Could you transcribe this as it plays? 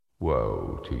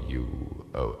Woe to you,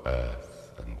 O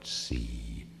earth and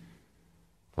sea,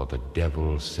 for the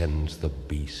devil sends the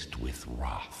beast with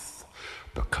wrath,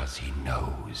 because he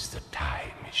knows the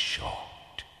time is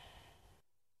short.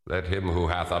 Let him who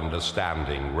hath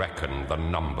understanding reckon the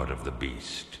number of the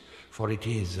beast, for it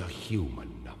is a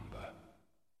human number.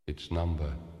 Its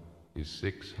number is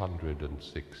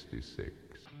 666.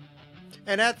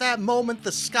 And at that moment,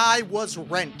 the sky was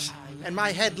rent, and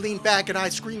my head leaned back and I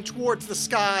screamed towards the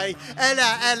sky,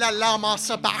 Ella, Ella, lama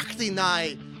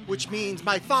sabachthani, which means,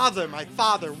 my father,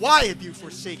 why have you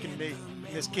forsaken me?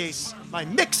 In this case, my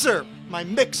mixer,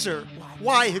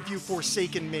 why have you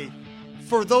forsaken me?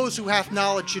 For those who have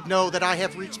knowledge should know that I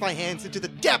have reached my hands into the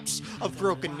depths of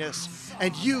brokenness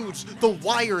and used the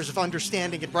wires of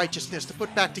understanding and righteousness to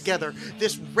put back together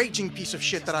this raging piece of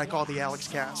shit that I call the Alex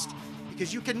Cast.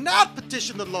 Because you cannot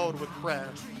petition the Lord with prayer.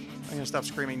 I'm going to stop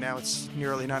screaming now. It's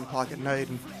nearly 9 o'clock at night,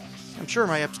 and I'm sure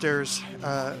my upstairs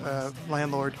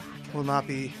landlord will not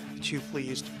be too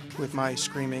pleased with my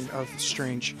screaming of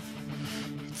strange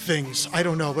things. I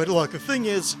don't know, but look, the thing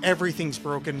is, everything's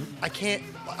broken. I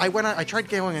tried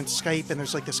going on Skype, and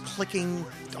there's like this clicking,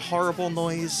 horrible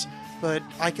noise, but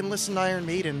I can listen to Iron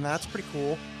Maiden, and that's pretty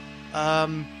cool.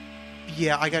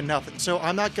 Yeah, I got nothing. So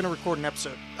I'm not going to record an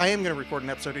episode. I am going to record an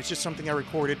episode. It's just something I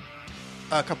recorded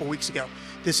a couple weeks ago.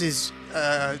 This is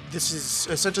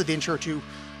essentially the intro to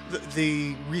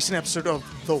the recent episode of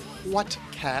The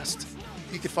Whatcast.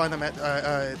 You can find them at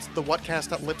it's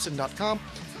thewhatcast.libsyn.com.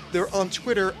 They're on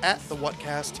Twitter at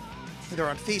thewhatcast. They're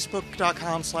on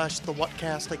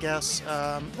Facebook.com/thewhatcast, I guess.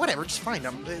 Whatever, just find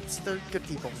them. They're good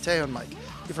people. Mateo and Mike.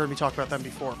 You've heard me talk about them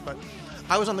before, but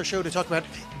I was on their show to talk about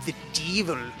the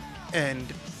devil, and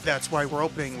that's why we're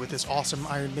opening with this awesome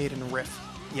Iron Maiden riff.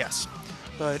 Yes.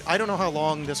 But I don't know how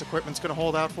long this equipment's going to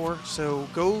hold out for, so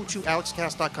go to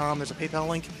alexcast.com. There's a PayPal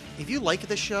link. If you like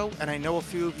this show, and I know a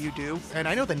few of you do, and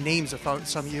I know the names of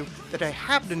some of you that I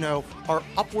happen to know are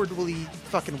upwardly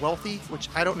fucking wealthy, which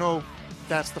I don't know if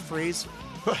that's the phrase,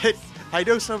 but I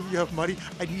know some of you have money.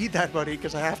 I need that money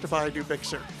because I have to buy a new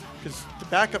mixer, because the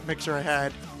backup mixer I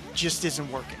had just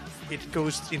isn't working. It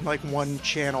goes in like one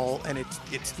channel, and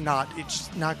it's not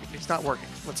working.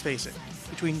 Let's face it.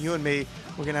 Between you and me,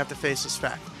 we're gonna have to face this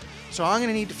fact. So I'm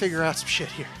gonna need to figure out some shit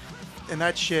here, and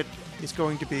that shit's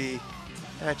going to be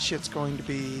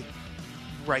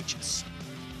righteous.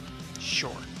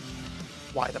 Sure.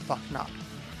 Why the fuck not?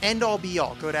 End all be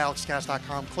all. Go to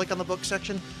alexcast.com, click on the book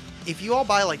section. If you all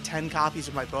buy like 10 copies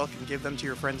of my book and give them to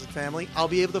your friends and family, I'll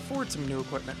be able to afford some new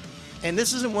equipment. And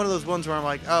this isn't one of those ones where I'm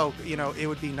like, oh, it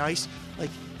would be nice. Like,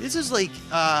 this is like,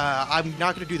 I'm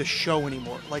not going to do the show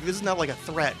anymore. Like, this is not like a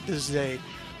threat. This is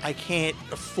I can't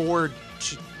afford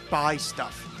to buy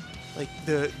stuff. Like,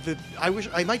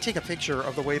 I might take a picture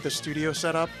of the way the studio's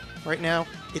set up right now.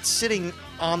 It's sitting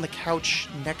on the couch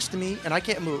next to me, and I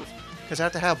can't move, because I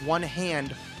have to have one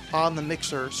hand on the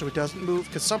mixer so it doesn't move,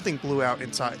 because something blew out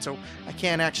inside. So I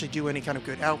can't actually do any kind of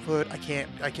good output. I can't,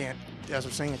 as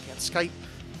I'm saying, I can't Skype.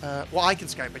 Well, I can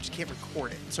Skype, I just can't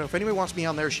record it. So if anybody wants me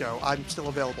on their show, I'm still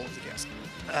available as a guest.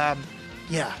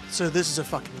 Yeah, so this is a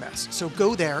fucking mess. So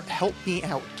go there, help me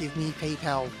out, give me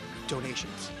PayPal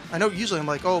donations. I know usually I'm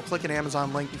like, oh, click an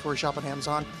Amazon link before you shop on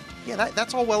Amazon. Yeah,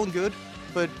 that's all well and good,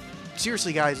 but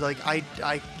seriously, guys, like, I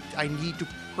need to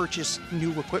purchase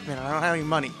new equipment, and I don't have any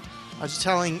money. I was just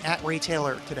telling Ray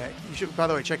Taylor today. You should, by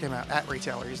the way, check him out, Ray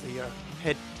Taylor. He's the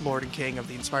head lord and king of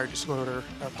the Inspired Disorder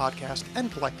podcast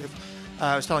and collective.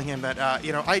 I was telling him that,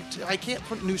 I can't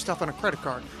put new stuff on a credit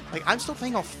card. Like, I'm still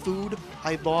paying off food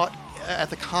I bought at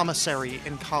the commissary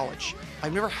in college.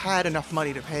 I've never had enough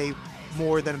money to pay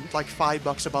more than like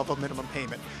 $5 above a minimum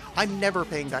payment. I'm never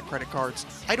paying back credit cards.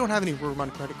 I don't have any room on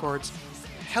credit cards.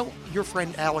 Help your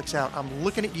friend Alex out. I'm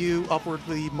looking at you,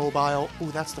 upwardly mobile.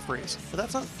 Ooh, that's the phrase. But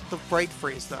that's not the right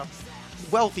phrase, though.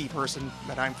 Wealthy person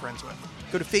that I'm friends with.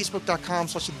 Go to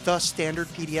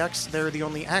facebook.com/thestandardpdx. They're the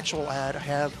only actual ad I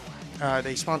have.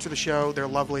 They sponsor the show. They're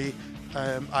lovely.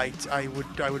 I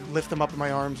would lift them up in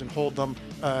my arms and hold them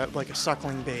like a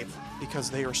suckling babe, because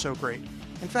they are so great.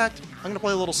 In fact, I'm going to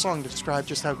play a little song to describe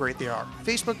just how great they are.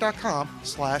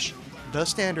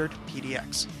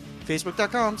 Facebook.com/thestandardpdx.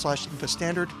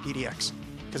 Facebook.com/thestandardpdx.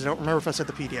 Because I don't remember if I said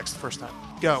the PDX the first time.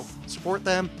 Go. Support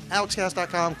them.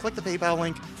 AlexCast.com. Click the PayPal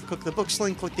link. Click the books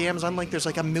link. Click the Amazon link. There's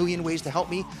like a million ways to help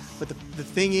me. But the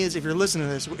thing is, if you're listening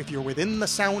to this, if you're within the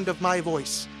sound of my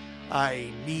voice,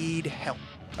 I need help.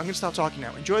 I'm going to stop talking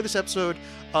now. Enjoy this episode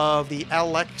of the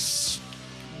Whatcast.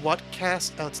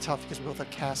 Oh, it's tough because we both have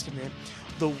cast in name.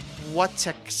 The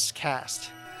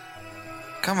whatcast.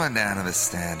 Come on down to the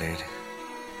Standard.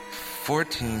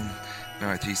 14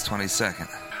 Northeast 22nd.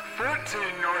 14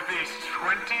 northeast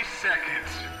 22nd.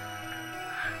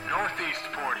 Northeast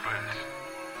Portland.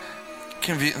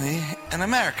 Conveniently in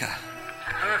America.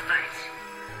 Perfect.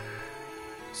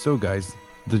 So, guys,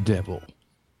 the devil.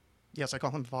 Yes, I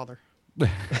call him father.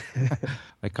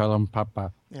 I call him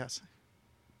Papa. Yes.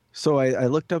 So I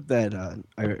looked up that,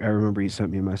 I remember you sent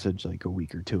me a message like a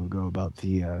week or two ago about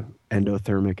the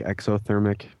endothermic,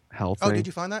 exothermic hell thing. Oh, did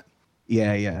you find that?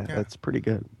 Yeah, that's pretty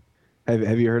good.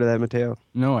 Have you heard of that, Mateo?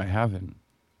 No, I haven't.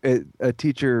 A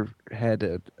teacher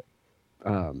had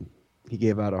he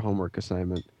gave out a homework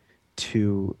assignment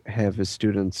to have his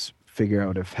students figure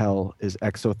out if hell is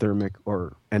exothermic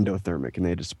or endothermic, and they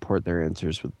had to support their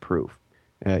answers with proof.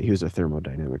 He was a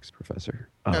thermodynamics professor.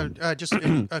 Just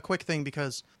a quick thing,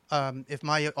 because if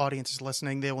my audience is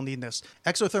listening, they will need this.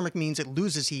 Exothermic means it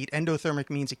loses heat.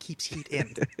 Endothermic means it keeps heat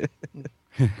in.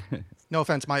 No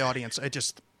offense, my audience.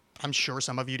 I'm sure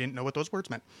some of you didn't know what those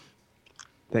words meant.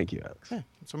 Thank you, Alex. Yeah,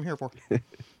 that's what I'm here for.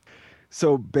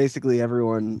 So basically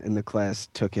everyone in the class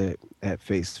took it at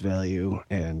face value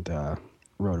and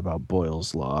wrote about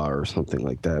Boyle's Law or something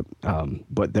like that.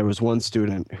 But there was one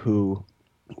student who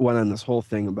went on this whole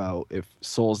thing about if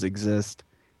souls exist,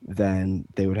 then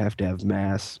they would have to have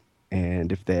mass,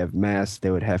 and if they have mass, they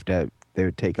would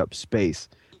take up space.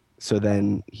 So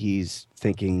then he's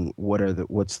thinking,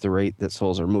 what's the rate that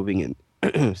souls are moving in?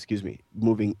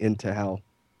 Moving into hell,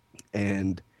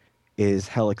 and is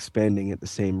hell expanding at the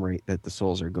same rate that the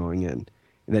souls are going in? And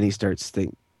then he starts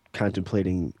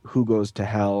contemplating who goes to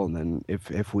hell, and then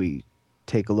if we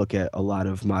take a look at a lot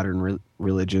of modern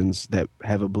religions that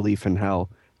have a belief in hell,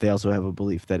 they also have a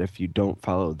belief that if you don't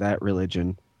follow that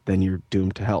religion, then you're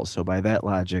doomed to hell. So by that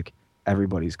logic,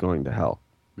 everybody's going to hell.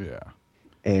 Yeah.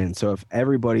 And so if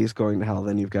everybody's going to hell,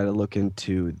 then you've got to look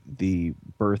into the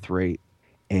birth rate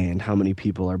and how many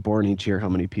people are born each year, how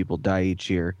many people die each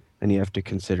year. And you have to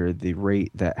consider the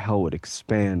rate that hell would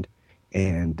expand.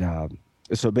 And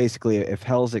so basically, if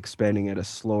hell's expanding at a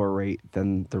slower rate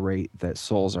than the rate that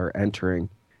souls are entering,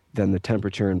 then the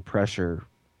temperature and pressure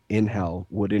in hell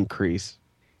would increase.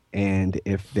 And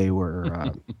if they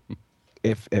were,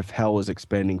 if hell was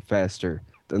expanding faster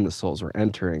than the souls were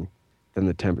entering, then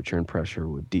the temperature and pressure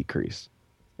would decrease.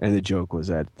 And the joke was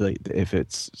that if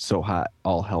it's so hot,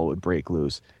 all hell would break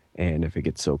loose, and if it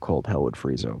gets so cold, hell would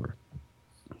freeze over.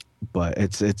 But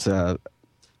it's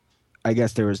I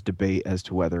guess there was debate as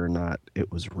to whether or not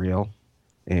it was real,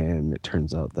 and it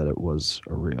turns out that it was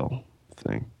a real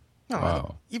thing. No,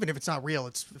 Wow. Even if it's not real,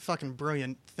 it's a fucking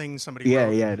brilliant thing somebody Yeah,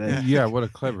 wrote. yeah, it is. Yeah, what a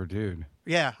clever dude.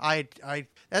 Yeah, I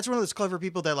that's one of those clever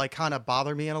people that like kind of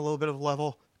bother me on a little bit of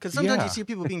level. Because sometimes Yeah. you see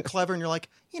people being clever and you're like,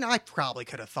 I probably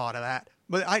could have thought of that.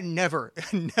 But I never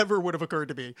would have occurred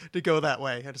to me to go that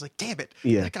way. I was like, damn it.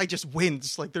 Yeah. That guy just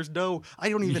wins. Like I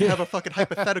don't even have a fucking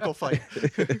hypothetical fight.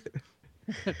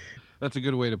 That's a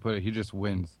good way to put it. He just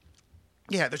wins.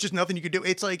 Yeah, there's just nothing you could do.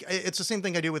 It's like, it's the same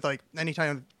thing I do with like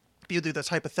anytime you do this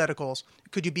hypotheticals.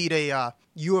 Could you beat a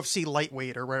UFC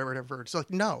lightweight or whatever? It's like,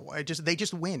 no, they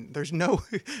just win. There's no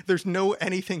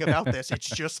anything about this. It's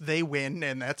just they win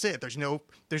and that's it. There's no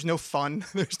fun.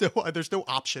 There's no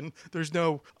option. There's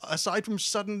no, aside from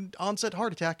sudden onset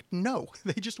heart attack. No,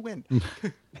 they just win.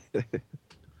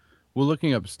 Well,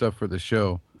 looking up stuff for the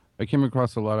show, I came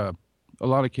across a lot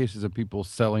of cases of people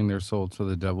selling their soul to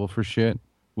the devil for shit.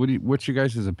 What's your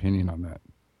guys' opinion on that?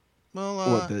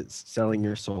 Well, Selling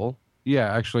your soul?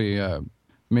 Yeah, actually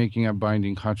making up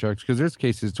binding contracts, because there's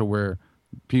cases to where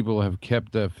people have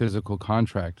kept a physical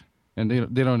contract and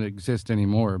they don't exist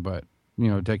anymore, but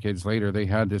decades later they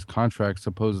had this contract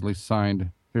supposedly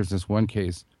signed. There's this one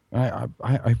case. I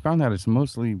found out it's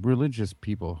mostly religious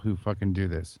people who fucking do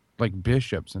this, like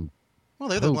bishops and. well,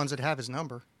 they're the ones that have his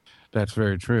number. That's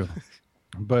very true.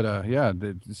 But he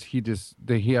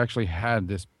actually had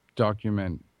this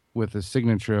document with a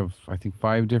signature of I think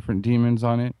 5 different demons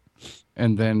on it,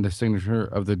 and then the signature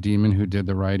of the demon who did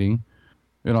the writing,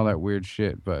 and all that weird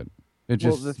shit. But it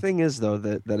just Well, the thing is though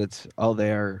that it's all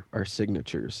they are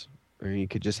signatures. I mean, you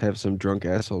could just have some drunk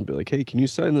asshole and be like, "Hey, can you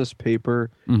sign this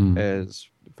paper as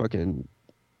fucking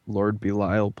Lord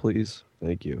Belial, please?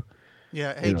 Thank you."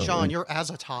 Yeah. Hey, Sean, you're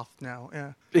Azathoth now.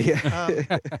 Yeah.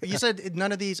 Yeah. You said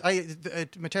none of these.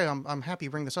 Mateo, I'm happy you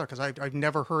bring this up because I've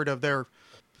never heard of there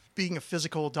being a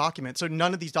physical document. So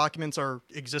none of these documents are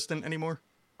existent anymore.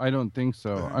 I don't think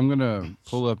so. I'm gonna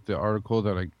pull up the article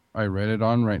that I read it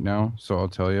on right now, so I'll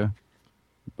tell you.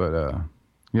 But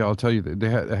yeah, I'll tell you that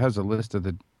it has a list of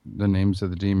the names of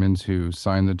the demons who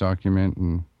signed the document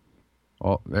and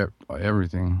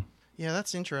everything. Yeah,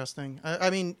 that's interesting.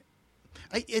 I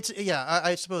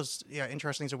suppose,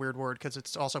 interesting is a weird word because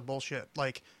it's also bullshit.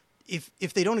 Like,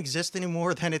 if they don't exist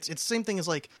anymore, then it's the same thing as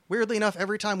like, weirdly enough,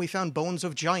 every time we found bones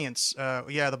of giants,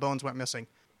 the bones went missing.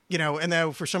 And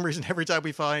now for some reason, every time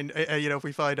we find, if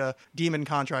we find a demon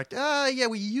contract,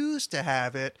 we used to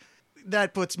have it.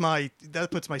 That puts my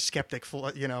skeptic,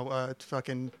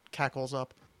 fucking cackles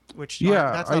up. Which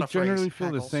that's not I a phrase, generally feel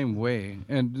cackles. the same way.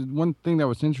 And one thing that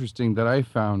was interesting that I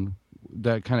found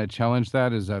that kind of challenged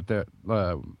that is that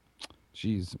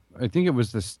I think it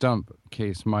was the Stump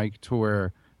case, Mike, to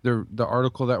where the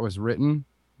article that was written,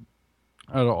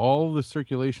 out of all the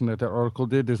circulation that article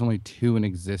did, there's only 2 in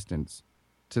existence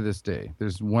to this day.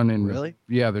 There's one in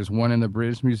there's one in the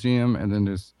British Museum, and then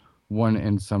there's one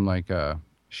in some I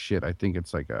think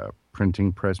it's like a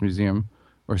printing press museum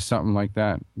or something like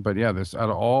that. But yeah, there's out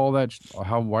of all that,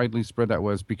 how widely spread that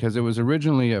was, because it was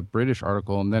originally a British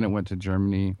article and then it went to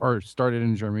Germany, or started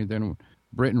in Germany, then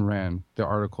Britain ran the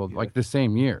article like the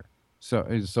same year. So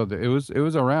it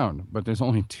was around, but there's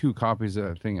only 2 copies of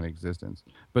that thing in existence.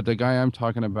 But the guy I'm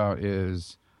talking about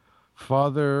is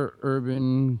Father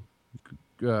Urban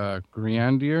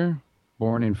Griandier,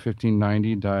 born in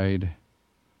 1590, died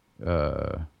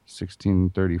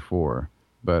 1634.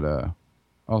 But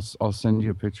I'll send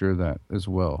you a picture of that as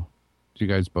well. Do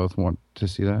you guys both want to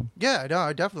see that? Yeah, no,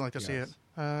 I'd definitely like to see it.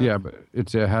 But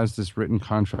it has this written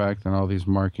contract and all these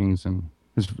markings, and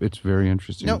it's very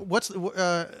interesting. No,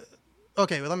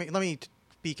 okay, well, let me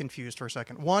be confused for a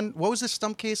second. One, what was this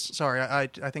Stump case? Sorry, I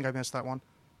think I missed that one.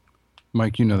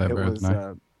 Mike, you know that better than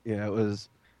I. It was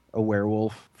a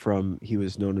werewolf he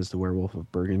was known as the Werewolf of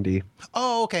Burgundy.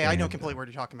 Oh, okay, I know completely what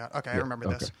you're talking about. Okay, I remember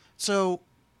this. So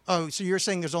you're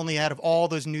saying there's only, out of all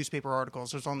those newspaper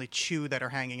articles, there's only 2 that are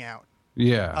hanging out.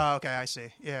 Yeah. Oh, okay, I see.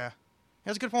 Yeah.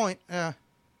 That's a good point. Yeah.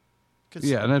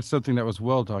 Yeah, and that's something that was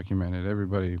well documented.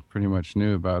 Everybody pretty much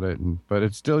knew about it, but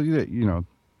it's still,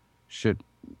 shit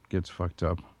gets fucked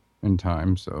up in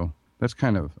time. So that's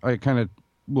I kind of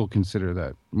will consider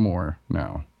that more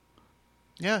now.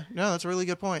 Yeah, no, that's a really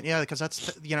good point. Yeah, because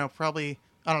that's, probably,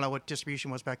 I don't know what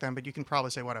distribution was back then, but you can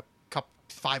probably say,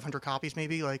 500 copies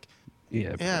maybe? Like,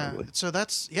 yeah. Probably. So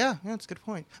that's a good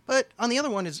point. But on the other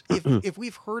one is, if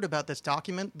we've heard about this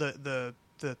document, the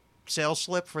sales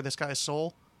slip for this guy's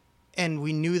soul, and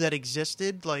we knew that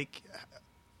existed, like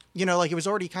it was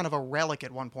already kind of a relic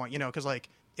at one point, because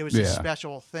it was a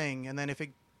special thing. And then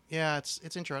it's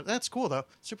interesting. That's cool though.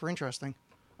 Super interesting.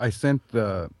 I sent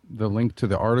the link to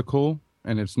the article,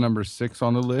 and it's number 6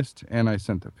 on the list, and I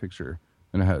sent the picture,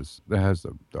 and it has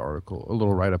the article, a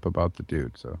little write up about the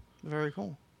dude. So very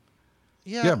cool.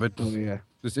 Yeah. Yeah, but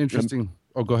it's interesting.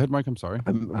 Go ahead, Mike. I'm sorry.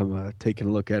 I'm taking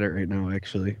a look at it right now,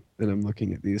 actually, and I'm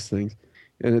looking at these things.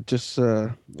 And it just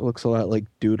looks a lot like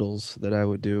doodles that I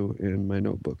would do in my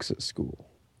notebooks at school.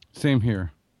 Same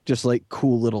here. Just like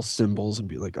cool little symbols and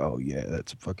be like, oh, yeah,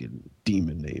 that's a fucking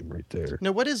demon name right there.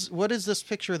 Now, what is this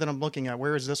picture that I'm looking at?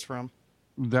 Where is this from?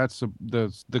 That's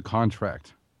the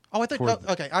contract. Oh, I thought,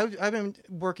 okay. I've been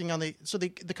working on the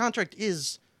contract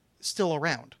is still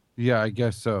around. Yeah, I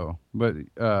guess so. But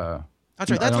I'm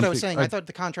sorry, that's what I was saying. I thought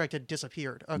the contract had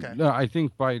disappeared. Okay. No, I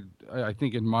think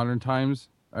in modern times,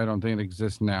 I don't think it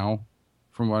exists now.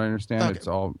 From what I understand, okay.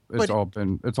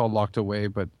 It's all locked away.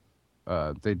 But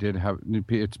they did have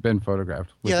it's been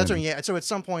photographed. Yeah, that's right. Yeah, so at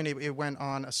some point it went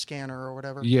on a scanner or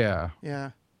whatever. Yeah.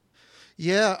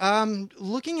 Yeah.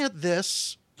 Looking at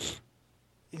this,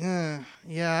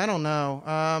 I don't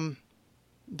know.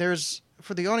 There's,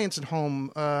 for the audience at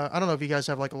home, I don't know if you guys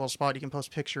have like a little spot you can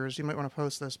post pictures. You might want to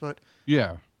post this, but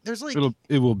yeah. There's like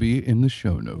it will be in the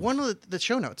show notes. One of the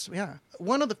show notes, yeah.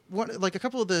 A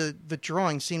couple of the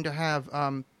drawings seem to have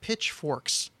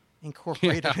pitchforks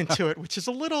incorporated into it, which is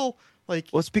a little like.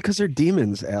 Well, it's because they're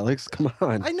demons, Alex. Come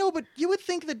on. I know, but you would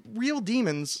think that real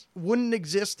demons wouldn't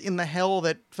exist in the hell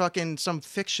that fucking some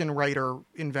fiction writer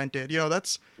invented.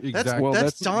 That's exactly.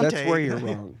 That's Dante. That's where you're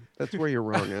wrong. That's where you're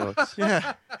wrong, Alex.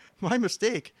 Yeah, my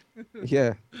mistake.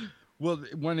 Yeah. Well,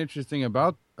 one interesting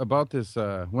about this,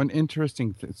 sorry,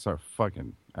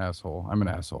 fucking asshole. I'm an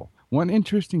asshole. One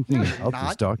interesting thing about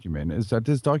this document is that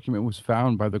this document was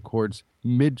found by the courts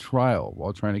mid-trial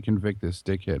while trying to convict this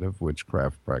dickhead of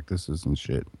witchcraft practices and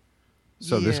shit.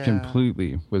 So this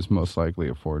completely was most likely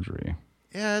a forgery.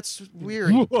 Yeah, it's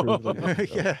weird.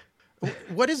 Yeah.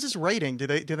 What is this writing? Do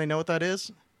they know what that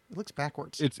is? It looks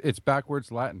backwards. It's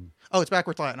backwards Latin. Oh, it's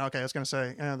backwards Latin. Okay, I was gonna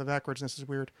say the backwardsness is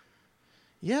weird.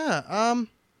 Yeah.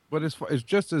 But it's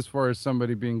just as far as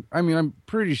somebody being. I mean, I'm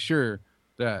pretty sure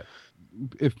that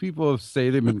if people say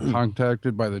they've been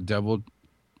contacted by the devil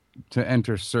to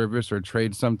enter service or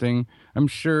trade something, I'm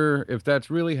sure if that's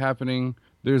really happening,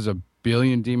 there's a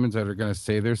billion demons that are going to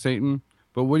say they're Satan.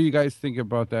 But what do you guys think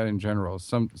about that in general?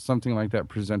 Something like that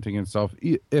presenting itself,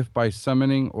 if by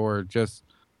summoning or just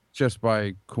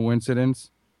by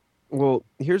coincidence? Well,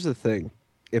 here's the thing.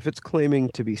 If it's claiming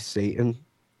to be Satan,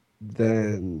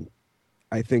 then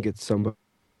I think it's somebody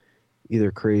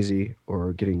either crazy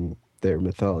or getting their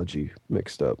mythology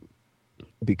mixed up.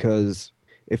 Because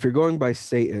if you're going by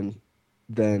Satan,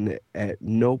 then at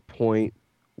no point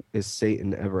is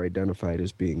Satan ever identified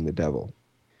as being the devil.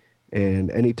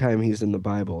 And anytime he's in the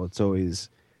Bible, it's always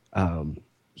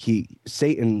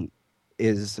Satan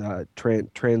is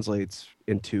translates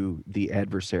into the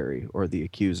adversary or the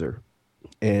accuser.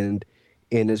 And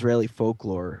in Israeli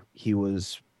folklore, he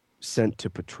was sent to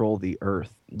patrol the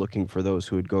earth looking for those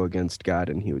who would go against God,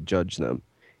 and he would judge them.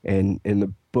 And in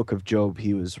the book of Job,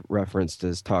 he was referenced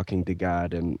as talking to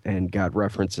God, and God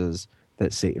references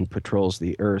that Satan patrols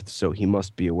the earth, so he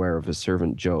must be aware of his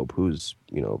servant Job, who's,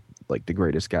 like the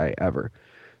greatest guy ever.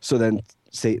 So then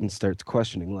Satan starts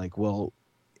questioning, like, well,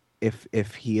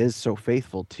 if he is so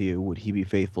faithful to you, would he be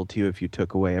faithful to you if you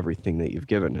took away everything that you've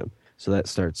given him? So that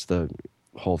starts the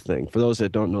whole thing. For those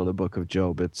that don't know the book of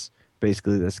Job, it's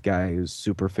basically this guy who's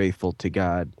super faithful to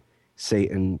God.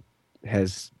 Satan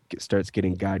starts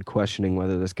getting God questioning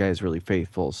whether this guy is really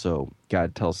faithful. So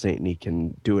God tells Satan he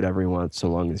can do whatever he wants so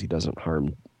long as he doesn't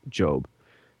harm Job.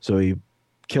 So he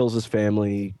kills his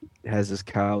family, has his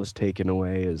cows taken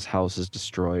away, his house is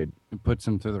destroyed. It puts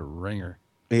him through the ringer.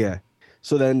 Yeah.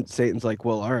 So then Satan's like,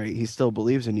 well, all right, he still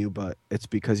believes in you, but it's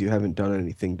because you haven't done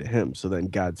anything to him. So then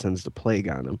God sends the plague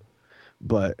on him.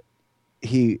 But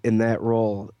he, in that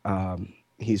role,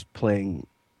 he's playing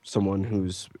someone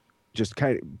who's just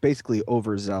kind of basically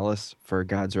overzealous for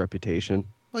God's reputation.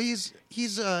 Well, he's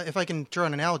if I can draw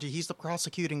an analogy, he's the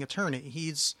prosecuting attorney.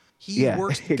 He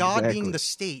works God exactly. being the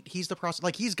state. He's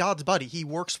the he's God's buddy. He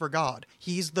works for God.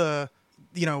 He's the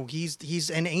he's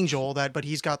an angel but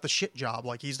he's got the shit job.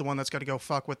 Like, he's the one that's got to go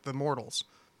fuck with the mortals.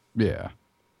 Yeah.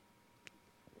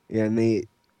 Yeah, and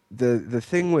the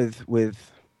thing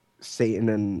with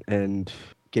Satan and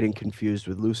getting confused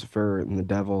with Lucifer and the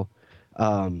devil,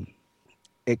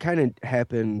 it kind of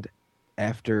happened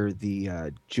after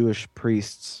the Jewish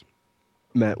priests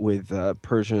met with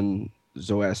Persian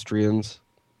Zoroastrians.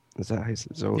 Is that how you say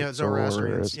it? Yeah,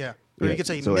 Zoroastrians. Yeah. Or you could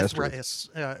say Zoroastrians.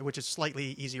 Mithras, which is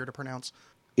slightly easier to pronounce.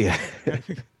 Yeah.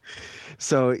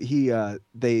 So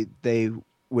they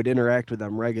would interact with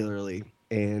them regularly,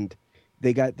 and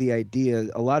they got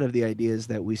a lot of the ideas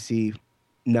that we see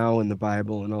now in the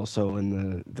Bible and also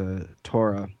in the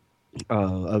Torah,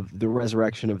 of the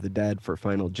resurrection of the dead for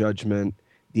final judgment,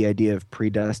 the idea of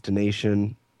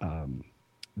predestination,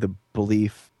 the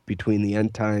belief between the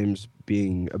end times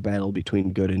being a battle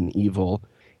between good and evil,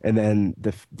 and then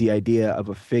the idea of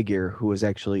a figure who is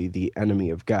actually the enemy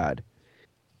of God.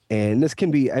 And this can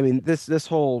be, this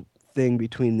whole thing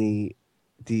between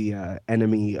the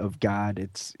enemy of God,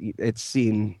 it's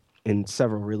seen in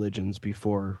several religions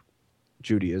before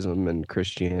Judaism and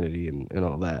Christianity and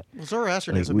all that. Well,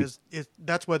 Zoroastrianism is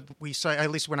that's what we say,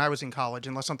 at least when I was in college,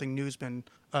 unless something new's been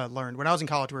learned. When I was in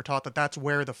college, we were taught that that's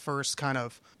where the first kind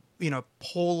of,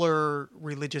 polar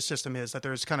religious system is, that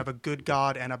there's kind of a good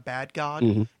God and a bad God,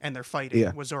 mm-hmm. and they're fighting.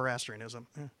 Yeah. Was Zoroastrianism.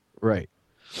 Yeah. Right.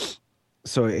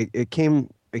 So it came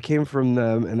from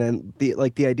them, and then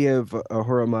the idea of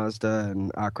Ahura Mazda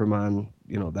and Akraman,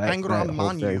 that Angra that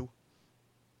whole Mainyu. thing.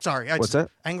 Sorry, What's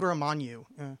that? Angra Mainyu.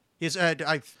 Is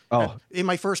in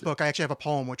my first book, I actually have a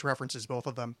poem which references both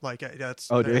of them. Like, that's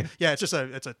do you? Yeah, it's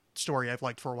a story I've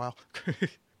liked for a while.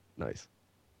 Nice.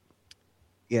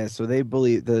 Yeah, so they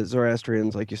believe, the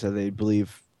Zoroastrians, like you said, they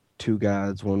believe two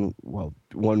gods, one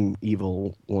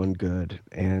evil, one good,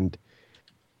 and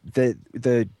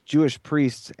the Jewish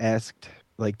priests asked,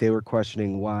 like, they were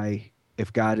questioning why,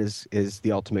 if God is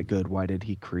the ultimate good, why did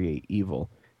he create evil?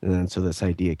 And then so this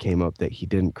idea came up that he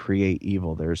didn't create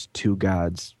evil. There's two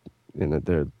gods, and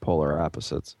they're polar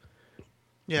opposites.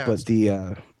 Yeah. But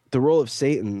the role of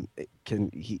Satan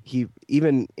he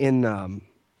even in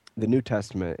the New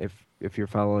Testament, if you're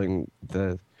following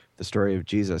the story of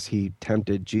Jesus, he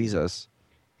tempted Jesus,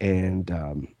 and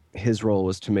his role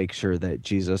was to make sure that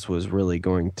Jesus was really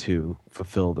going to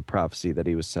fulfill the prophecy that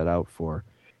he was set out for.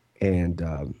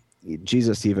 And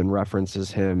Jesus even references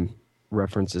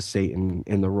Satan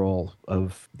in the role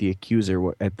of the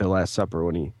accuser at the Last Supper,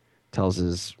 when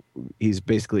he's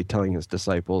basically telling his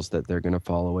disciples that they're going to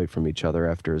fall away from each other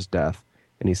after his death.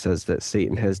 And he says that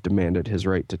Satan has demanded his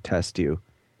right to test you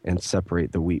and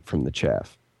separate the wheat from the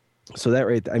chaff. So that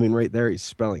right there, he's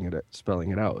spelling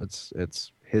it out.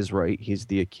 It's his right. He's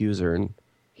the accuser, and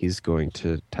he's going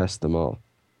to test them all.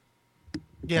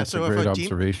 Yeah, That's so a if great a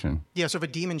observation. so if a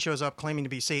demon shows up claiming to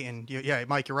be Satan, yeah,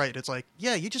 Mike, you're right. It's like,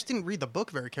 yeah, you just didn't read the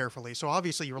book very carefully, so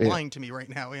obviously you're lying to me right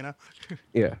now, you know?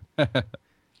 Yeah.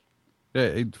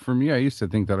 Yeah, for me, I used to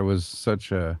think that it was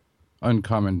such a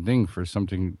uncommon thing for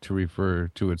something to refer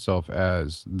to itself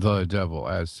as the devil,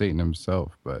 as Satan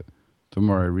himself. But the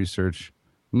more I research,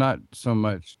 not so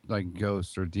much like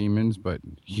ghosts or demons, but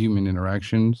human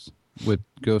interactions with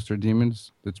ghosts or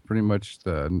demons, that's pretty much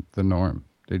the norm.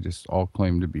 They just all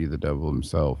claim to be the devil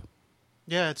himself.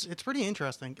 Yeah, it's pretty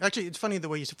interesting. Actually, it's funny the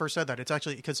way you first said that. It's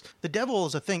actually because the devil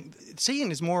is a thing.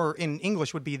 Satan is more, in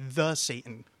English, would be the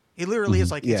Satan. It literally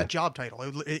is like, it's Yeah. a job title.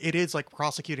 It is like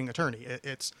prosecuting attorney.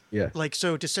 It's Yeah. like,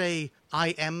 so to say I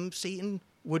am Satan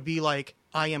would be like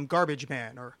I am garbage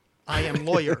man or I am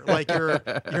lawyer. Like you're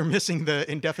missing the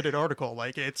indefinite article.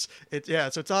 Like it's yeah.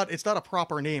 So it's not a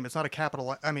proper name. It's not a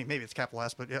capital. I mean, maybe it's capital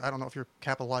S, but I don't know if you're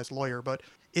capitalized lawyer. But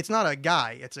it's not a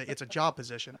guy. It's a job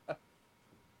position.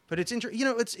 But it's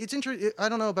it's interesting. I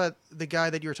don't know about the guy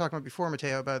that you were talking about before,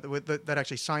 Mateo, about that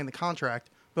actually signed the contract.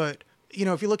 But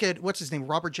if you look at what's his name,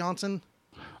 Robert Johnson.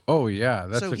 Oh yeah,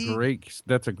 that's So a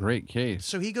great case.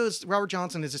 So Robert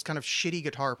Johnson is this kind of shitty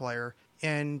guitar player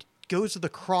and goes to the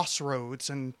crossroads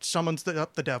and summons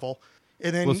up the devil.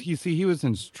 And then, Well, you see, he was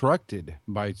instructed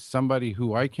by somebody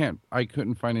who I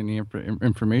couldn't find any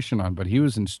information on, but he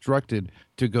was instructed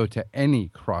to go to any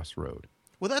crossroad.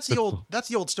 well, that's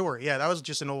the old story. Yeah, that was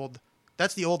just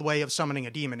that's the old way of summoning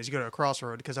a demon is you go to a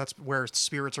crossroad because that's where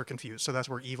spirits are confused. So that's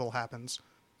where evil happens.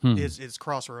 Is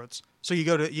crossroads. So you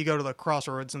go to the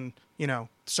crossroads and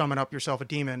summon up yourself a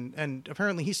demon, and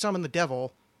apparently he summoned the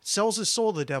devil, sells his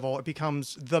soul to the devil, it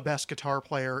becomes the best guitar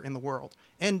player in the world.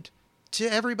 And to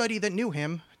everybody that knew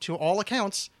him, to all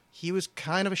accounts, he was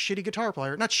kind of a shitty guitar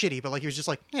player. Not shitty, but like he was just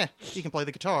like, he can play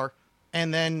the guitar.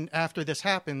 And then after this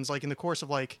happens, like in the course of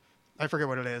like, I forget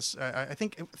what it is. I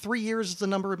think 3 years is the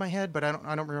number in my head, but I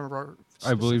don't remember.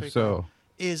 I believe so.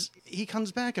 Is he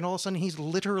comes back and all of a sudden he's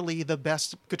literally the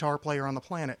best guitar player on the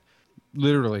planet.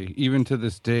 Literally, even to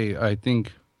this day, I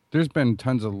think there's been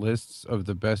tons of lists of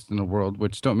the best in the world,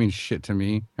 which don't mean shit to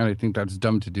me, and I think that's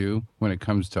dumb to do when it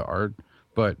comes to art.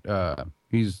 But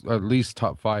he's at least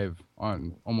top 5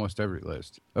 on almost every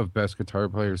list of best guitar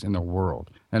players in the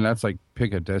world, and that's like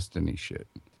pick a destiny shit.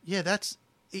 Yeah, that's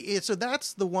it. So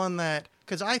that's the one that,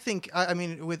 because I think, I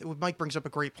mean, with Mike brings up a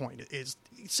great point. Is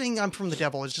saying I'm from the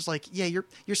devil is just like, yeah,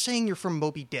 you're saying you're from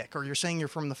Moby Dick, or you're saying you're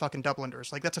from the fucking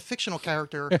Dubliners. Like that's a fictional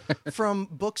character from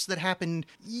books that happened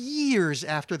years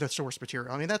after the source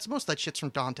material. I mean, most of that shit's from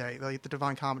Dante, like the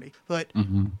Divine Comedy. But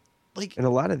like, And a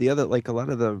lot of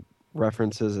the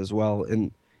references as well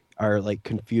are like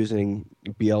confusing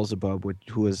Beelzebub,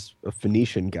 who is a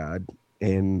Phoenician god,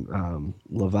 and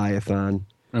Leviathan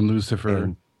And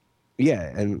Lucifer.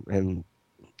 and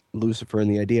Lucifer, and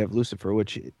the idea of Lucifer,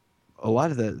 which a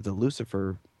lot of the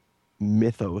Lucifer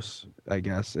mythos, I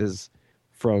guess, is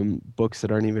from books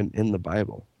that aren't even in the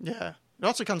Bible. yeah. It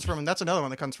also comes from, and that's another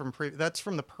one that comes from, that's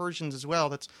from the Persians as well.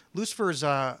 That's Lucifer's,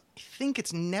 I think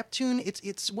it's Neptune.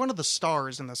 It's one of the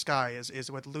stars in the sky is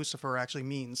what Lucifer actually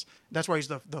means. That's why he's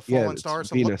the fallen star.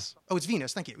 So Venus. It's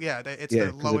Venus. Thank you. Yeah. It's Yeah,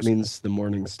 the because lowest. it means the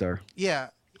morning star. Yeah.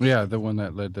 Yeah, the one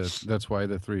that led to. That's why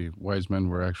the 3 wise men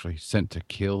were actually sent to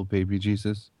kill baby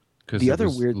Jesus. Because The other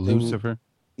weird thing- Lucifer.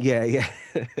 Yeah.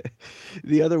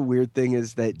 The other weird thing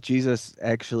is that Jesus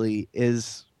actually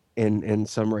is in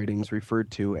some writings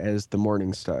referred to as the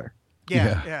morning star,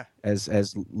 Yeah.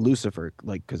 as Lucifer,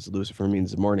 like, because Lucifer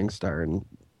means the morning star,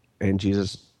 and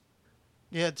Jesus.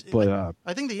 Yeah. But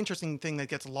I think the interesting thing that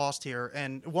gets lost here,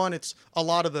 and one, it's a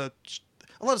lot of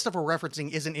stuff we're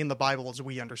referencing isn't in the Bible as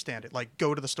we understand it. Like,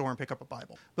 go to the store and pick up a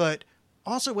Bible. But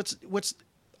also, what's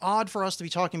odd for us to be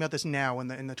talking about this now in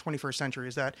the 21st century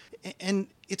is that, and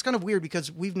it's kind of weird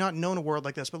because we've not known a world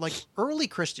like this, but like early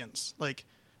Christians, like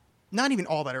not even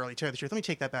all that early, to tell you the truth. Let me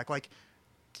take that back. Like,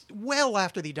 well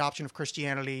after the adoption of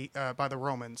Christianity by the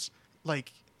Romans,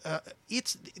 like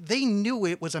they knew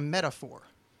it was a metaphor.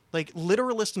 Like,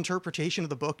 literalist interpretation of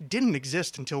the book didn't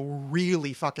exist until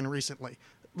really fucking recently.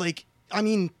 Like, I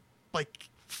mean, like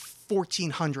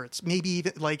 1400s, maybe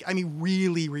even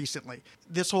really recently.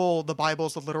 The Bible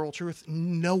is the literal truth.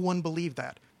 No one believed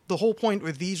that. The whole point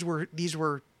with these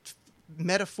were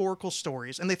metaphorical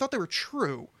stories, and they thought they were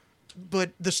true,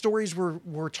 but the stories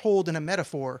were told in a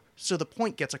metaphor, so the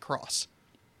point gets across.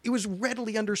 It was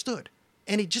readily understood,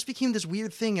 and it just became this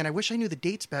weird thing. And I wish I knew the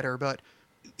dates better, but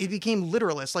it became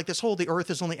literalist. Like this whole the Earth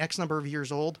is only X number of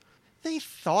years old. They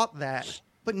thought that.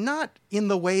 But not in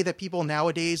the way that people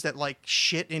nowadays that like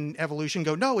shit in evolution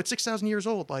go, no, it's 6,000 years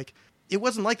old. Like, it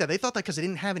wasn't like that. They thought that because they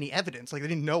didn't have any evidence. Like, they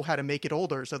didn't know how to make it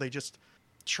older. So they just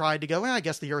tried to go, I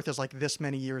guess the Earth is like this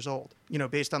many years old,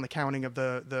 based on the counting of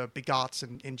the begots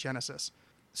in Genesis.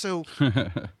 So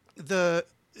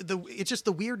it's just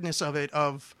the weirdness of it,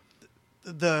 of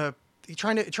the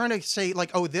trying to say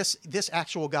like, oh, this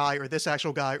actual guy or this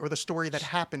actual guy or the story that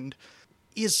happened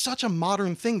is such a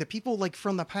modern thing that people like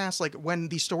from the past, like when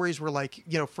these stories were like,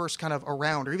 first kind of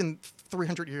around, or even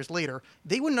 300 years later,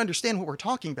 they wouldn't understand what we're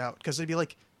talking about, because they'd be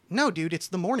like, no, dude, it's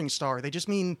the morning star. They just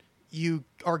mean you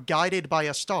are guided by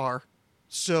a star.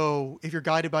 So if you're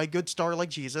guided by a good star like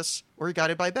Jesus, or you're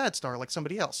guided by a bad star like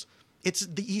somebody else, it's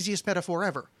the easiest metaphor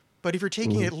ever. But if you're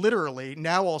taking it literally,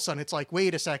 now all of a sudden it's like,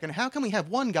 wait a second, how can we have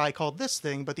one guy called this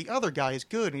thing, but the other guy is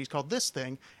good and he's called this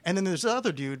thing, and then there's the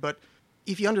other dude, but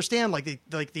if you understand, like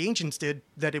the ancients did,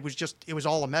 that it was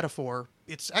all a metaphor,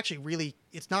 it's actually really,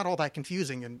 it's not all that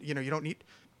confusing. And, you don't need,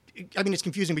 I mean, it's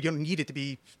confusing, but you don't need it to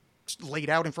be laid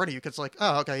out in front of you, because it's like,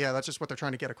 oh, okay, yeah, that's just what they're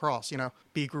trying to get across,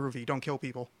 be groovy, don't kill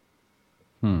people.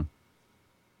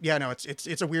 Yeah, no,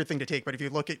 it's a weird thing to take, but if you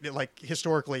look at it, like,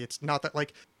 historically, it's not that,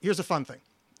 like, here's a fun thing.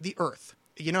 The Earth.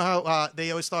 You know how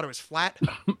they always thought it was flat?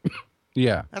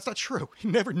 Yeah. That's not true.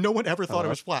 No one ever thought it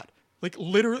was flat. Like,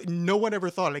 literally, no one ever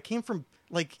thought it. It came from,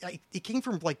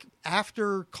 like,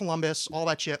 after Columbus, all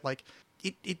that shit. Like,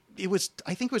 it was,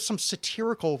 I think it was some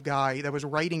satirical guy that was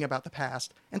writing about the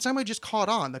past, and somebody just caught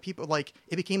on that people, like,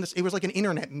 it became this, it was like an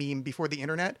internet meme before the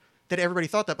internet, that everybody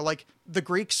thought that, but, like, the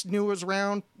Greeks knew it was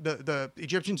around, the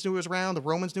Egyptians knew it was around, the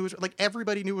Romans knew it was, like,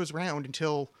 everybody knew it was around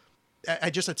until,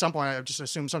 I just, at some point, I just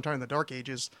assumed sometime in the Dark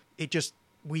Ages,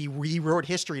 we rewrote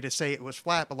history to say it was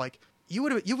flat, but, like, you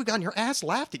would have gotten your ass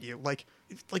laughed at you. Like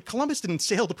Columbus didn't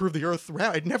sail to prove the Earth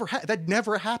round. That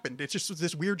never happened. It's just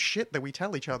this weird shit that we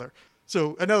tell each other.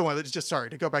 So another one that's just, sorry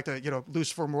to go back to,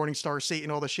 Lucifer, Morningstar,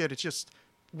 Satan, all the shit. It's just,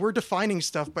 we're defining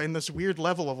stuff by in this weird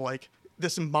level of like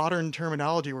this modern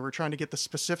terminology where we're trying to get the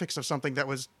specifics of something that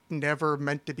was never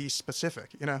meant to be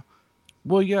specific,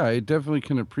 Well, yeah, I definitely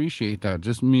can appreciate that.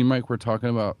 Just me and Mike were talking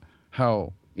about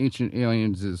how Ancient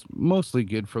Aliens is mostly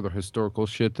good for the historical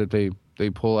shit that they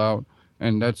pull out.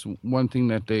 And that's one thing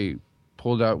that they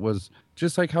pulled out, was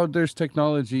just like how there's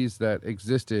technologies that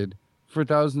existed for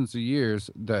thousands of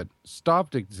years that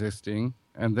stopped existing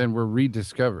and then were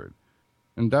rediscovered.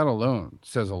 And that alone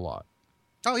says a lot.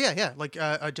 Oh, yeah. Like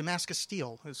Damascus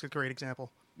steel is a great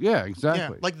example. Yeah,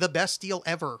 exactly. Yeah, like the best steel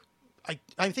ever.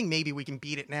 I think maybe we can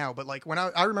beat it now, but like when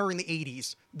I remember in the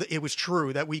 80s, it was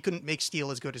true that we couldn't make steel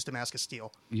as good as Damascus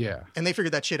steel. Yeah. And they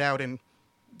figured that shit out in,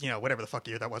 whatever the fuck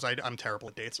year that was. I'm terrible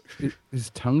at dates. Is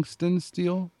tungsten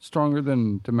steel stronger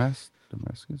than Damascus?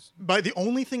 But the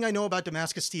only thing I know about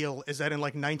Damascus steel is that in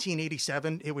like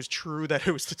 1987, it was true that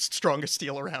it was the strongest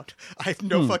steel around. I have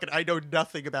no I know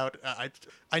nothing about,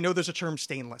 I know there's a term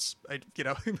stainless, I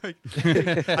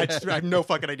have no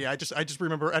fucking idea. I just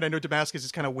remember, and I know Damascus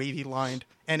is kind of wavy lined.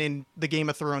 And in the Game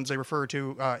of Thrones, they refer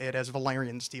to it as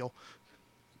Valyrian steel.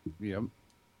 Yep.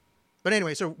 But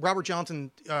anyway, so Robert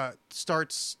Johnson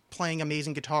starts playing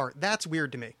amazing guitar. That's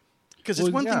weird to me. Because it's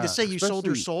one thing to say you sold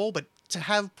your soul, but to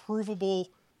have provable,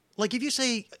 like if you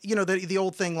say, the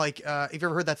old thing, like if you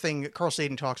ever heard that thing Carl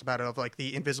Sagan talks about it, of like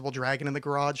the invisible dragon in the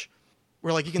garage,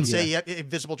 where like you can say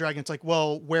invisible dragon, it's like,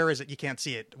 well, where is it? You can't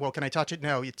see it. Well, can I touch it?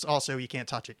 No, it's also, you can't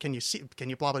touch it. Can you see? Can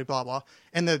you blah blah blah blah?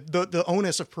 And the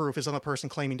onus of proof is on the person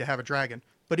claiming to have a dragon.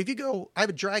 But if you go, I have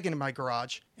a dragon in my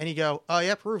garage, and you go, oh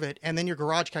yeah, prove it, and then your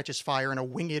garage catches fire and a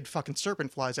winged fucking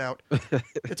serpent flies out,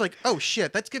 it's like, oh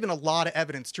shit, that's given a lot of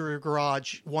evidence to your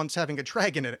garage once having a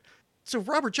dragon in it. So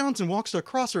Robert Johnson walks to a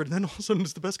crossroad, and then all of a sudden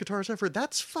it's the best guitarist ever.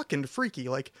 That's fucking freaky.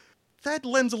 Like, that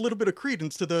lends a little bit of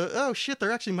credence to the, oh shit,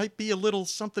 there actually might be a little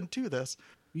something to this.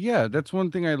 Yeah, that's one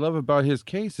thing I love about his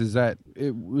case, is that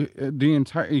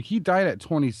he died at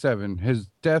 27. His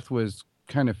death was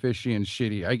kind of fishy and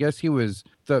shitty. I guess he was,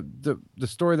 the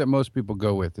story that most people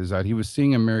go with is that he was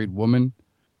seeing a married woman,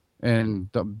 and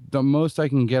the most I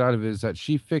can get out of it is that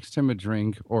she fixed him a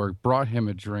drink or brought him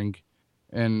a drink,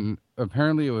 and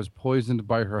apparently it was poisoned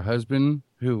by her husband,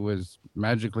 who was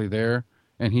magically there,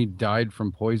 and he died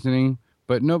from poisoning,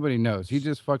 but nobody knows. He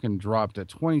just fucking dropped at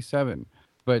 27.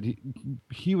 But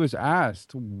he was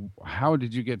asked, how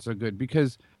did you get so good?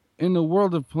 Because in the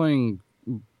world of playing,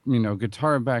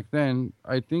 guitar back then,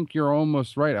 I think you're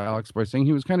almost right, Alex, by saying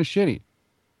he was kind of shitty.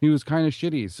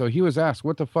 So he was asked,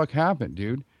 what the fuck happened,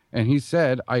 dude? And he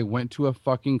said, I went to a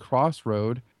fucking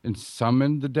crossroad and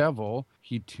summoned the devil.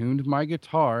 He tuned my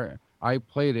guitar. I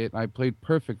played it. I played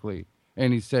perfectly.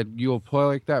 And he said, you'll play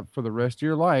like that for the rest of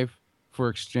your life for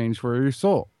exchange for your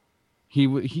soul. He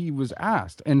was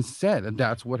asked and said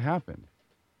that's what happened.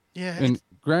 Yeah. And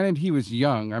granted, he was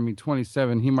young. I mean,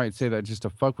 27, he might say that just to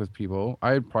fuck with people.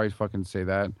 I'd probably fucking say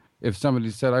that. if somebody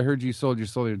said, I heard you sold your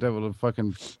soul to the devil to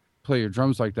fucking play your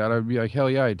drums like that, I'd be like, hell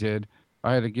yeah, I did.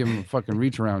 I had to give him a fucking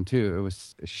reach around too. It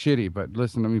was shitty, but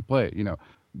listen, let me play it, you know.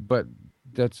 But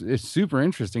it's super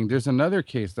interesting. There's another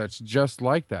case that's just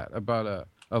like that about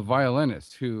a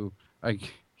violinist who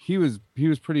he was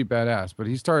pretty badass, but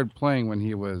he started playing when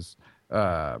he was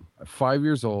 5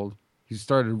 years old. He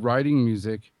started writing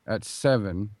music at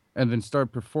 7 and then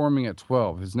started performing at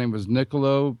 12. His name was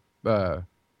Niccolo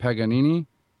Paganini.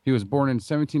 He was born in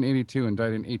 1782 and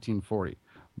died in 1840.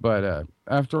 But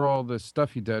after all the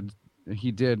stuff he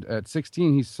did at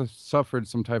 16, he suffered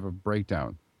some type of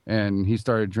breakdown, and he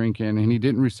started drinking, and he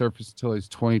didn't resurface until he was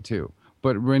 22.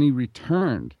 But when he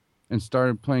returned and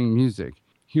started playing music,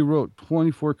 he wrote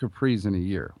 24 capris in a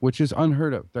year, which is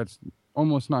unheard of. That's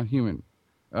almost not human.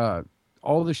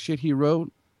 All the shit he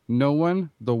wrote, no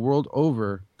one the world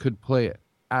over could play it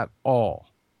at all.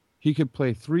 He could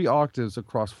play 3 octaves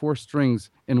across 4 strings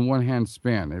in one hand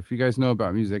span. If you guys know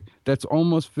about music, that's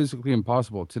almost physically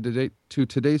impossible. To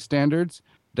today's standards,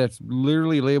 that's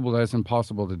literally labeled as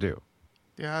impossible to do.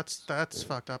 Yeah, that's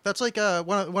fucked up. That's like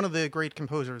one of the great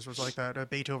composers was like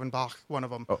that. Beethoven, Bach, one of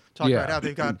them. Talking about how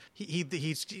they've got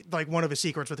he's like one of his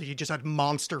secrets was that he just had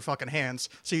monster fucking hands.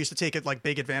 So he used to take it like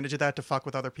big advantage of that to fuck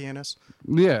with other pianists.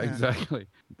 Yeah, exactly.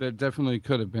 That definitely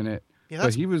could have been it. Yeah,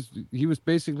 but he was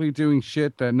basically doing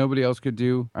shit that nobody else could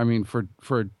do. I mean, for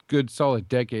a good solid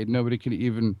decade, nobody could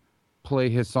even play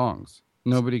his songs.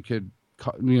 Nobody could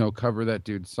cover that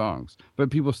dude's songs. But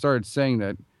people started saying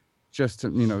that just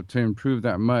to improve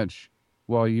that much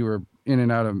while you were in and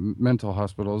out of mental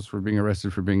hospitals for being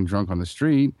arrested for being drunk on the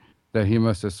street, that he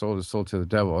must have sold his soul to the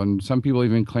devil. And some people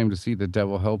even claim to see the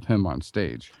devil help him on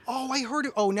stage. Oh, I heard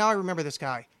it. Oh, now I remember this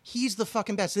guy. He's the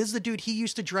fucking best. This is the dude he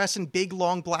used to dress in big,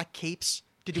 long black capes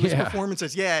to do his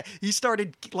performances. Yeah, he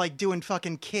started like doing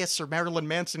fucking Kiss or Marilyn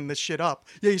Manson this shit up.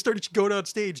 Yeah, he started going on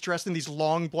stage dressed in these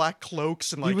long black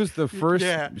cloaks and like. He was the first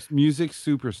music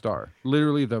superstar.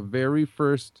 Literally the very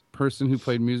first person who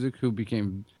played music who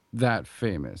became that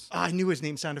famous. I knew his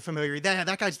name sounded familiar.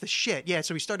 That guy's the shit. Yeah,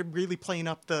 so he started really playing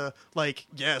up the like,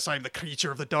 yes, I'm the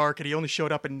creature of the dark, and he only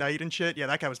showed up at night and shit. Yeah,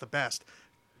 that guy was the best.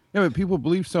 Yeah, but people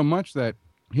believe so much that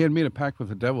he had made a pact with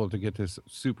the devil to get this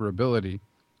super ability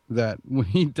that when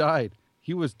he died,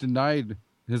 he was denied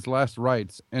his last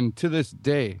rites, and to this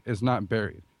day is not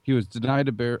buried. He was denied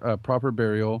a proper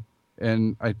burial,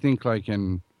 and I think like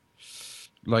in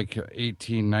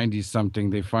 1890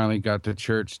 something, they finally got the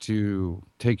church to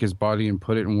take his body and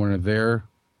put it in one of their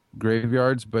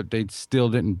graveyards, but they still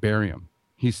didn't bury him.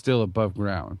 He's still above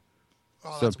ground.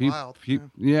 Oh, so that's wild.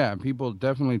 People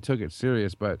definitely took it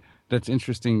serious, but that's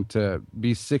interesting to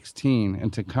be 16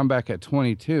 and to come back at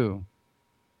 22.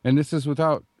 And this is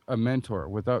without a mentor,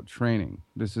 without training.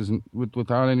 This isn't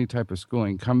without any type of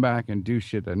schooling. Come back and do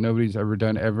shit that nobody's ever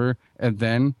done ever, and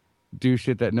then do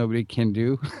shit that nobody can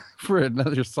do for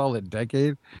another solid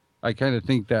decade. I kind of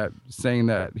think that saying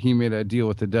that he made a deal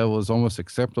with the devil is almost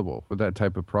acceptable for that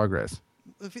type of progress.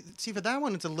 See, for that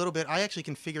one, it's a little bit. I actually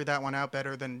can figure that one out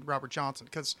better than Robert Johnson,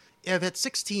 because if at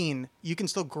 16 you can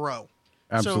still grow.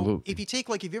 Absolutely. So if you take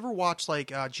if you ever watched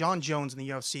John Jones in the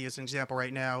UFC as an example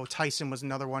right now, Tyson was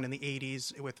another one in the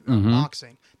 80s with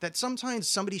boxing, that sometimes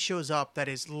somebody shows up that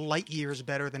is light years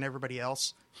better than everybody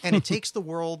else, and it takes the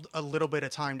world a little bit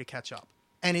of time to catch up.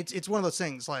 And it's one of those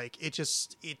things, like, it's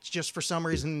just for some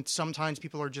reason, sometimes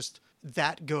people are just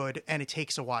that good, and it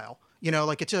takes a while. You know,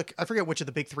 like it took, I forget which of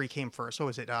the big three came first. What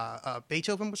was it?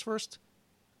 Beethoven was first?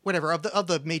 Whatever, of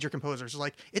the major composers.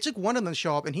 Like, it took one of them to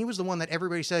show up, and he was the one that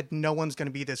everybody said, no one's going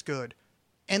to be this good.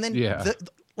 And then,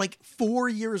 4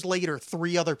 years later,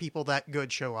 3 other people that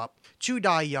good show up. 2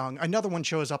 die young. Another one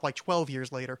shows up 12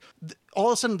 years later. All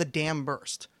of a sudden, the dam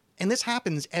burst. And this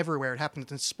happens everywhere. It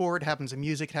happens in sport, it happens in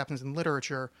music, it happens in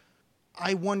literature.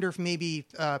 I wonder if maybe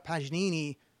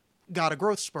Paganini got a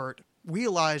growth spurt,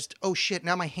 realized, oh shit,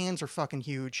 now my hands are fucking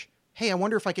huge. Hey, I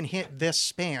wonder if I can hit this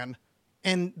span.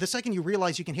 And the second you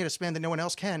realize you can hit a span that no one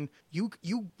else can, you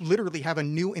literally have a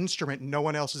new instrument no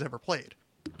one else has ever played.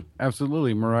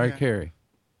 Absolutely. Mariah Carey.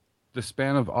 The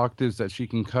span of octaves that she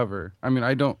can cover. I mean,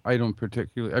 I don't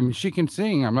particularly, I mean, she can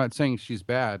sing. I'm not saying she's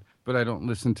bad, but I don't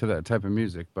listen to that type of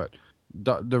music. But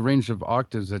the range of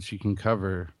octaves that she can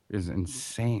cover is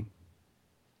insane.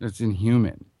 It's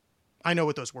inhuman. I know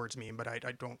what those words mean, but I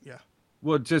don't,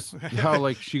 Well, just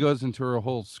how, she goes into her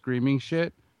whole screaming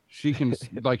shit. She can,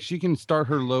 she can start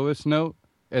her lowest note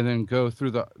and then go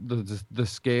through the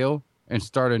scale and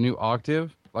start a new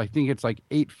octave. I think it's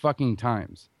 8 fucking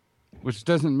times. Which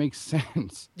doesn't make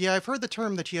sense. Yeah, I've heard the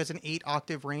term that she has an 8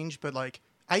 octave range, but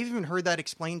I've even heard that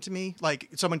explained to me. Like,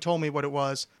 someone told me what it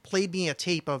was, played me a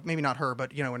tape of, maybe not her,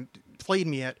 but, and played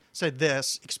me it, said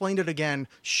this, explained it again,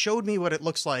 showed me what it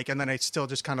looks like, and then I still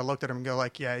just kind of looked at him and go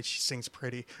like, yeah, she sings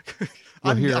pretty.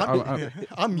 Well,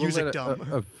 I'm we'll music let dumb.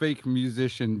 A fake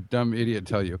musician, dumb idiot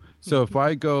tell you. So if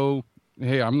I go,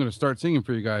 hey, I'm going to start singing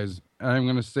for you guys, and I'm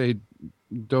going to say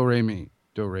do, re, mi,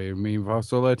 fa,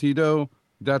 sol, la, ti, do.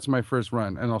 That's my first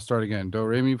run, and I'll start again. Do,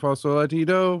 re, mi, fa, sol, la, ti,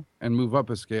 do, and move up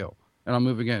a scale. And I'll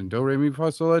move again. Do, re, mi,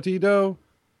 fa, sol, la, ti, do.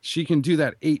 She can do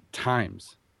that 8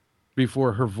 times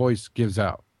before her voice gives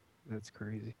out. That's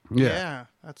crazy. Yeah.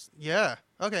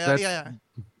 Okay.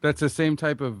 That's the same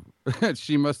type of.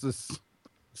 She must have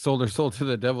sold her soul to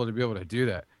the devil to be able to do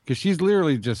that, because she's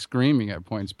literally just screaming at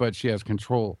points, but she has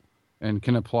control and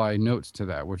can apply notes to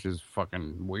that, which is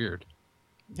fucking weird.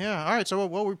 Yeah. All right. So,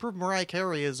 well, we proved Mariah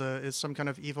Carey is some kind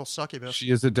of evil succubus.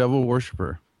 She is a devil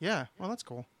worshiper. Yeah. Well, that's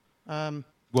cool.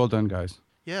 Well done, guys.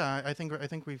 Yeah, I think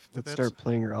we've. Let's start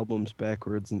playing her albums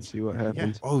backwards and see what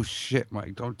happens. Yeah. Oh shit,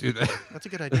 Mike! Don't do that. That's a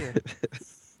good idea.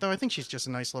 Though I think she's just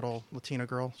a nice little Latina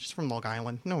girl. She's from Long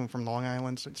Island. No one from Long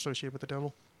Island associated with the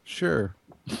devil. Sure.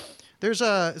 There's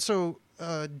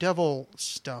devil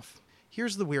stuff.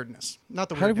 Here's the weirdness. Not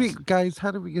the weirdness.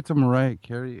 How did we get to Mariah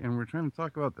Carey and we're trying to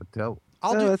talk about the devil?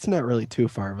 That's not really too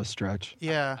far of a stretch.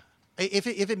 Yeah. If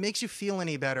it makes you feel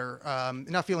any better,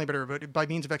 not feeling better, but by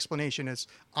means of explanation, is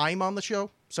I'm on the show,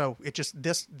 so it just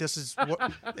this is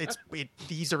what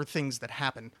these are things that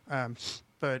happen.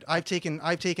 But I've taken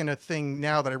a thing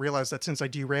now that I realize that since I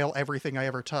derail everything I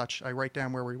ever touch, I write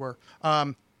down where we were.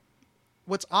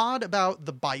 What's odd about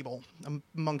the Bible,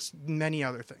 amongst many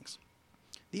other things,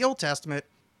 the Old Testament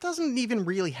doesn't even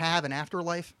really have an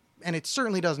afterlife, and it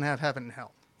certainly doesn't have heaven and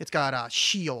hell. It's got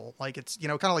Sheol, like it's,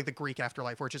 kind of like the Greek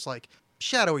afterlife, where it's just like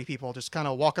shadowy people just kind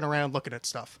of walking around looking at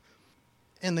stuff.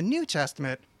 And the New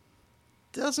Testament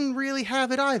doesn't really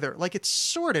have it either. Like, it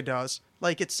sort of does.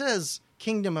 Like, it says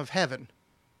kingdom of heaven.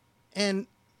 And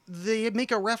they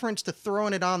make a reference to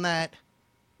throwing it on that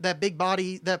big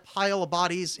body, that pile of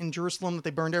bodies in Jerusalem that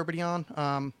they burned everybody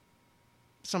on.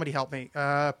 Somebody help me.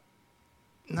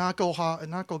 Not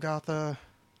Golgotha.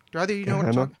 Do either of you know what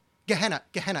I'm talking about?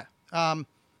 Gehenna.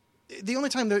 The only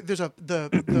time there's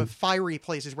the fiery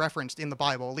place is referenced in the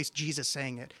Bible, at least Jesus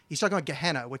saying it, he's talking about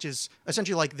Gehenna, which is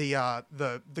essentially like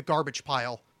the garbage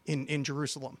pile in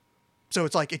Jerusalem. So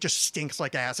it's like, it just stinks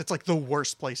like ass. It's like the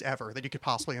worst place ever that you could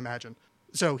possibly imagine.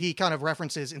 So he kind of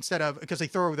references, instead of, because they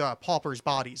throw the paupers'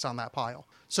 bodies on that pile.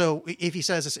 So if he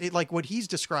says, like what he's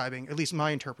describing, at least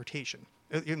my interpretation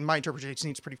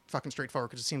seems pretty fucking straightforward,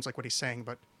 because it seems like what he's saying,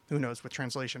 but who knows with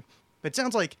translation. But it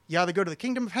sounds like you either go to the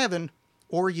kingdom of heaven,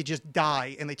 or you just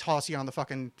die and they toss you on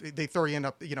they throw you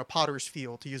in a potter's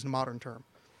field, to use a modern term.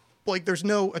 Like, there's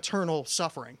no eternal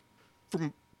suffering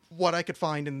from what I could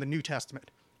find in the New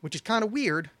Testament, which is kind of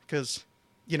weird because,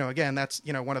 again, that's,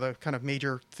 one of the kind of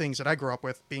major things that I grew up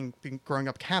with, being growing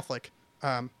up Catholic.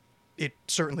 It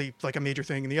certainly like a major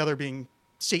thing. And the other being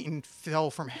Satan fell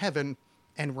from heaven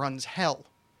and runs hell.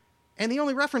 And the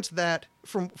only reference to that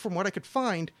from what I could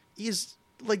find is,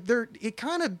 like, it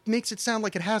kind of makes it sound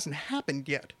like it hasn't happened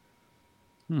yet.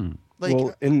 Like,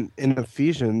 well, in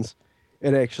Ephesians,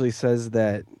 it actually says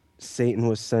that Satan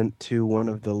was sent to one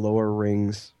of the lower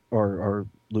rings, or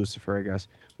Lucifer, I guess,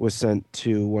 was sent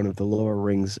to one of the lower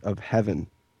rings of heaven.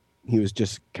 He was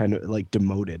just kind of like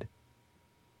demoted.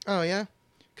 Oh yeah,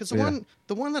 because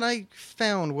the one that I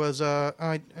found was of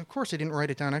course I didn't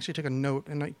write it down. I actually took a note,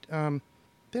 and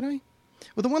did I?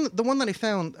 Well, the one that I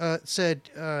found said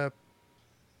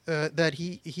that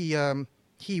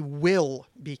he will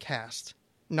be cast,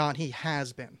 not he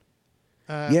has been.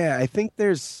 Yeah, I think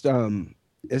there's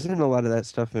isn't a lot of that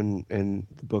stuff in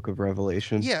the book of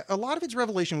Revelation. Yeah, a lot of it's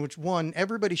Revelation, which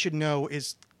everybody should know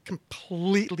is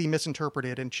completely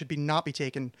misinterpreted and should not be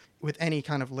taken with any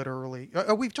kind of literally.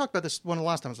 We've talked about this one of the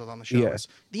last times I was on the show. Yeah.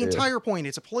 The entire point,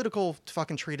 it's a political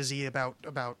fucking treatise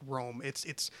about Rome.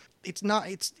 It's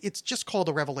just called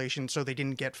a revelation so they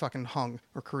didn't get fucking hung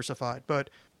or crucified. But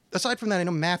aside from that, I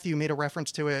know Matthew made a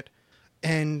reference to it,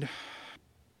 and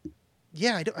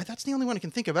yeah, that's the only one I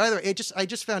can think of. Either I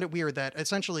just found it weird that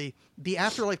essentially the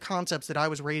afterlife concepts that I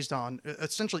was raised on,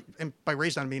 essentially, and by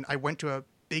raised on I mean I went to a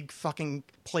big fucking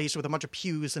place with a bunch of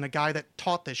pews, and a guy that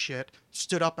taught this shit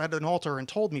stood up at an altar and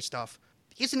told me stuff,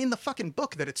 isn't in the fucking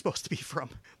book that it's supposed to be from.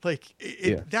 Like,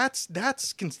 that's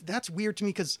weird to me,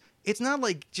 because it's not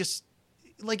like just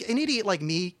like an idiot like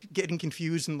me getting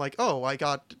confused and like, oh, I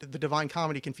got the Divine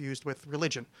Comedy confused with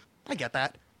religion. I get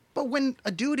that. But when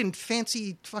a dude in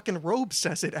fancy fucking robes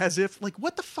says it, as if, like,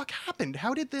 what the fuck happened?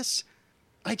 How did this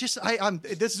I'm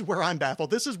this is where I'm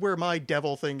baffled. This is where my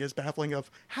devil thing is baffling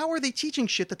of how are they teaching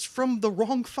shit that's from the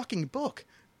wrong fucking book?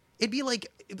 It'd be like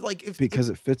if Because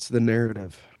it fits the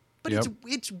narrative. but Yep.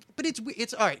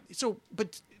 it's all right. So,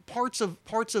 but parts of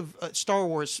Star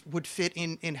Wars would fit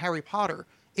in Harry Potter.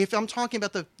 If I'm talking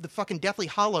about the fucking Deathly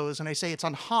Hallows and I say it's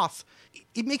on Hoth,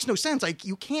 it makes no sense. Like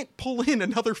you can't pull in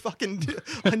another fucking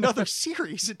another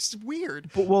series. It's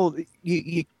weird. But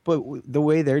but the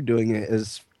way they're doing it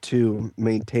is to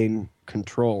maintain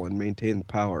control and maintain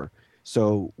power.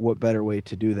 So what better way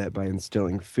to do that by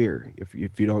instilling fear?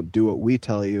 If you don't do what we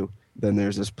tell you, then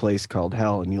there's this place called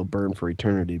hell and you'll burn for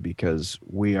eternity because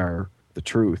we are the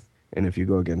truth. And if you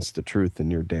go against the truth,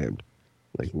 then you're damned.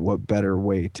 Like, what better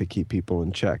way to keep people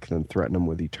in check than threaten them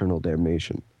with eternal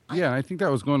damnation? Yeah, I think that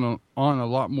was going on a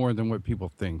lot more than what people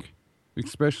think,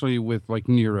 especially with like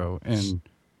Nero and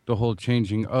the whole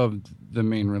changing of the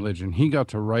main religion. He got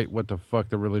to write what the fuck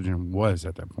the religion was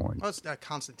at that point. Well, it's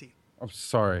Constantine. I'm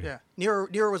sorry. Yeah,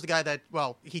 Nero was the guy that,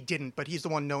 well, he didn't, but he's the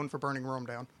one known for burning Rome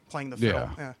down, playing the fiddle.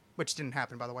 Yeah. Which didn't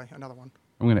happen, by the way. Another one.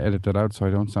 I'm going to edit that out so I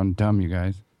don't sound dumb, you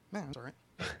guys. Man, that's all right.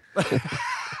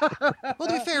 Well,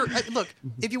 to be fair, look,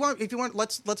 if you want,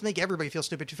 let's make everybody feel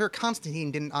stupid. To be fair,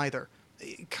 Constantine didn't either.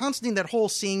 Constantine, that whole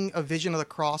seeing a vision of the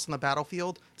cross on the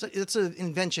battlefield, it's an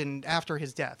invention after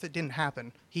his death. It didn't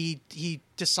happen. He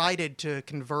decided to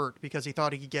convert because he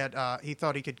thought he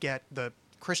could get the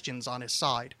Christians on his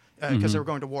side because they were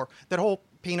going to war. That whole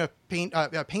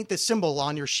paint this symbol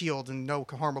on your shield and no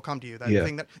harm will come to you. That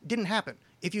thing that didn't happen.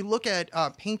 If you look at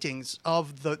paintings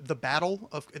of the battle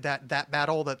of that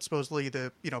battle that supposedly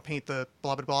paint the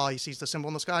blah blah blah, he sees the symbol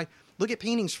in the sky. Look at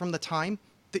paintings from the time.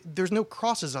 There's no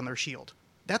crosses on their shield.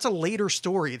 That's a later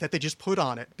story that they just put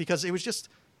on it because it was just.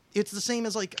 It's the same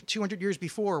as like 200 years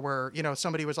before where,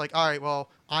 somebody was like, all right, well,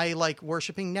 I like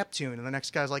worshiping Neptune. And the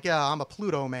next guy's like, yeah, I'm a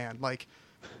Pluto man. Like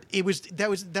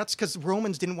that's because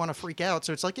Romans didn't want to freak out.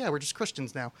 So it's like, yeah, we're just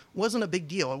Christians now. Wasn't a big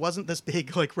deal. It wasn't this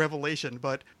big like revelation,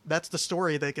 but that's the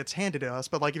story that gets handed to us.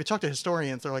 But like, if you talk to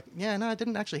historians, they're like, yeah, no, it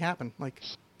didn't actually happen. Like,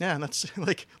 yeah, and that's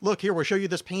like, look here, we'll show you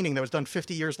this painting that was done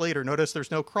 50 years later. Notice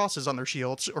there's no crosses on their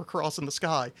shields or cross in the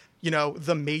sky.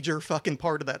 The major fucking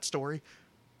part of that story.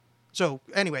 So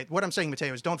anyway, what I'm saying,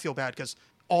 Mateo, is don't feel bad because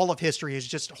all of history is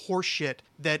just horse shit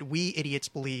that we idiots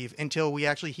believe until we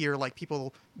actually hear like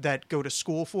people that go to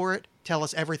school for it tell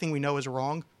us everything we know is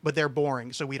wrong, but they're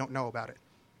boring, so we don't know about it.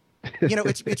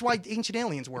 It's why Ancient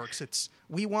Aliens works.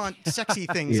 We want sexy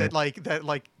things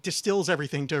that distills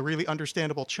everything to a really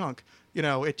understandable chunk.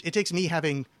 It takes me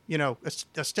having,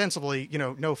 ostensibly,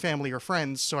 no family or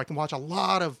friends, so I can watch a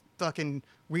lot of fucking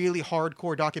really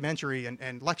hardcore documentary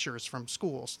and lectures from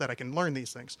schools that I can learn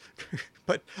these things.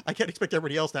 But I can't expect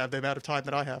everybody else to have the amount of time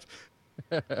that I have.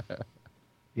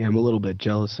 Yeah, I'm a little bit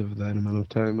jealous of that amount of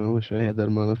time. I wish I had that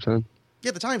amount of time.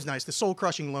 Yeah, the time's nice. The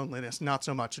soul-crushing loneliness, not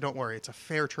so much. Don't worry. It's a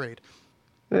fair trade.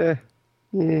 Yeah.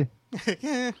 Yeah.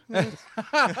 I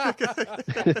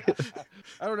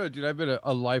don't know, dude. I've been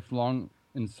a lifelong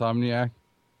insomniac,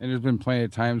 and there's been plenty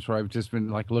of times where I've just been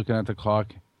like looking at the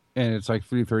clock, and it's like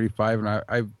 3:35,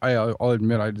 and I'll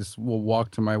admit I just will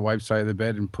walk to my wife's side of the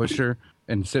bed and push her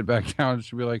and sit back down. And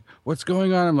she'll be like, "What's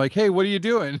going on?" I'm like, "Hey, what are you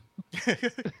doing?"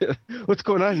 What's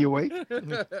going on? You awake?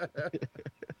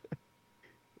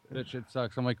 That shit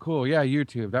sucks. I'm like, cool, yeah,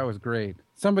 YouTube, that was great.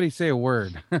 Somebody say a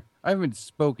word. I haven't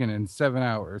spoken in 7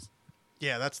 hours.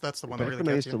 Yeah, that's the one Back that really when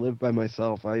I gets used to you. live by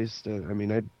myself,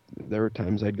 there were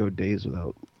times I'd go days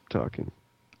without talking.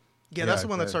 Yeah, that's Yeah, the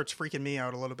one that okay. starts freaking me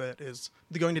out a little bit, is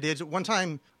the going to days. One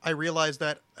time I realized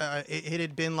that it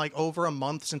had been like over a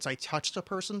month since I touched a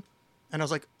person. And I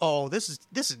was like, oh, this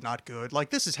is not good.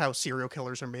 Like, this is how serial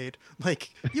killers are made.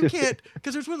 Like, you can't,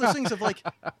 because there's one of those things of like,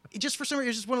 just for some reason,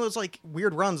 it's just one of those like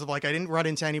weird runs of like, I didn't run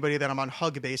into anybody that I'm on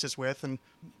hug basis with and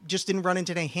just didn't run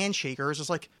into any handshakers. It's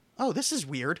like, oh, this is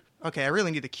weird. Okay, I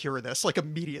really need to cure this, like,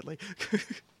 immediately.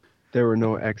 There were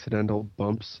no accidental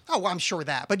bumps. Oh, well, I'm sure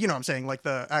that. But you know what I'm saying? Like,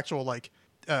 the actual, like,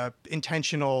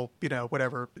 intentional,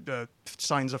 whatever,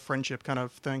 signs of friendship kind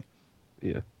of thing.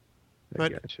 Yeah.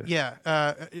 But gotcha. yeah,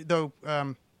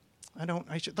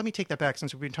 let me take that back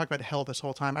since we've been talking about hell this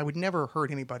whole time. I would never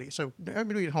hurt anybody. So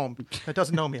everybody at home that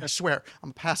doesn't know me, I swear, I'm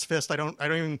a pacifist. I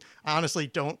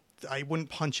wouldn't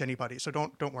punch anybody. So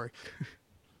don't worry.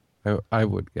 I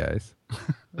would, guys.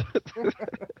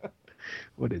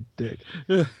 What a dick.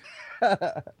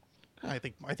 I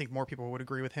think more people would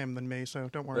agree with him than me. So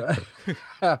don't worry.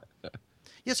 Yeah.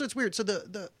 So it's weird. So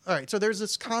all right. So there's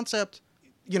this concept,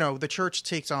 the church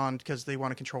takes on because they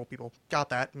want to control people. Got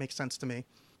that. Makes sense to me.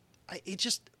 I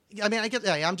get,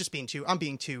 I'm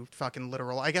being too fucking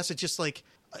literal. I guess it's just like,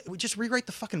 just rewrite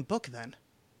the fucking book then.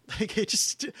 Like it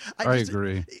just, I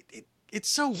agree. It's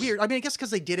so weird. I mean, I guess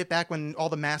because they did it back when all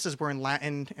the masses were in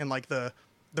Latin and like the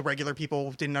regular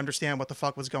people didn't understand what the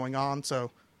fuck was going on.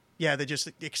 So yeah, they just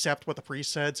accept what the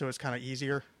priest said. So it's kind of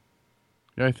easier.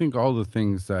 Yeah, I think all the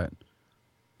things that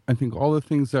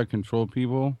control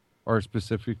people are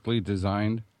specifically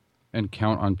designed and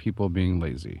count on people being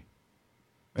lazy.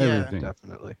 Yeah. Everything.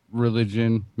 Definitely.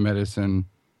 Religion, medicine,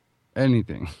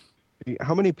 anything.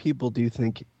 How many people do you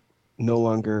think no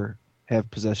longer have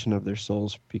possession of their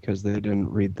souls because they didn't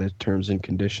read the terms and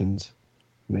conditions,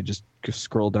 and they just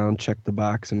scroll down, check the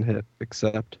box, and hit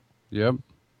accept? Yep.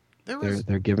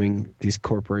 They're giving these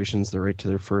corporations the right to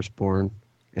their firstborn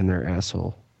and their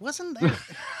asshole. Wasn't there?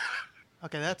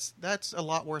 Okay, that's a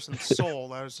lot worse than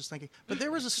soul. I was just thinking, but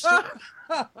there was a story.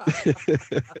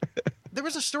 There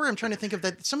was a story I'm trying to think of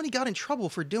that somebody got in trouble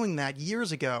for doing that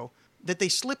years ago. That they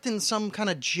slipped in some kind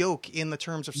of joke in the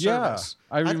terms of service.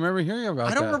 Yeah, I remember hearing about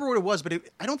that. I don't remember what it was, but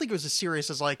I don't think it was as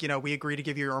serious as like, we agree to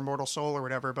give you your immortal soul or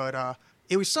whatever, but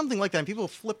it was something like that, and people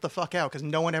flipped the fuck out because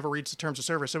no one ever reads the terms of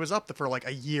service. So it was up for like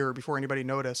a year before anybody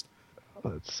noticed. Oh,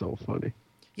 that's so funny.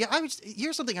 Yeah,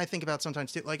 here's something I think about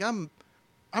sometimes too. Like I'm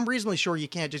reasonably sure you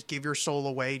can't just give your soul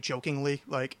away jokingly,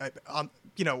 like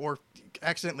or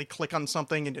accidentally click on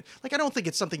something, and like I don't think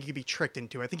it's something you can be tricked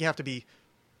into. I think you have to be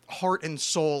heart and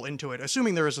soul into it,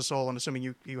 assuming there is a soul and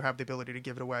assuming you have the ability to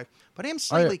give it away. But I am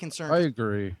slightly concerned. I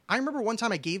agree. I remember one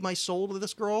time I gave my soul to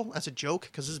this girl as a joke,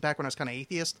 because this is back when I was kind of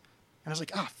atheist, and I was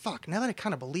like, fuck, now that I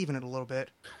kind of believe in it a little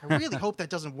bit, I really hope that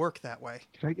doesn't work that way.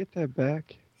 Can I get that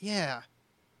back? Yeah.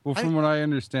 Well, from what I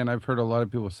understand, I've heard a lot of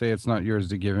people say it's not yours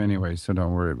to give anyway, so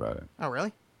don't worry about it. Oh,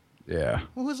 really? Yeah.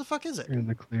 Well, who the fuck is it? You're in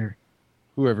the clear.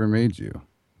 Whoever made you.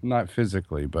 Not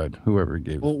physically, but whoever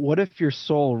gave Well, you. what if your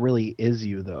soul really is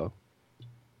you, though?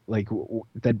 Like,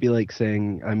 that'd be like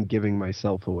saying, I'm giving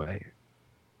myself away.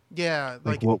 Yeah.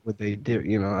 Like what would they do?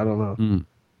 I don't know. Mm.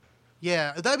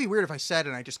 Yeah, that'd be weird if I said it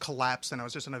and I just collapsed and I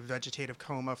was just in a vegetative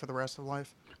coma for the rest of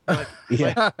life. Like,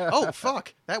 Yeah. oh,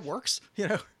 fuck, that works,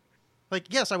 Like,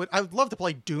 yes, I would love to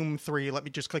play Doom 3. Let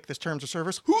me just click this terms of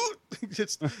service.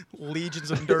 Just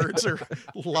legions of nerds are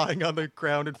lying on the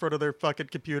ground in front of their fucking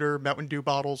computer, Mountain Dew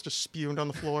bottles just spewed on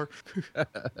the floor.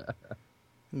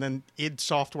 And then id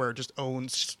Software just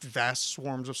owns vast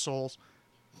swarms of souls.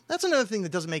 That's another thing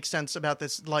that doesn't make sense about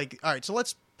this. Like, all right, so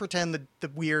let's pretend that the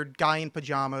weird guy in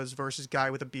pajamas versus guy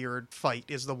with a beard fight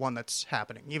is the one that's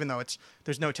happening, even though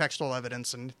there's no textual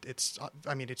evidence and it's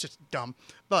just dumb.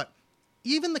 But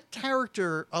even the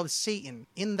character of Satan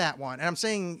in that one, and I'm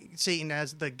saying Satan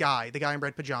as the guy in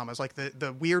red pajamas, like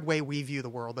the weird way we view the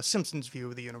world, the Simpsons view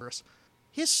of the universe,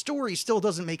 his story still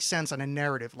doesn't make sense on a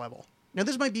narrative level. Now,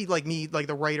 this might be like me, like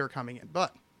the writer coming in,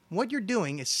 but what you're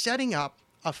doing is setting up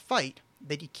a fight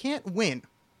that you can't win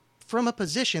from a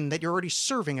position that you're already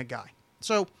serving a guy.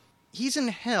 So he's in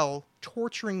hell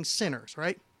torturing sinners,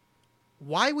 right?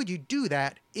 Why would you do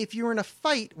that if you're in a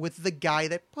fight with the guy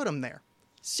that put him there?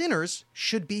 Sinners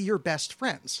should be your best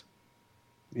friends.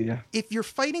 Yeah. If you're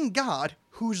fighting God,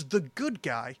 who's the good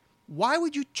guy, why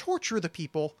would you torture the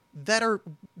people that are,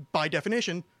 by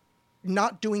definition,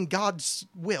 not doing God's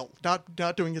will,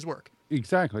 not doing his work?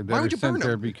 Exactly. Why would you burn sent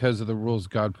there him? Because of the rules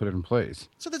God put in place.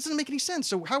 So that doesn't make any sense.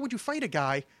 So how would you fight a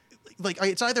guy? Like,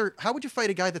 it's either, how would you fight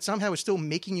a guy that somehow is still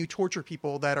making you torture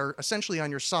people that are essentially on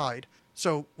your side?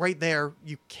 So right there,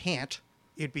 you can't.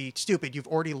 It'd be stupid. You've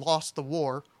already lost the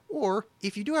war. Or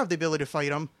if you do have the ability to fight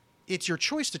them, it's your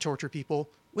choice to torture people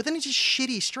with any just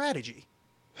shitty strategy.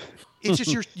 It's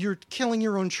just you're killing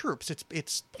your own troops.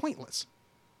 It's pointless.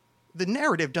 The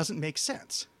narrative doesn't make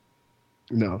sense.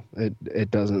 No,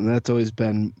 it doesn't. And that's always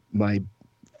been my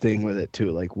thing with it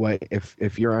too. Like, why,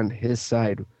 if you're on his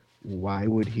side, why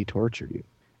would he torture you?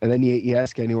 And then you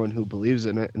ask anyone who believes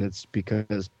in it, and it's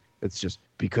just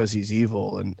because he's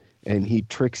evil, and he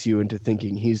tricks you into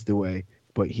thinking he's the way,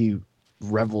 but he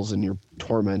revels in your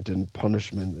torment and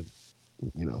punishment,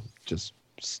 and just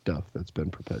stuff that's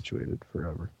been perpetuated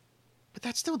forever. But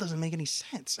that still doesn't make any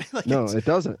sense. Like, no, it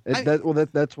doesn't.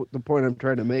 That's what the point I'm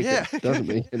trying to make. Yeah. It doesn't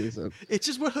make any sense. It's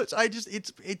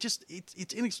just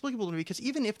it's inexplicable to me, because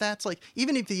even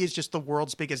if he is just the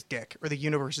world's biggest dick or the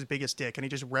universe's biggest dick, and he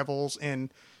just revels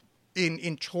in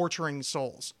torturing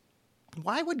souls,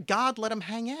 why would God let him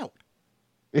hang out?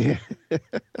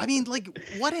 I mean, like,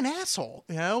 what an asshole,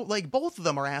 Like, both of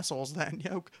them are assholes then,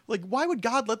 Like, why would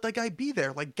God let that guy be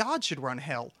there? Like, God should run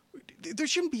hell. There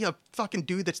shouldn't be a fucking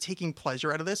dude that's taking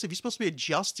pleasure out of this. If you're supposed to be a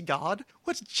just God,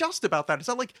 what's just about that? It's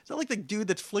not like the dude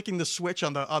that's flicking the switch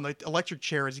on the electric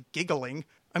chair is giggling.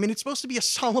 I mean, it's supposed to be a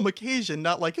solemn occasion,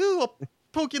 not like, ooh, I'll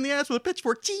poke you in the ass with a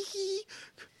pitchfork. Tee-hee.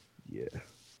 Yeah.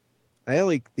 I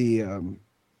like the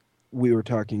we were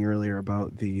talking earlier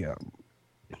about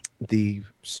the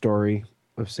story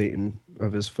of Satan,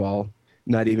 of his fall,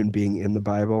 not even being in the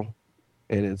Bible,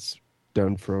 and it's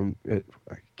done from it.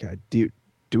 God, do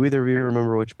either of you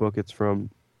remember which book it's from?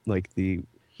 Like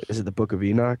is it the Book of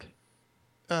Enoch?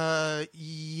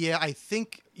 Yeah, I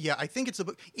think it's a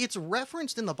book. It's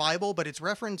referenced in the Bible, but it's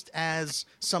referenced as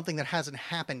something that hasn't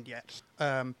happened yet.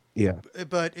 Yeah.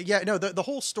 But yeah, no, the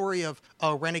whole story of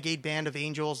a renegade band of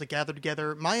angels that gathered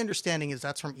together. My understanding is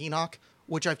that's from Enoch,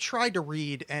 which I've tried to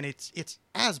read, and it's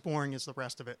as boring as the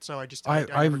rest of it. So I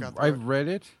never got through I've read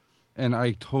it, and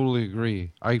I totally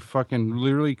agree. I fucking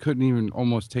literally couldn't even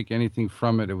almost take anything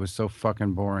from it. It was so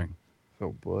fucking boring.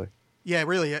 Oh boy. Yeah,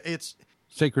 really, it's.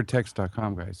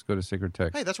 Sacredtext.com, guys. Go to Sacred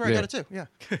Text. Hey, that's where I got it too. Yeah.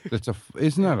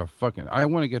 Isn't that a fucking? I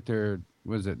want to get their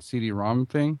CD-ROM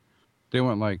thing. They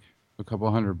want like a couple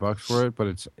 $100 for it, but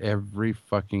it's every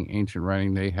fucking ancient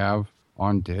writing they have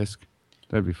on disc.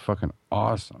 That'd be fucking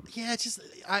awesome. Yeah, it's just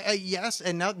yes,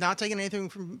 and not taking anything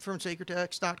from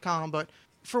sacredtext.com, but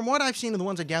from what I've seen of the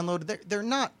ones I downloaded, they're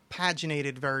not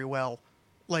paginated very well.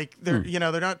 Like they're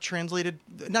they're not translated,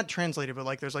 but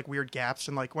like there's like weird gaps,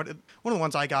 and like one of the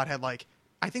ones I got had like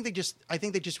I think they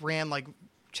just ran like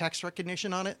text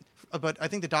recognition on it, but I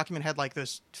think the document had like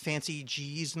this fancy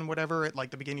G's and whatever at like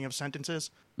the beginning of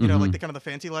sentences, you know, like the kind of the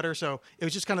fancy letter. So it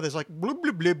was just kind of this like blah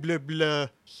blah blah blah blah.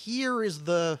 Here is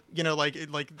the like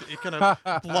it kind of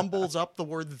blumbles up the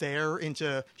word there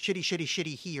into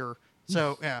shitty here.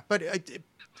 So yeah, but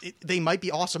they might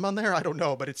be awesome on there. I don't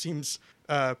know, but it seems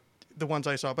the ones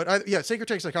I saw. But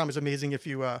sacredtext.com is amazing if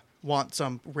you want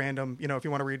some random, if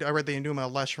you want to read. I read the Enuma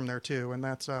Elish from there too, and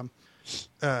that's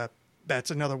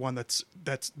another one that's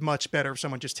much better if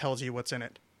someone just tells you what's in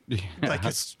it. Yeah. Like,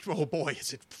 oh boy,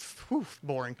 is it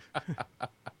boring.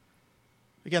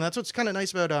 Again, that's what's kind of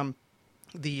nice about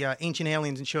the Ancient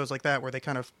Aliens and shows like that, where they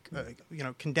kind of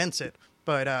condense it.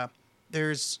 But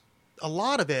there's a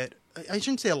lot of it. I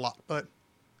shouldn't say a lot, but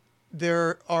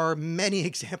there are many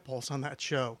examples on that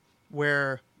show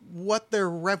where what they're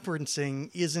referencing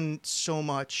isn't so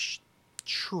much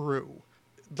true,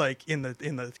 like in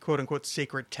the quote unquote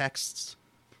sacred texts.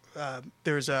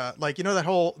 There's that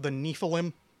whole the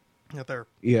Nephilim, that they're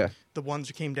the ones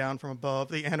who came down from above,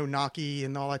 the Anunnaki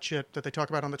and all that shit that they talk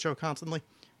about on the show constantly.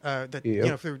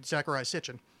 Through Zachariah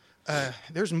Sitchin.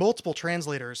 There's multiple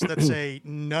translators that say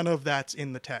none of that's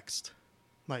in the text.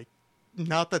 Like,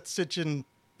 not that Sitchin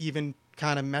even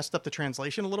kind of messed up the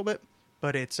translation a little bit,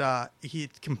 but it's he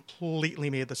completely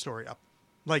made the story up.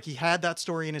 Like, he had that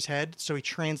story in his head, so he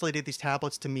translated these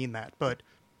tablets to mean that. But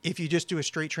if you just do a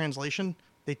straight translation,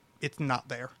 it's not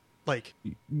there. Like,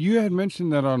 you had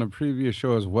mentioned that on a previous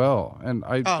show as well, and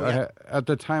I at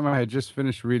the time I had just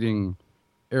finished reading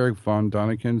Eric von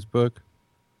Daniken's book,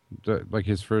 like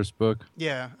his first book.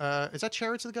 Yeah, is that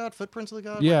Chariots of the God? Footprints of the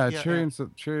God? Yeah, Chariots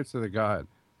of the God.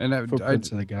 And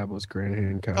Footprints of the God was Graham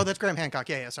Hancock. Oh, that's Graham Hancock.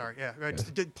 Yeah, sorry. Yeah.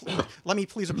 Let me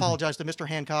please apologize to Mr.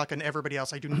 Hancock and everybody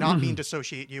else. I do not mean to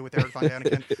associate you with Eric von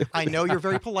Daniken. I know you're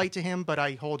very polite to him, but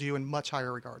I hold you in much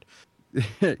higher regard.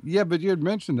 Yeah, but you had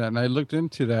mentioned that, and I looked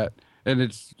into that, and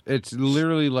it's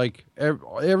literally like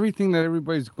everything that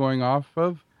everybody's going off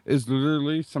of is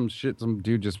literally some shit some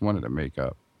dude just wanted to make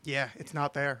up. Yeah, it's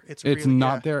not there. It's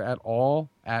not there at all.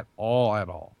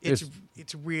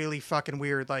 It's really fucking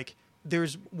weird. Like,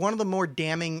 there's one of the more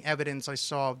damning evidence I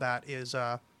saw of that is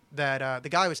that the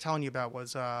guy I was telling you about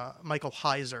was Michael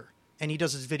Heiser. And he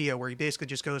does this video where he basically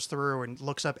just goes through and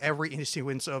looks up every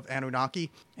issuance of Anunnaki.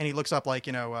 And he looks up, like,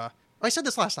 I said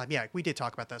this last time. Yeah, we did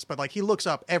talk about this. But, like, he looks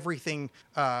up everything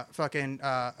Zachariah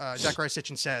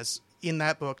Sitchin says in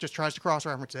that book, just tries to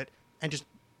cross-reference it, and just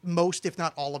most, if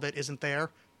not all of it, isn't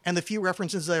there. And the few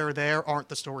references that are there aren't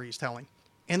the story he's telling.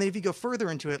 And then if you go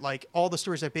further into it, like, all the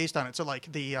stories are based on it. So, like,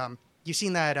 you've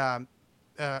seen that,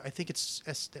 I think it's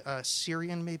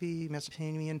Syrian, maybe,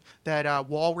 Mesopotamian, that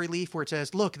wall relief where it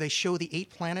says, look, they show the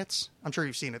 8 planets. I'm sure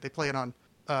you've seen it. They play it on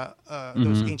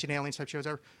those Ancient Aliens type shows.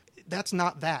 That's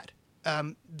not that.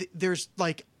 There's,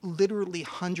 like, literally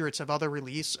hundreds of other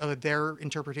reliefs of their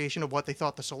interpretation of what they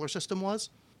thought the solar system was.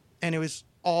 And it was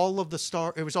all of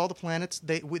the planets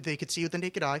they could see with the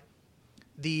naked eye.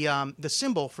 The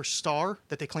symbol for star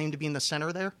that they claim to be in the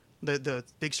center there, the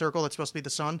big circle that's supposed to be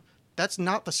the sun, that's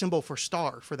not the symbol for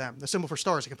star for them. The symbol for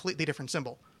star is a completely different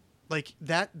symbol. Like,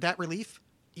 that relief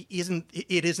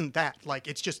isn't that. Like,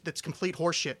 it's complete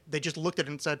horseshit. They just looked at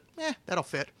it and said, that'll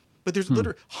fit. But there's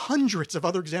literally hundreds of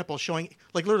other examples showing,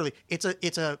 like, literally, it's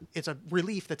a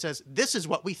relief that says, this is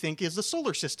what we think is the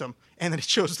solar system. And then it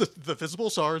shows the visible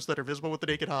stars that are visible with the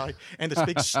naked eye, and this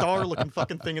big star-looking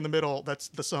fucking thing in the middle, that's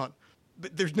the sun.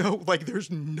 but there's no like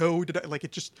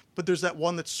it just, but there's that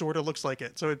one that sort of looks like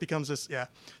it. So it becomes this, yeah.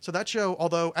 So that show,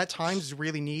 although at times is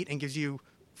really neat and gives you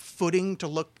footing to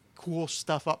look cool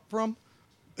stuff up from,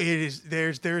 it is,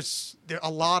 there's a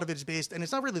lot of it is based, and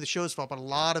it's not really the show's fault, but a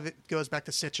lot of it goes back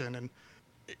to Sitchin, and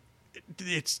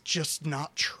it's just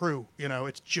not true. You know,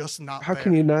 it's just not How there.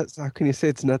 can you not? How can you say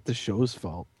it's not the show's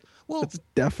fault? Well, It's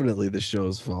definitely the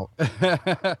show's fault.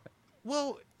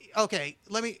 well, okay,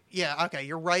 okay,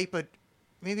 you're right, but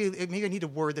maybe I need to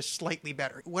word this slightly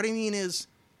better. What I mean is,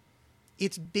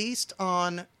 it's based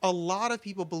on a lot of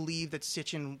people believe that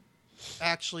Sitchin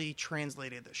actually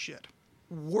translated this shit.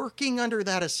 Working under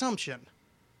that assumption,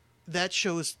 that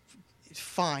show's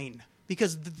fine,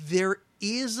 because there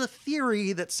is a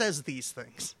theory that says these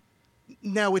things.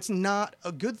 Now, it's not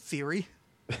a good theory.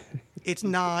 It's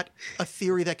not a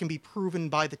theory that can be proven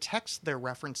by the text they're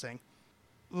referencing.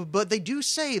 But they do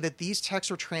say that these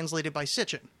texts are translated by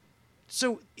Sitchin.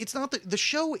 So it's not that the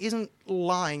show isn't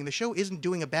lying. The show isn't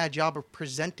doing a bad job of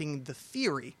presenting the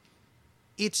theory.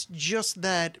 It's just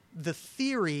that the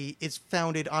theory is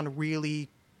founded on really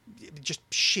just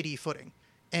shitty footing.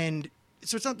 And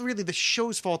so it's not really the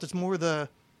show's fault. It's more the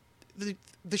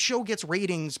show gets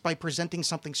ratings by presenting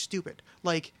something stupid.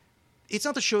 Like, it's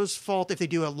not the show's fault if they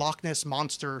do a Loch Ness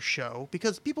Monster show,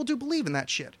 because people do believe in that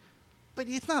shit. But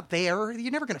it's not there.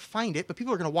 You're never going to find it, but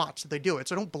people are going to watch that they do it.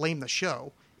 So don't blame the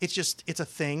show. It's just, it's a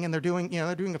thing, and they're doing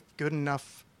a good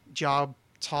enough job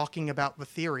talking about the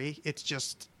theory. It's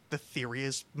just, the theory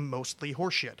is mostly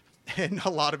horseshit. And a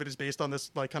lot of it is based on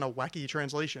this, like, kind of wacky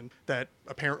translation that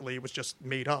apparently was just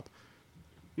made up.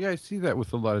 Yeah, I see that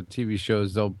with a lot of TV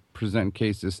shows. They'll present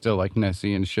cases still like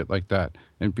Nessie and shit like that,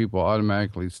 and people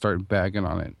automatically start bagging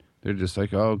on it. They're just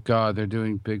like, oh, God, they're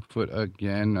doing Bigfoot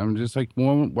again. I'm just like,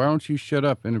 well, why don't you shut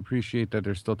up and appreciate that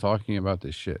they're still talking about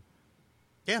this shit?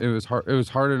 Yeah. It was hard. It was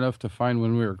hard enough to find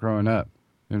when we were growing up.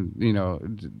 And, you know,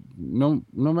 no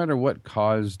matter what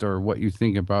caused or what you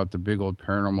think about the big old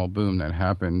paranormal boom that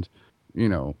happened, you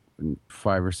know,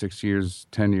 5 or 6 years,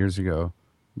 10 years ago.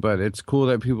 But it's cool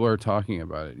that people are talking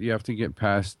about it. You have to get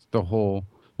past the whole...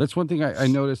 That's one thing I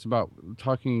noticed about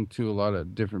talking to a lot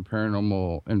of different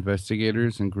paranormal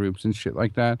investigators and groups and shit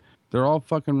like that. They're all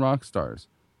fucking rock stars.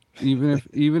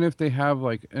 Even if they have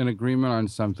like an agreement on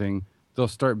something, they'll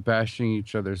start bashing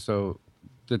each other. So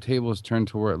the tables turn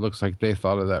to where it looks like they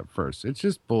thought of that first. It's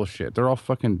just bullshit. They're all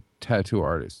fucking tattoo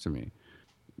artists to me.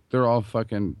 They're all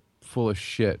fucking full of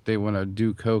shit. They want to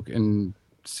do coke and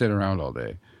sit around all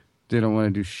day. They don't want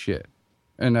to do shit.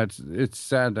 And it's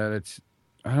sad that it's...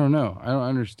 I don't know. I don't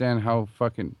understand how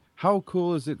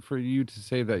cool is it for you to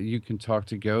say that you can talk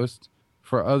to ghosts?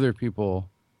 For other people,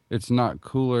 it's not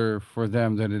cooler for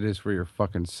them than it is for your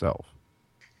fucking self.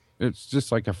 It's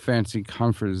just like a fancy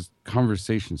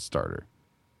conversation starter.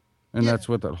 And that's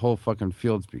what that whole fucking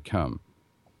field's become.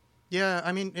 Yeah,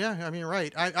 I mean,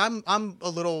 right. I'm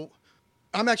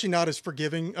actually not as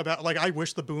forgiving about, like, I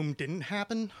wish the boom didn't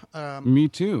happen. Me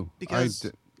too.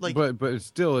 Because... but it's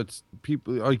still, it's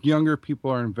people, like younger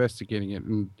people are investigating it,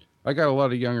 and I got a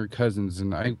lot of younger cousins,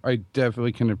 and I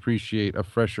definitely can appreciate a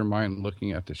fresher mind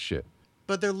looking at this shit.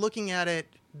 But they're looking at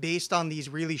it based on these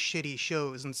really shitty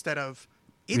shows instead of,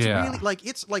 really like,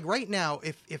 it's like right now,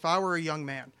 if I were a young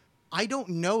man, I don't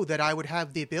know that I would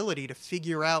have the ability to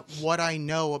figure out what I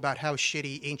know about how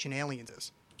shitty Ancient Aliens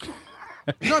is.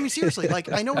 No, I mean, seriously,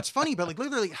 like, I know it's funny, but, like,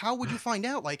 literally, how would you find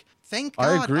out? Like, thank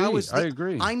God I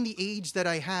agree. I'm the age that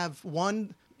I have,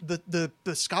 one, the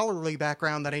scholarly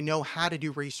background that I know how to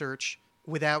do research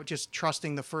without just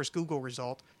trusting the first Google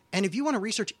result. And if you want to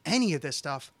research any of this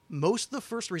stuff, most of the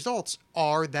first results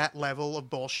are that level of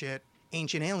bullshit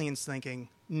Ancient Aliens thinking,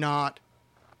 not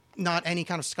any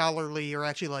kind of scholarly or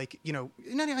actually, like, you know,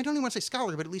 I don't even want to say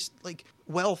scholarly, but at least, like,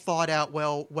 well thought out,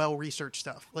 well researched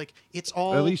stuff. Like, it's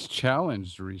all... At least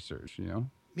challenged research, you know?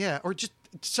 Yeah, or just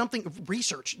something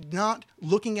research, not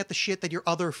looking at the shit that your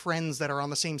other friends that are on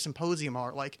the same symposium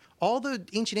are. Like, all the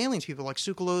Ancient Aliens people, like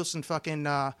Tsoukalos and fucking,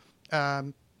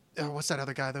 what's that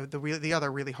other guy? The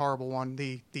other really horrible one,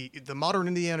 the modern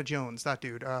Indiana Jones, that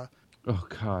dude. Oh,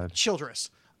 God. Childress.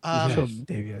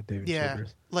 David Yeah,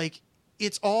 Childress. like...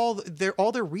 It's all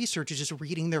their research is just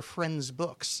reading their friends'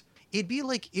 books. It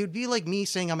would be like me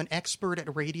saying I'm an expert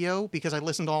at radio because I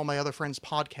listen to all my other friends'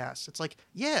 podcasts. It's like,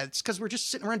 yeah, it's because we're just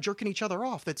sitting around jerking each other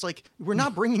off. It's like, we're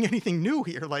not bringing anything new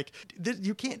here. Like,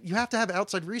 you have to have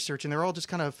outside research, and they're all just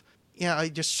kind of,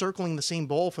 just circling the same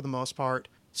bowl for the most part.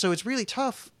 So it's really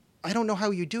tough. I don't know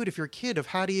how you do it if you're a kid. Of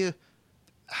how do you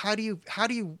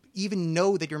even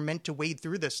know that you're meant to wade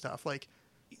through this stuff? Like,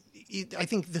 I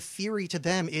think the theory to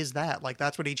them is that, like,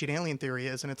 that's what Ancient Alien theory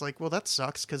is. And it's like, well, that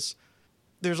sucks because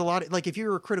there's a lot of, like, if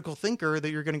you're a critical thinker, that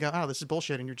you're going to go, oh, this is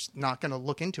bullshit, and you're just not going to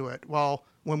look into it. Well,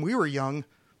 when we were young,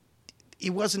 it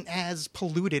wasn't as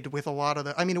polluted with a lot of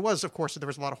the, I mean, it was, of course, there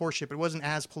was a lot of horseshit, but it wasn't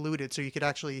as polluted, so you could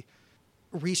actually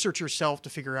research yourself to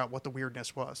figure out what the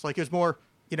weirdness was. Like, it was more,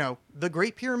 you know, the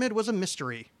Great Pyramid was a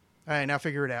mystery. All right, now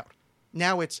figure it out.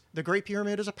 Now it's the Great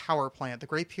Pyramid is a power plant. The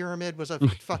Great Pyramid was a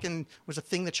was a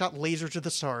thing that shot lasers to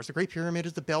the stars. The Great Pyramid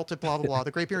is the belt at blah blah blah.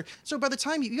 The Great Pyramid. So by the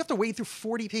time you have to wade through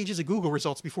 40 pages of Google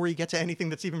results before you get to anything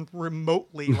that's even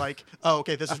remotely like, oh,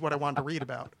 okay, this is what I wanted to read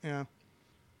about. Yeah.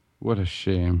 What a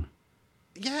shame.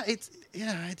 Yeah, it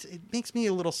makes me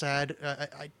a little sad.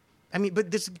 I mean,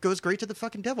 but this goes great to the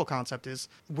fucking devil concept. Is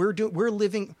we're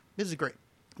living. This is great.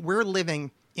 We're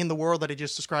living in the world that I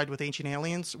just described with Ancient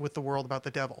Aliens, with the world about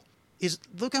the devil.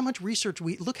 Look how much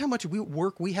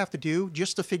work we have to do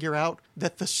just to figure out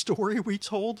that the story we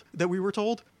were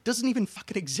told doesn't even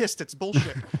fucking exist. It's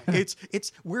bullshit.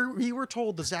 it's where we were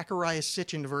told the Zacharias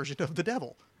Sitchin version of the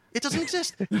devil. It doesn't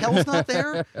exist. Hell's not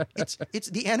there. It's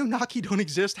the Anunnaki don't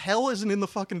exist. Hell isn't in the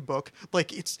fucking book.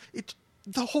 Like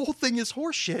the whole thing is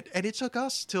horseshit. And it took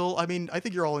us till, I mean, I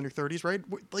think you're all in your 30s, right?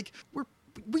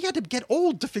 We had to get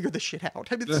old to figure this shit out.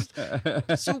 I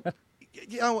mean, so,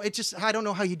 you know, it just, I don't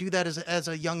know how you do that as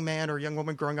a young man or young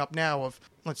woman growing up now of,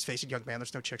 let's face it, young man,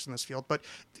 there's no chicks in this field, but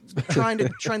trying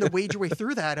to wade your way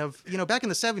through that of, you know, back in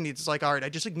the 70s, it's like, all right, I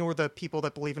just ignore the people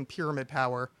that believe in pyramid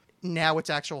power. Now it's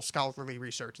actual scholarly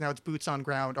research. Now it's boots on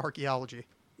ground archaeology.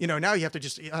 You know, now you have to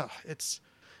just, it's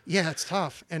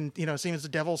tough. And, you know, same as the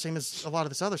devil, same as a lot of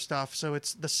this other stuff. So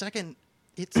it's the second,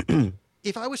 it's,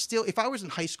 if I was in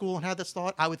high school and had this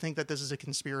thought, I would think that this is a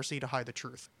conspiracy to hide the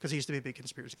truth. Because he used to be a big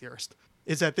conspiracy theorist.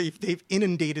 Is that they've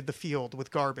inundated the field with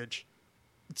garbage.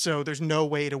 So there's no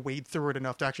way to wade through it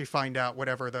enough to actually find out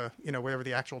whatever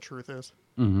the actual truth is.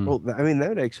 Mm-hmm. Well, I mean, that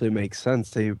would actually make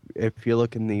sense. If you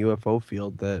look in the UFO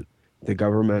field, that the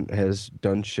government has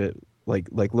done shit like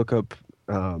look up,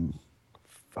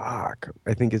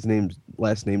 I think his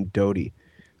last name Doty,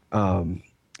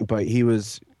 but he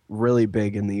was really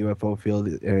big in the UFO field,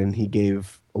 and he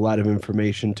gave a lot of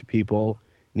information to people,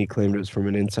 and he claimed it was from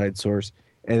an inside source.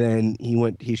 And then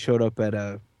he showed up at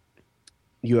a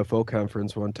UFO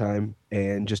conference one time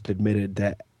and just admitted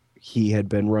that he had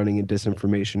been running a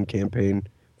disinformation campaign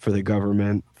for the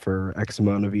government for X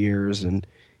amount of years, and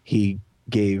he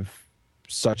gave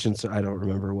such and so, I don't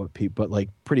remember what people, but like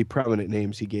pretty prominent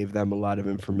names, he gave them a lot of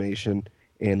information,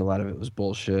 and a lot of it was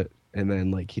bullshit. And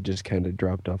then like he just kind of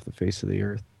dropped off the face of the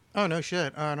earth. Oh, no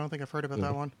shit. I don't think I've heard about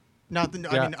that one. I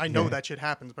mean, I know that shit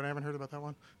happens, but I haven't heard about that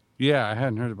one. Yeah, I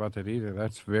hadn't heard about that either.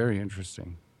 That's very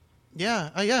interesting. Yeah.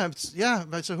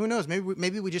 But so who knows?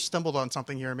 Maybe we just stumbled on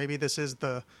something here. Maybe this is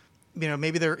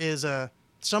maybe there is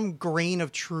some grain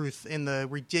of truth in the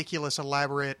ridiculous,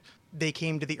 elaborate, they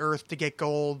came to the earth to get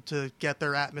gold, to get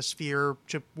their atmosphere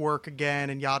to work again,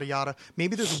 and yada, yada.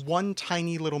 Maybe there's one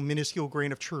tiny little minuscule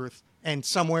grain of truth. And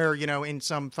somewhere, you know, in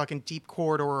some fucking deep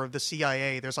corridor of the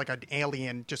CIA, there's like an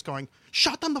alien just going,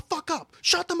 shut them the fuck up.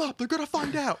 Shut them up. They're going to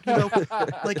find out. You know,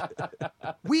 like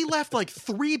we left like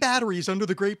 3 batteries under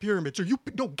the Great Pyramid. So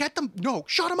get them. No,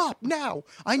 shut them up now.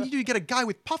 I need you to get a guy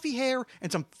with puffy hair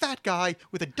and some fat guy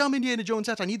with a dumb Indiana Jones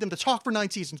hat. I need them to talk for 9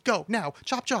 seasons. Go now.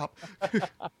 Chop, chop.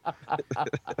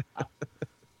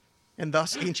 And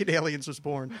thus Ancient Aliens was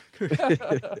born. You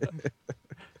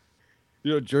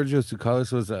know, Giorgio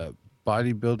Tsoukalos was a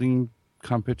bodybuilding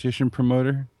competition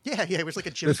promoter. Yeah, it was like a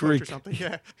gym coach or something.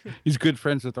 Yeah, he's good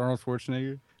friends with Arnold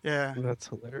Schwarzenegger. Yeah, that's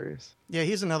hilarious. Yeah,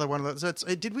 he's another one of those.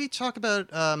 Did we talk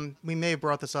about? We may have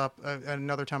brought this up at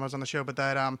another time I was on the show, but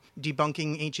that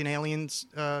debunking Ancient Aliens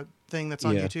thing that's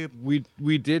on YouTube.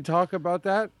 We did talk about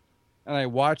that, and I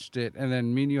watched it, and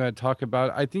then me and you had talked about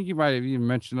it. I think you might have even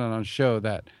mentioned it on a show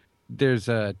that there's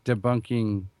a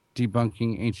debunking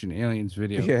Ancient Aliens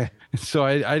video. Yeah. So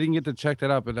I didn't get to check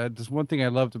that out, but just one thing I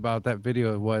loved about that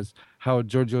video was how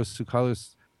Giorgio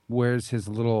Tsoukalos wears his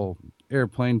little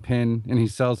airplane pin, and he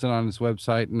sells it on his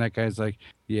website, and that guy's like,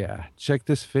 yeah, check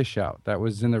this fish out that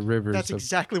was in the rivers. That's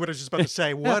exactly what I was just about to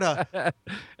say. What a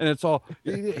and it's all,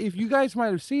 if you guys might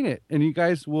have seen it, and you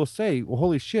guys will say, well,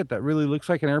 holy shit, that really looks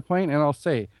like an airplane, and I'll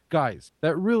say, guys,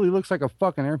 that really looks like a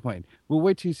fucking airplane. Well,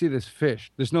 wait till you see this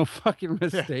fish. There's no fucking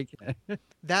mistake.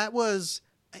 That was,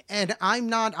 and I'm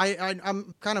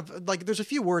kind of like, there's a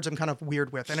few words I'm kind of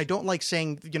weird with, and I don't like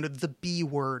saying, you know, the B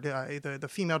word, the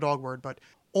female dog word, but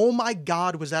oh my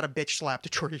God, was that a bitch slap to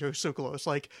Giorgio Tsoukalos?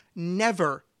 Like,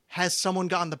 never has someone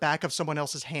gotten the back of someone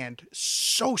else's hand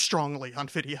so strongly on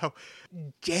video.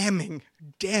 Damning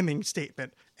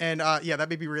statement. And yeah, that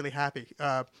made me really happy.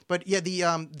 But yeah, the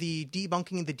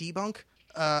debunking the debunk,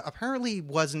 apparently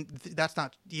wasn't. That's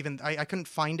not even. I couldn't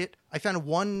find it. I found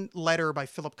one letter by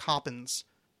Philip Coppens,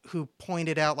 who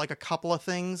pointed out like a couple of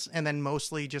things, and then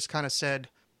mostly just kind of said,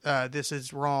 "This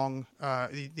is wrong.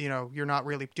 You're not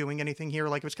really doing anything here."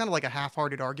 Like it was kind of like a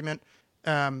half-hearted argument.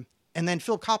 And then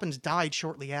Philip Coppens died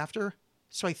shortly after.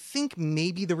 So I think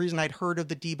maybe the reason I'd heard of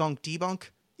the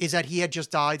debunk is that he had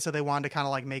just died, so they wanted to kind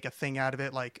of like make a thing out of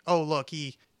it, like, oh, look,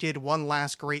 he did one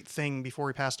last great thing before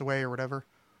he passed away or whatever.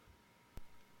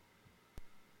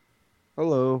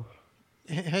 Hello.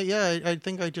 Hey, yeah, I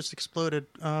think I just exploded.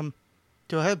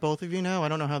 Do I have both of you now? I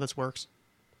don't know how this works.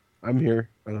 I'm here.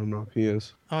 I don't know if he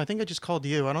is. Oh, I think I just called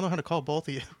you. I don't know how to call both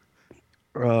of you.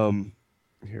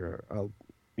 Here,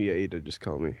 yeah, you did just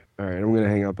call me. All right, I'm going to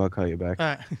hang up. I'll call you back. All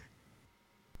right.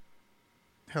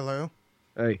 Hello?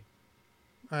 Hey.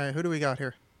 All right, who do we got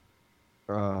here?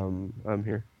 I'm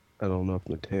here. I don't know if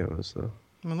Mateo is, though.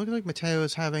 I mean, it looks like Mateo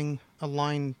is having a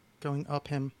line going up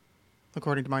him.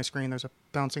 According to my screen, there's a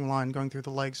bouncing line going through the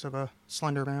legs of a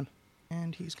slender man.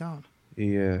 And he's gone.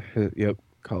 Yeah, yep,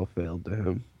 call failed to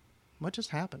him. What just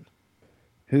happened?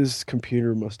 His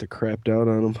computer must have crapped out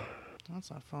on him.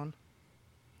 That's not fun.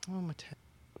 Oh, Mateo.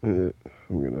 I'm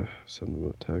going to send him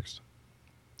a text.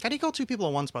 How do you call two people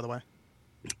at once, by the way?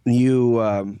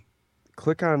 You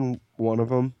click on one of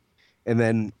them, and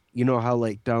then you know how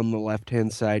like down the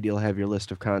left-hand side you'll have your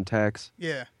list of contacts?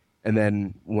 Yeah. And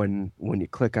then when you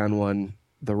click on one,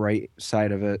 the right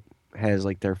side of it has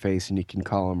like their face, and you can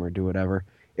call them or do whatever.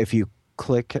 If you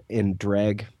click and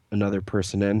drag another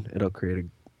person in, it'll create a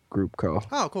group call.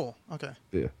 Oh, cool. Okay.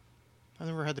 Yeah. I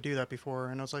never had to do that before,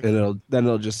 and I was like... And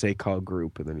it'll just say call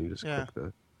group, and then you just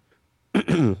click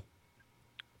that.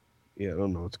 Yeah, I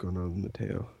don't know what's going on with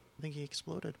Mateo. I think he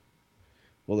exploded.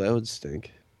 Well, that would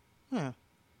stink. Yeah.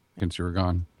 Since you were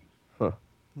gone. Huh.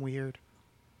 Weird.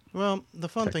 Well, the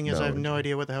fun thing is I have no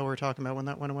idea what the hell we were talking about when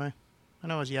that went away. I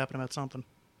know I was yapping about something.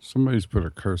 Somebody's put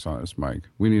a curse on his mic.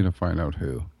 We need to find out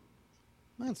who.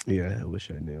 That's Yeah, I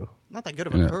wish I knew. not that good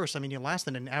of a curse. I mean, you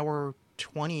lasted an hour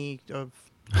 20 of...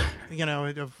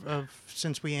 of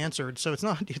since we answered, so it's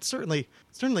certainly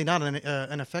not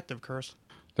an effective curse.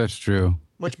 That's true.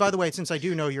 Which, by the way, since I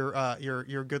do know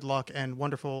your good luck and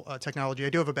wonderful technology, I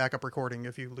do have a backup recording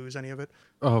if you lose any of it.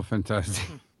 Oh, fantastic.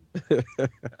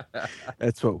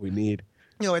 That's what we need.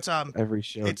 You know, it's Every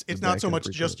show. it's not so much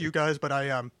just you guys, but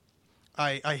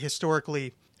I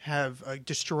historically have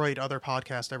destroyed other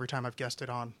podcasts every time I've guested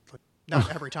on.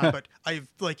 Not every time, but I've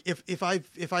like if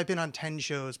I've been on 10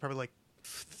 shows, probably like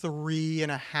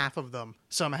 3.5 of them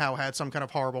somehow had some kind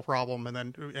of horrible problem and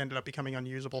then ended up becoming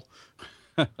unusable.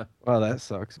 Wow, that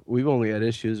sucks. We've only had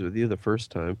issues with you the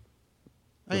first time.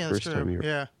 Oh, yeah, that's true.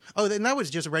 Yeah. Oh, then that was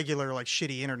just regular, like,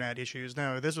 shitty internet issues.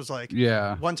 No, this was like...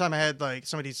 Yeah. One time I had, like,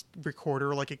 somebody's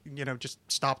recorder, like, just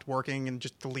stopped working and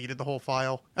just deleted the whole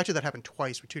file. Actually, that happened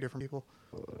twice with 2 different people.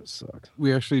 Oh, that sucks.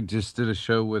 We actually just did a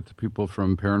show with the people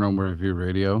from Paranormal Review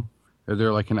Radio.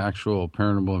 They're like an actual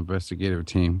paranormal investigative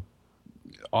team.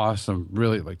 Awesome.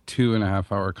 Really, like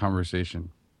 2.5 hour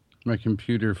conversation. My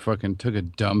computer fucking took a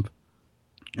dump,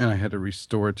 and I had to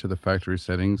restore it to the factory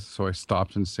settings. So I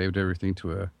stopped and saved everything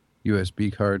to a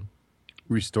USB card,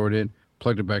 restored it,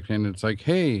 plugged it back in. And it's like,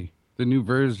 hey, the new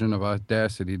version of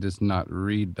Audacity does not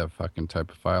read the fucking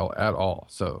type of file at all.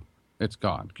 So it's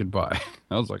gone. Goodbye.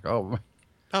 I was like, oh.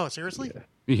 Oh, seriously?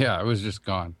 Yeah, it was just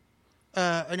gone.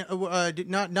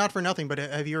 Not for nothing, but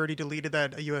have you already deleted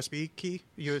that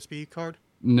USB card?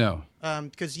 No.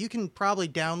 Because you can probably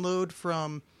download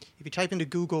from, if you type into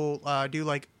Google, do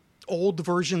like old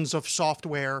versions of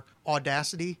software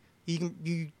Audacity.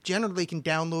 You generally can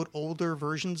download older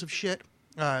versions of shit.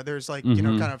 There's like,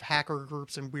 kind of hacker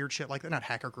groups and weird shit like that. Not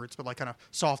hacker groups, but like kind of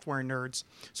software nerds.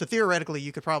 So theoretically,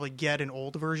 you could probably get an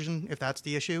old version if that's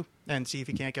the issue and see if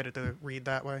you can't get it to read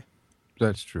that way.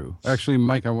 That's true. Actually,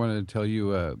 Mike, I wanted to tell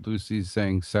you, Lucy's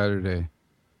saying Saturday.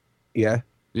 Yeah?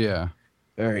 Yeah.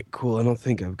 All right, cool. I don't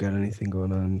think I've got anything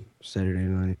going on Saturday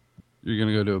night. You're going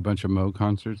to go to a bunch of Mo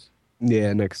concerts?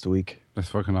 Yeah, next week. That's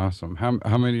fucking awesome.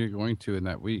 How many are you going to in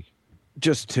that week?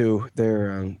 Just 2.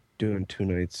 They're doing 2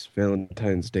 nights,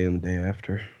 Valentine's Day and the day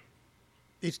after.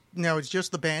 It's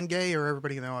just the band gay or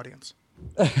everybody in the audience?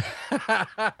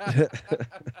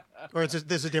 Or is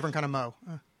this a different kind of Mo?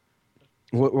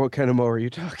 What kind of Mo are you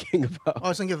talking about? I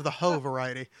was thinking of the hoe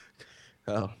variety.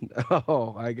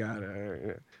 Oh, I got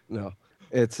it. No,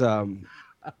 it's Sorry,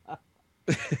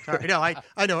 no, I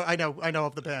know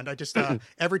of the band. I just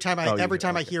every time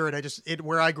I hear it,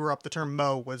 where I grew up, the term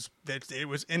Mo was that it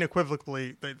was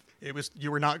unequivocally that it was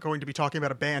you were not going to be talking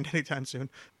about a band anytime soon.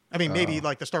 I mean, maybe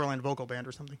like the Starland Vocal Band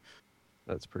or something.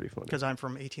 That's pretty funny. Because I'm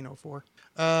from 1804.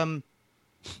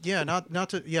 Yeah, not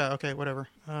to. Yeah, okay, whatever.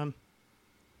 I'm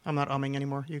not umming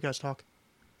anymore. You guys talk.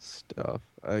 Stuff.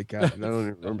 I got it. I don't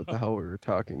even remember what the hell we were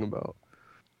talking about.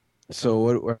 So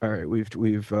what? All right,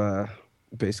 we've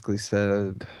basically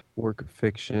said work of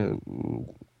fiction,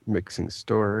 mixing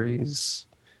stories.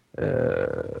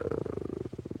 Yeah,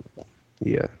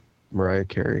 Mariah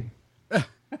Carey.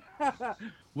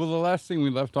 Well, the last thing we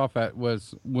left off at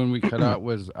was when we cut out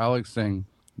was Alex saying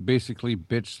basically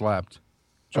bitch slapped.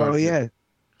 Oh Giorgio. yeah,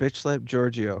 bitch slap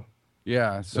Giorgio.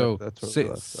 Yeah. So That's what we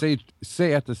say left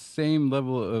say at the same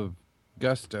level of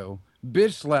gusto,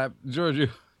 bitch slap Giorgio.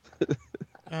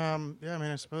 Yeah, I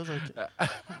mean, I suppose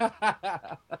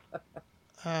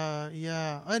I.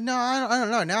 Yeah. No, I don't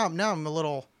know. Now I'm a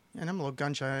little, and I'm a little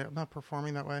gun shy. I'm not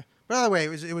performing that way. But either way,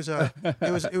 it was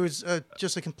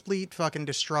just a complete fucking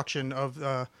destruction of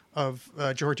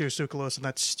Giorgio Tsoukalos and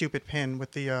that stupid pin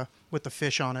with the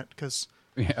fish on it. Because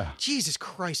Yeah. Jesus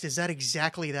Christ, is that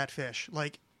exactly that fish?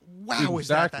 Like, wow, is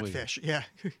that Exactly. fish? Yeah.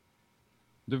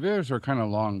 The videos are kind of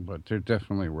long, but they're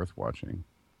definitely worth watching.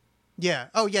 Yeah.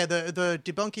 Oh, yeah. The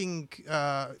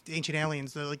debunking ancient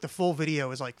aliens. The full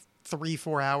video is like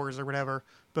 3-4 hours or whatever.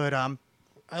 But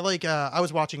I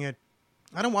was watching it.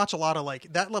 I don't watch a lot of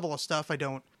like that level of stuff. I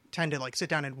don't tend to like sit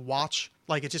down and watch.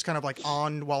 Like it's just kind of like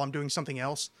on while I'm doing something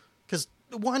else. Because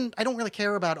one, I don't really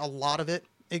care about a lot of it.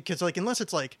 Because like unless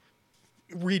it's like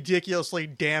ridiculously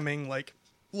damning, like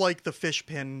the fish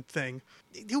pin thing.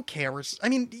 Who cares? I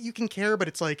mean, you can care, but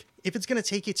it's like if it's gonna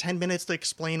take you 10 minutes to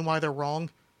explain why they're wrong,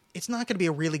 it's not going to be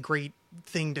a really great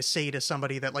thing to say to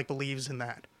somebody that like believes in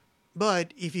that.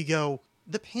 But if you go,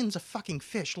 the pin's a fucking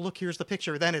fish. Look, here's the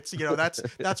picture. Then it's,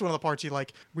 that's one of the parts you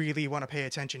like really want to pay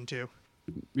attention to.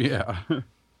 Yeah. Well,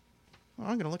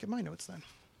 I'm going to look at my notes then.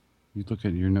 You look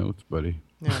at your notes, buddy.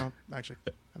 Yeah, no, actually,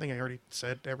 I think I already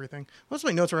said everything. Most of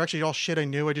my notes are actually all shit I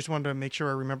knew. I just wanted to make sure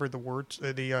I remembered the words,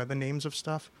 the names of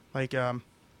stuff, like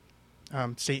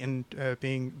Satan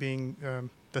being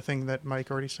the thing that Mike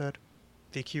already said.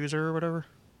 The accuser or whatever.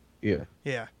 Yeah.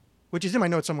 Yeah. Which is in my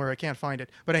notes somewhere. I can't find it.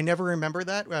 But I never remember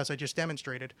that, as I just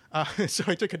demonstrated. So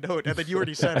I took a note, and then you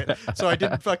already said it. So I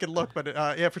didn't fucking look. But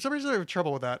yeah, for some reason I have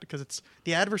trouble with that, because it's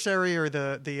the adversary or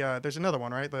the there's another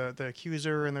one, right? The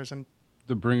accuser, and there's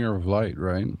The bringer of light,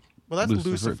 right? well, that's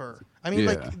Lucifer. I mean,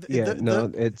 Yeah.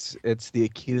 like... It's the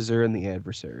accuser and the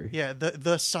adversary. Yeah,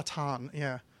 the Satan,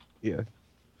 yeah. Yeah.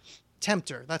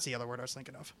 Tempter, that's the other word I was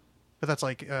thinking of. But that's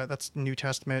like, that's New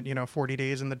Testament, 40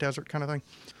 days in the desert kind of thing.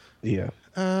 Yeah.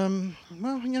 Well,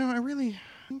 I really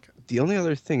think... The only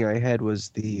other thing I had was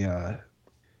the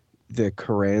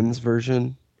Quran's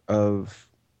version of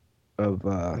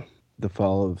the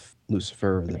fall of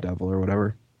Lucifer or the devil or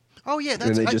whatever. Oh, yeah,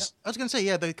 And they I just- was going to say,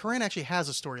 yeah, the Quran actually has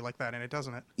a story like that in it,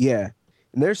 doesn't it? Yeah.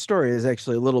 And their story is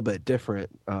actually a little bit different.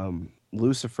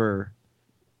 Lucifer,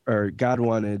 or God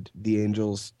wanted the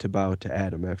angels to bow to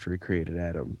Adam after he created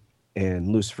Adam. And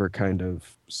Lucifer kind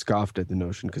of scoffed at the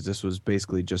notion because this was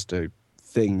basically just a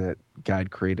thing that God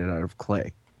created out of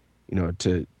clay.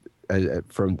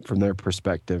 From their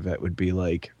perspective, that would be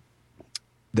like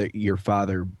that your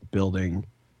father building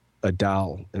a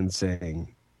doll and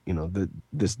saying, that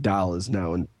this doll is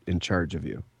now in charge of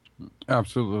you.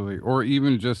 Absolutely. Or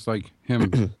even just like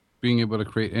him being able to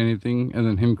create anything and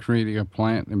then him creating a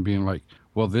plant and being like,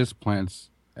 well, this plant's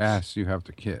ass you have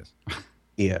to kiss.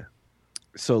 Yeah.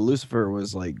 So Lucifer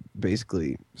was like,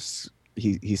 basically,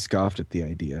 he scoffed at the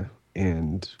idea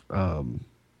and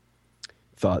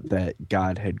thought that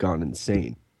God had gone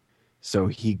insane. So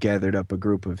he gathered up a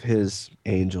group of his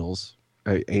angels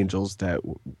that,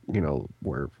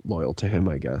 were loyal to him,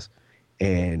 I guess.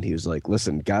 And he was like,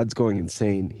 listen, God's going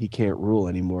insane. He can't rule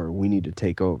anymore. We need to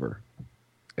take over.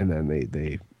 And then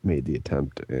they made the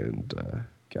attempt, and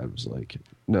God was like,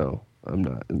 no, I'm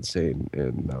not insane,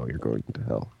 and now you're going to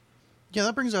hell. Yeah,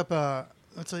 that brings up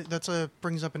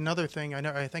brings up another thing.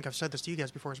 I think I've said this to you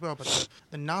guys before as well, but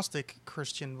the Gnostic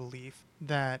Christian belief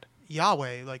that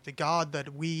Yahweh, like the God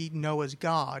that we know as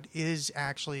God, is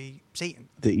actually Satan.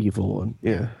 The evil one,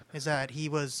 yeah. Is that he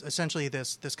was essentially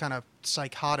this kind of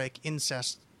psychotic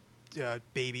incest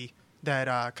baby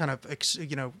that kind of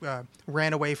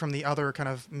ran away from the other kind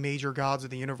of major gods of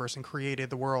the universe and created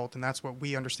the world, and that's what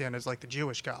we understand as like the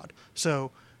Jewish God.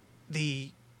 So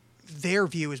their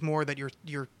view is more that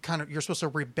you're supposed to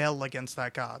rebel against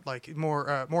that God, like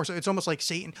more so. It's almost like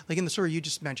Satan, like in the story you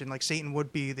just mentioned, like Satan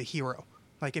would be the hero.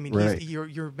 Like, I mean, right.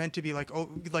 You're meant to be like, oh,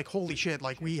 like holy shit,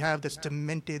 like we have this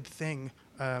demented thing,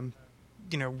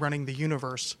 running the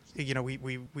universe.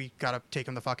 We gotta take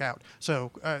him the fuck out.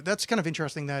 So that's kind of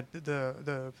interesting that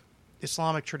the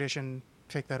Islamic tradition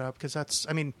picked that up, because that's,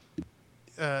 I mean,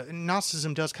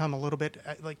 Gnosticism does come a little bit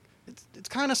like it's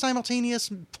kind of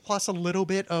simultaneous, plus a little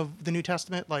bit of the New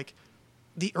Testament. Like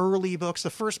the early books, the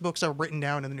first books are written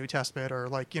down in the New Testament, or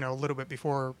like a little bit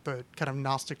before the kind of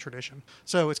Gnostic tradition.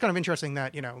 So it's kind of interesting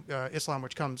that Islam,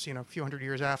 which comes a few hundred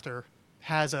years after,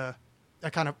 has a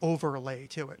kind of overlay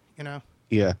to it.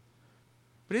 Yeah.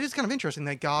 But it is kind of interesting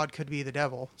that God could be the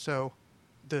devil. So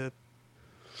the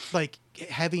like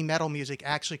heavy metal music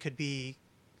actually could be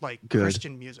like good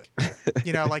Christian music.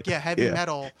 Heavy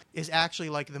metal is actually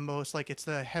like the most like it's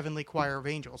the heavenly choir of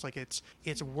angels. Like it's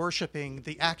worshiping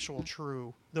the actual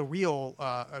the real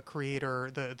creator,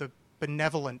 the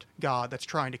benevolent God that's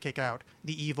trying to kick out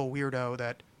the evil weirdo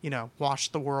that,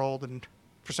 washed the world and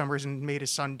for some reason made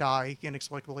his son die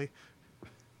inexplicably.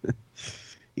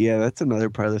 Yeah, that's another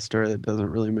part of the story that doesn't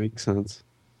really make sense.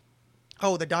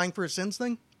 Oh, the dying for his sins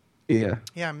thing? Yeah.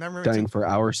 Yeah, I remember dying for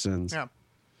our sins. Yeah.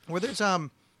 Well, there's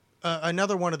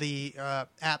another one of the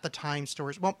at the time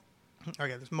stories. Well,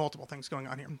 okay, there's multiple things going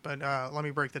on here, but let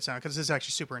me break this down because this is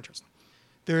actually super interesting.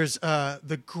 There's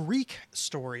the Greek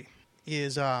story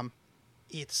is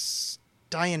it's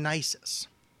Dionysus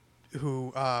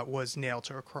who was nailed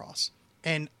to a cross,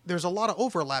 and there's a lot of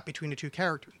overlap between the two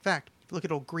characters. In fact, if you look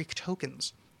at old Greek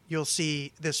tokens, you'll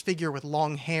see this figure with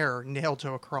long hair nailed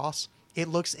to a cross. It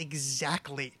looks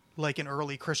exactly like an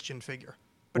early Christian figure.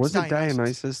 But was it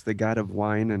Dionysus, the god of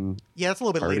wine and yeah, it's a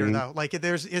little bit later partying? though. Like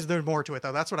there's more to it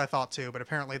though. That's what I thought too. But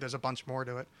apparently there's a bunch more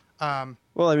to it.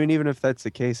 Well, I mean, even if that's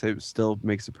the case, it still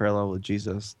makes a parallel with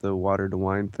Jesus, the water to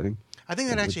wine thing. I think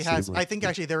that actually has. I think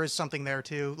actually there is something there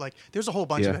too. Like there's a whole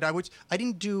bunch of it. I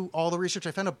didn't do all the research.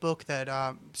 I found a book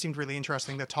that seemed really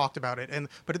interesting that talked about it,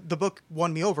 but the book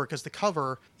won me over because the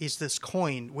cover is this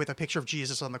coin with a picture of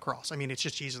Jesus on the cross. I mean, it's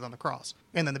just Jesus on the cross,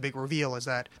 and then the big reveal is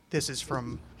that this is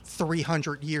from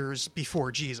 300 years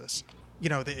before Jesus.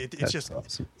 It's just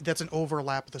awesome. That's an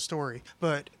overlap of the story.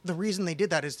 But the reason they did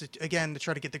that is to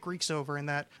try to get the Greeks over, and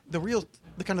that the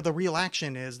real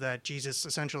action is that Jesus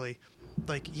essentially,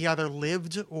 like, he either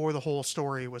lived or the whole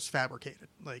story was fabricated.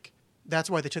 Like, that's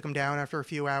why they took him down after a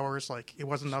few hours. Like, it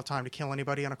wasn't enough time to kill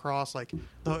anybody on a cross. Like,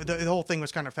 the whole thing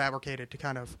was kind of fabricated to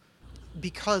kind of,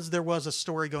 because there was a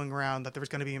story going around that there was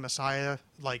going to be a Messiah,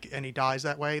 like, and he dies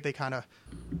that way, they kind of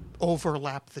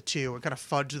overlap the two and kind of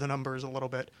fudge the numbers a little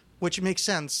bit. Which makes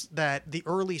sense that the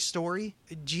early story,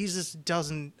 Jesus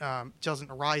doesn't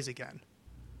rise again.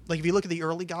 Like if you look at the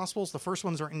early Gospels, the first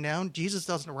one's written down, Jesus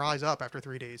doesn't rise up after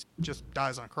 3 days; just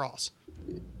dies on a cross.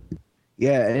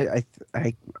 Yeah,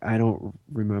 I don't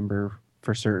remember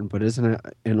for certain, but isn't it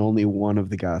in only one of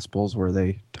the Gospels where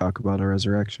they talk about a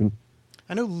resurrection?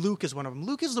 I know Luke is one of them.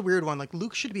 Luke is the weird one. Like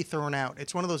Luke should be thrown out.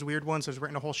 It's one of those weird ones that's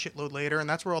written a whole shitload later, and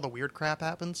that's where all the weird crap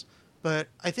happens. But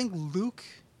I think Luke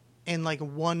and like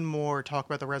one more talk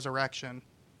about the resurrection.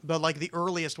 But like the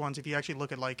earliest ones, if you actually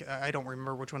look at like, I don't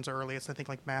remember which one's the earliest. I think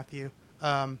like Matthew.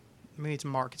 Maybe it's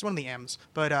Mark. It's one of the M's.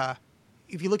 But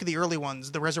if you look at the early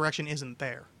ones, the resurrection isn't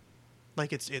there.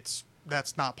 Like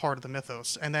that's not part of the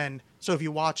mythos. And then, so if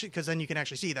you watch it, because then you can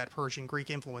actually see that Persian Greek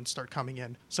influence start coming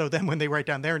in. So then when they write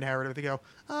down their narrative, they go,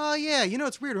 oh yeah,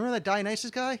 it's weird. Remember that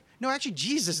Dionysus guy? No, actually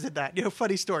Jesus did that.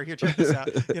 Funny story. Here, check this out.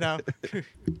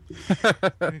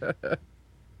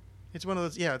 It's one of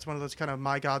those, it's one of those kind of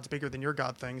my God's bigger than your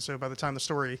God things. So by the time the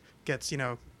story gets,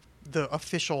 the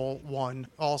official one,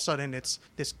 all of a sudden it's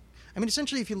this. I mean,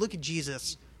 essentially, if you look at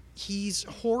Jesus, he's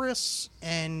Horus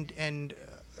and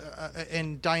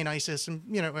Dionysus and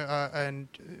and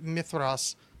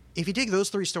Mithras. If you take those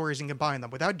three stories and combine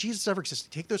them, without Jesus ever existing,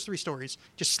 take those three stories,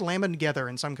 just slam them together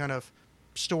in some kind of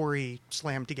story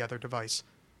slam together device.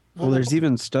 Well, there's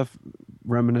even stuff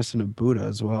reminiscent of Buddha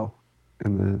as well.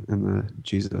 In the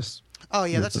Jesus. Oh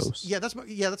yeah, mythos. that's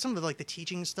some of the, like the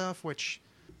teaching stuff, which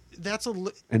that's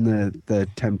and the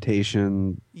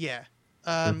temptation. Yeah.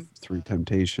 Three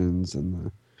temptations,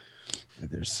 and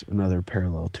there's another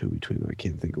parallel too between them. I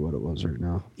can't think of what it was right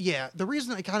now. Yeah, the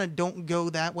reason I kind of don't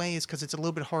go that way is because it's a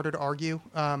little bit harder to argue.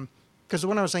 Because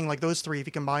when I was saying like those three, if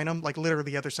you combine them, like literally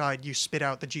the other side, you spit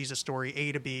out the Jesus story,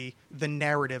 A to B, the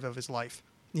narrative of his life.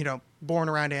 Born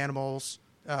around animals.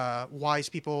 Wise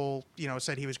people,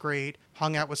 said he was great,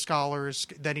 hung out with scholars,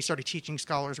 then he started teaching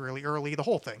scholars really early, the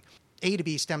whole thing. A to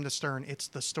B, stem to stern, it's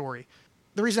the story.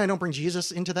 The reason I don't bring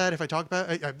Jesus into that, if I talk about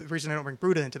the reason I don't bring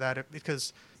Buddha into that,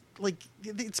 because, like,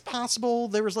 it's possible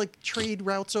there was, like, trade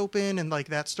routes open and, like,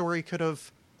 that story could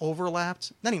have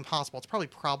overlapped. Not even possible, it's probably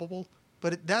probable,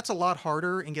 but that's a lot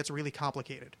harder and gets really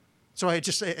complicated. So it's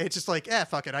just like,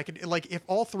 fuck it. I could, like, if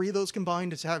all three of those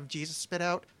combined to have Jesus spit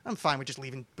out, I'm fine with just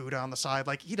leaving Buddha on the side.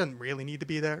 Like, he doesn't really need to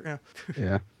be there.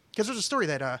 Yeah. because there's a story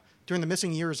that during the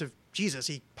missing years of Jesus,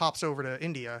 he pops over to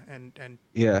India and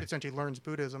essentially learns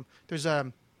Buddhism. There's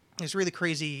really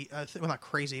crazy, well, not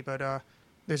crazy, but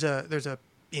there's a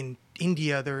in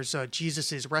India there's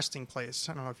Jesus's resting place.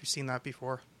 I don't know if you've seen that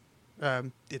before.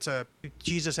 It's a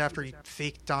Jesus after he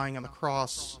faked dying on the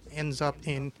cross ends up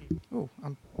in. Oh,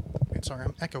 I'm sorry,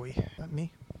 I'm echoey. Is that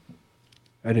me?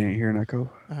 I didn't hear an echo.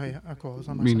 Oh yeah, oh, cool. It was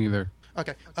on my Me side. neither.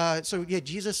 Okay, so yeah,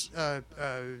 Jesus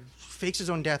fakes his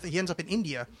own death. He ends up in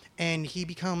India, and he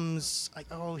becomes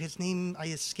his name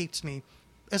escapes me.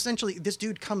 Essentially, this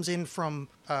dude comes in from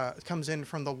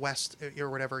the west or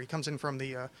whatever. He comes in from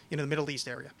the the Middle East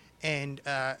area, and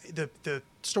the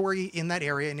story in that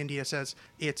area in India says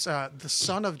it's the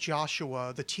son of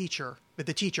Joshua,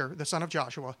 the son of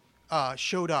Joshua,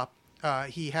 showed up.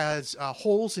 He has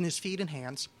holes in his feet and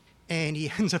hands. And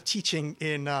he ends up teaching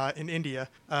in India.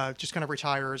 Just kind of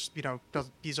retires,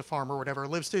 he's a farmer or whatever.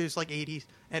 Lives to his 80s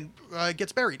and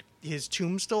gets buried. His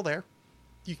tomb's still there.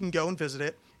 You can go and visit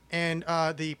it. And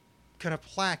the kind of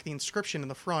plaque, the inscription in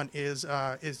the front is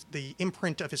the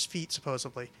imprint of his feet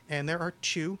supposedly. And there are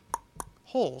 2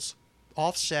 holes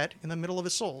offset in the middle of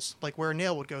his soles, like where a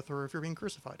nail would go through if you're being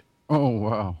crucified. Oh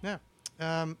wow. Yeah.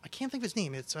 I can't think of his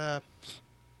name. It's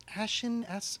Ashen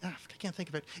I can't think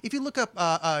of it. If you look up,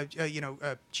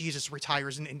 Jesus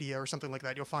retires in India or something like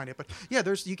that, you'll find it. But yeah,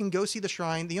 you can go see the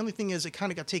shrine. The only thing is, it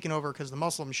kind of got taken over because the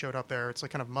Muslims showed up there. It's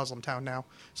like kind of Muslim town now,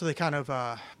 so they kind of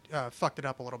fucked it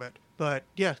up a little bit. But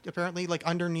yeah, apparently, like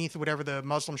underneath whatever the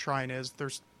Muslim shrine is,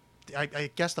 there's, I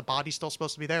guess the body's still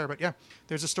supposed to be there. But yeah,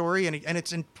 there's a story, and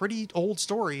it's a pretty old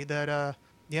story that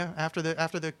after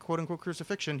the quote unquote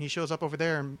crucifixion, he shows up over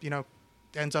there and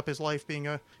ends up his life being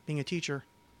a teacher.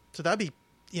 So that'd be,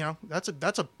 that's a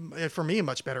for me a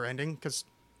much better ending because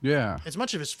as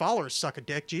much of his followers suck a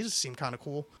dick, Jesus seemed kind of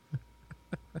cool.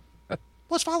 Well,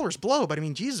 his followers blow, but I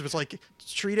mean, Jesus was like,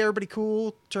 treat everybody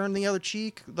cool, turn the other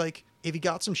cheek. Like, if you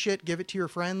got some shit, give it to your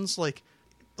friends. Like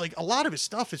a lot of his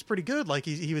stuff is pretty good. Like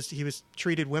he was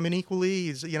treated women equally.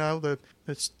 He's the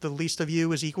least of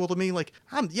you is equal to me. Like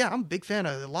I'm a big fan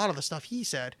of a lot of the stuff he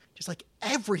said. Just like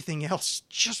everything else,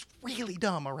 just really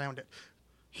dumb around it.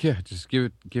 Yeah, just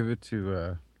give it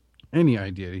to any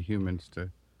idea to humans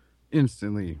to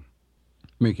instantly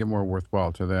make it more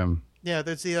worthwhile to them. Yeah,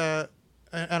 there's the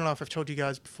I don't know if I've told you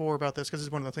guys before about this because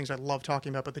it's one of the things I love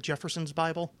talking about. But the Jefferson's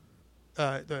Bible,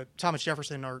 the Thomas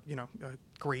Jefferson, our a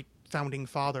great founding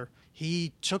father,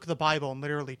 he took the Bible and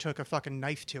literally took a fucking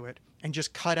knife to it and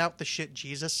just cut out the shit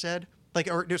Jesus said.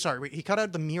 He cut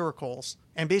out the miracles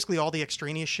and basically all the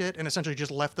extraneous shit and essentially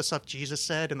just left the stuff Jesus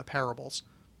said in the parables.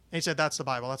 And he said, that's the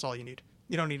Bible. That's all you need.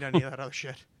 You don't need any of that other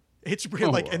shit. It's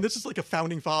real, and this is like a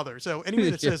founding father. So anybody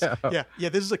that says,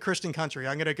 this is a Christian country,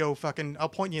 I'm going to go I'll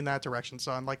point you in that direction,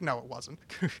 son. Like, no, it wasn't.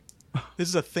 This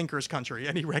is a thinker's country,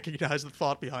 and he recognized the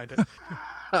thought behind it.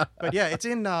 But yeah, it's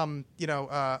in, wherever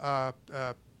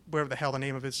the hell the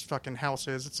name of his fucking house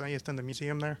is. It's in the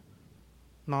museum there.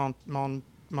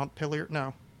 Montpelier?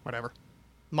 No, whatever.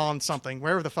 Mont something.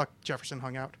 Wherever the fuck Jefferson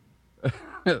hung out.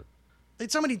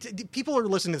 It's so many people are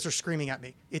listening to this are screaming at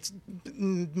me. It's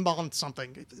Mont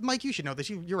something. Mike, you should know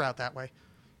this. You're out that way.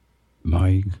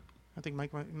 Mike. I think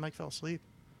Mike fell asleep.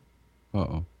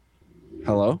 Uh-oh.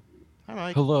 Hello? Hi,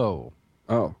 Mike. Hello.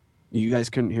 Oh, you guys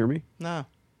couldn't hear me? No.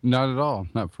 Not at all.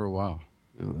 Not for a while.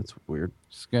 Oh, that's weird.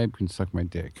 Skype can suck my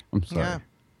dick. I'm sorry. Yeah.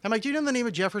 Hey, Mike, do you know the name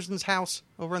of Jefferson's house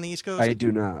over on the East Coast? I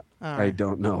do not. Right. I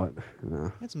don't know it.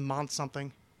 No. It's Mont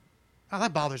something. Oh,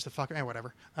 that bothers the fuck.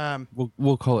 Whatever.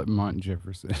 We'll call it Mont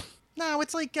Jefferson. No,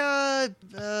 it's like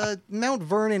Mount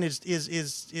Vernon is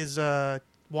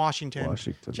Washington.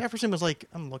 Washington. Jefferson was like,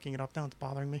 I'm looking it up now. It's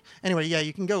bothering me. Anyway, yeah,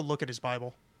 you can go look at his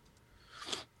Bible.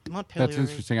 Montpelier. That's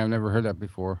interesting. I've never heard that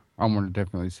before. I want to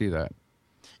definitely see that.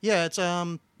 Yeah, it's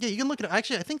you can look at it.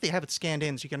 Actually, I think they have it scanned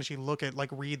in, so you can actually look at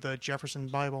read the Jefferson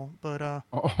Bible. But oh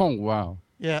wow.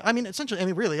 Yeah, I mean,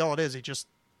 essentially, really, all it is, he just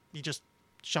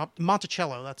shop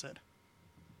Monticello. That's it.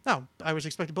 No, I was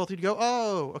expecting both of you to go,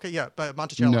 oh, okay, yeah, but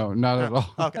Monticello. No, not at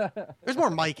all. Okay. There's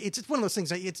more Mike. It's one of those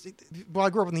things. Well,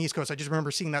 I grew up on the East Coast. I just remember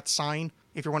seeing that sign.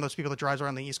 If you're one of those people that drives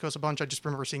around the East Coast a bunch, I just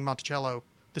remember seeing Monticello,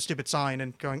 the stupid sign,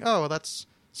 and going, oh, well, that's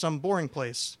some boring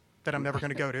place that I'm never going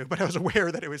to go to. But I was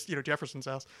aware that it was, Jefferson's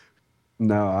house.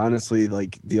 No, honestly,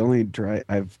 the only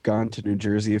I've gone to New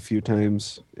Jersey a few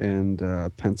times and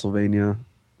Pennsylvania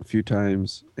a few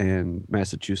times and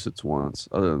Massachusetts once.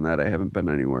 Other than that, I haven't been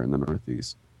anywhere in the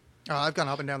Northeast. I've gone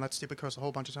up and down that stupid coast a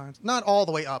whole bunch of times. Not all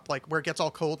the way up, where it gets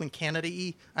all cold in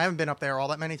Canada-y. I haven't been up there all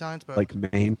that many times. But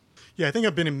Maine? Yeah, I think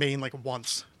I've been in Maine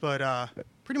once. But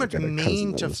pretty much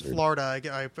Maine to Florida,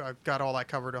 I've got all that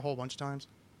covered a whole bunch of times.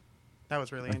 That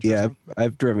was really Yeah, interesting.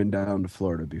 I've driven down to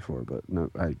Florida before, but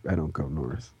no, I don't go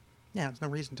north. Yeah, there's no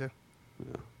reason to.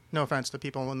 Yeah. No offense to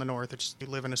people in the north. It's just you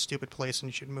live in a stupid place and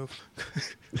you should move.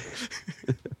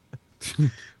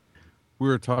 We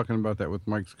were talking about that with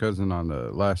Mike's cousin on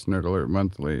the last Nerd Alert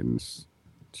Monthly, and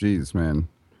geez, man,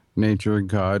 nature,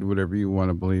 God, whatever you want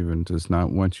to believe in, does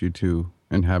not want you to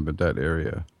inhabit that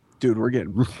area. Dude, we're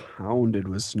getting pounded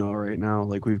with snow right now.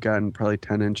 Like, we've gotten probably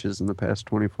 10 inches in the past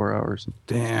 24 hours.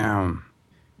 Damn.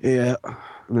 Yeah,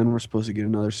 and then we're supposed to get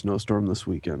another snowstorm this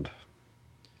weekend.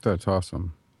 That's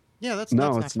awesome. Yeah, that's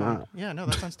it's fun. not. Yeah, no,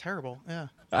 that sounds terrible. Yeah.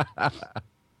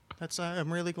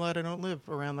 I'm really glad I don't live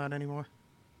around that anymore.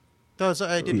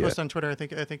 I did post on Twitter. I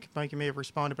think Mike, you may have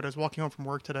responded, but I was walking home from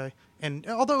work today, and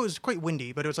although it was quite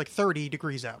windy, but it was like 30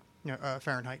 degrees out,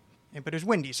 Fahrenheit. But it was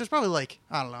windy, so it's probably like,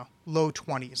 I don't know, low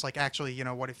 20s, like actually,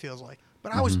 what it feels like.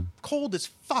 But I was cold as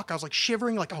fuck. I was like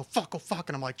shivering, like, oh fuck,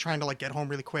 and I'm like trying to like get home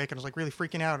really quick, and I was like really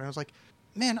freaking out, and I was like,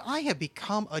 man, I have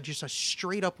become just a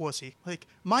straight up wussy. Like,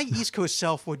 my East Coast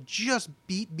self would just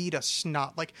beat me to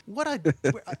snot. Like,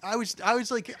 I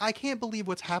was like, I can't believe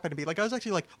what's happened to me. Like, I was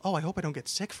actually like, oh, I hope I don't get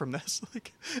sick from this.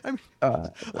 Like, I mean,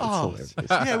 hilarious.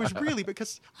 Yeah, it was really,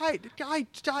 because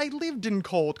I lived in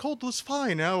cold. Cold was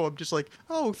fine. Now I'm just like,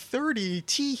 oh, 30,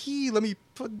 tee-hee, let me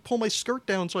pull my skirt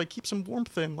down so I keep some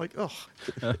warmth in. Like, ugh.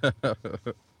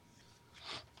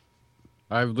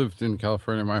 I've lived in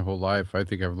California my whole life. I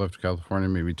think I've left California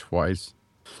maybe twice,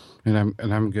 and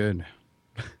I'm good.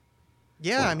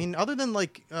 Yeah, wow. I mean, other than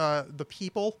like the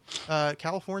people,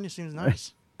 California seems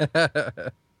nice.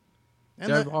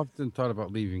 I've often thought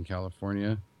about leaving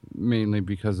California, mainly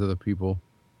because of the people.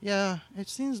 Yeah, it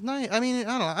seems nice. I mean,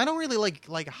 I don't know. I don't really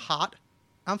like hot.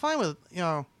 I'm fine with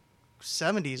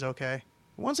 70s. Okay.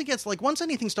 Once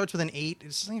anything starts with an 8,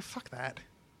 it's like, fuck that.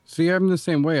 See, I'm the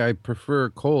same way. I prefer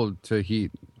cold to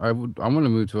heat. I want to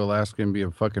move to Alaska and be a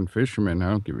fucking fisherman. I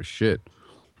don't give a shit.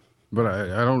 But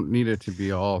I don't need it to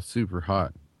be all super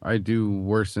hot. I do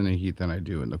worse in the heat than I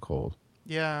do in the cold.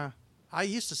 Yeah. I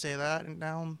used to say that, and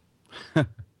now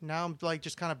I'm like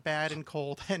just kind of bad in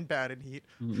cold and bad in heat.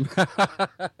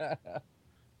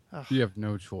 You have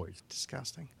no choice.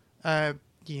 Disgusting.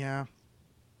 Yeah.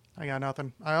 I got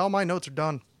nothing. All my notes are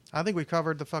done. I think we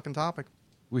covered the fucking topic.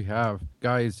 We have.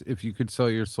 Guys, if you could sell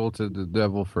your soul to the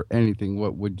devil for anything,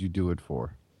 what would you do it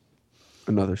for?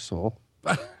 Another soul.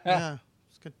 Yeah.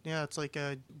 It's good. Yeah, it's like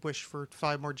a wish for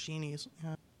 5 more genies.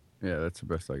 Yeah, that's the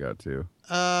best I got, too.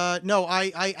 No,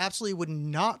 I absolutely would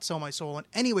not sell my soul in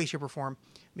any way, shape, or form,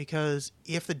 because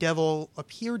if the devil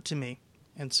appeared to me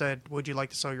and said, would you like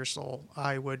to sell your soul,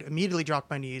 I would immediately drop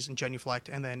my knees and genuflect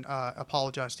and then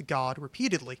apologize to God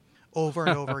repeatedly over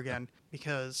and over again,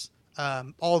 because...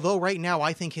 although right now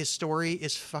I think his story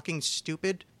is fucking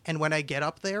stupid, and when I get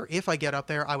up there, if I get up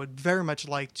there, I would very much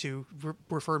like to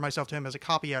refer myself to him as a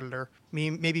copy editor.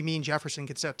 Maybe me and Jefferson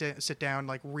could sit down,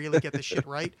 like really get this shit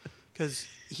right, because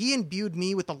he imbued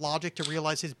me with the logic to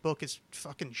realize his book is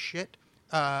fucking shit.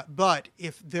 But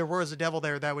if there was a devil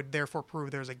there, that would therefore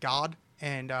prove there's a God,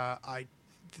 and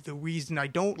the reason I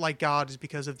don't like God is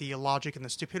because of the illogic and the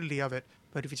stupidity of it.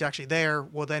 But if he's actually there,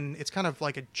 well, then it's kind of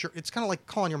like it's kind of like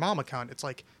calling your mom a cunt. It's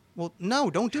like, well, no,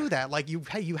 don't do that. Like, you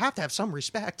have to have some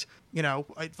respect.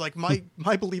 Like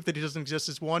my belief that he doesn't exist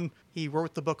is, 1, he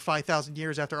wrote the book 5,000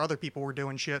 years after other people were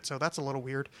doing shit, so that's a little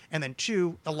weird. And then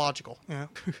 2, illogical.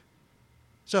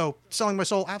 So selling my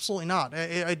soul, absolutely not.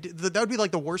 That would be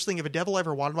like the worst thing. If a devil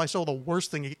ever wanted my soul, the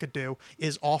worst thing he could do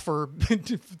is offer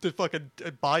to fucking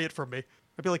buy it from me.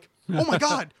 I'd be like, oh my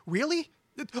God, really?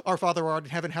 Our Father who art in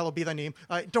heaven, hallowed be thy name.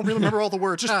 I don't really remember all the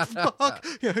words. Just fuck.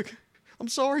 Yeah, I'm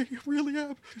sorry, I really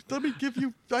am. Let me give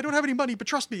you... I don't have any money, but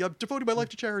trust me, I'm devoting my life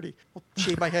to charity. I'll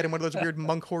shave my head in one of those weird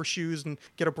monk horseshoes and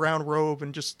get a brown robe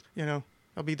and just,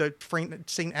 I'll be the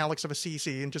St. Alex of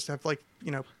Assisi and just have, like,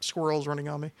 squirrels running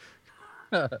on me.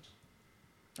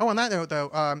 Oh, on that note,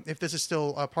 though, if this is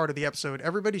still part of the episode,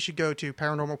 everybody should go to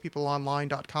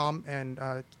paranormalpeopleonline.com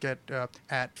and get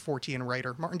at 14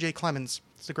 writer Martin J. Clemens.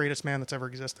 He's the greatest man that's ever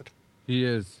existed. He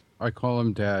is. I call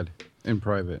him Dad in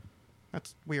private.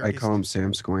 That's weird. I call him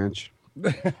Sam Squanch.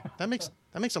 That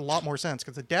makes a lot more sense,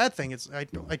 because the dad thing is, I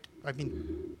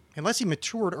mean, unless he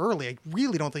matured early, I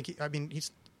really don't think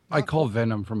he's. I call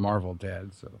Venom from Marvel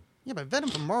Dad, so. Yeah, but Venom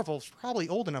from Marvel is probably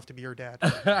old enough to be your dad.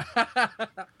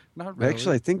 Not really.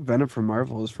 Actually, I think Venom from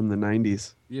Marvel is from the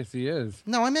 90s. Yes, he is.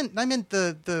 No, I meant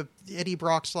the Eddie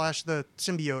Brock / the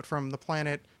symbiote from the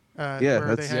planet. That's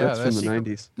from the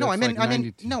 90s. No,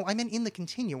 I meant in the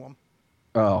continuum.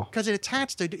 Oh. Because it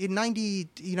attached to in 90.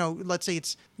 Let's say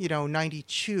it's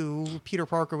 92. Peter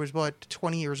Parker was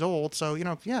 20 years old. So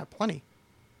yeah, plenty.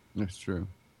 That's true.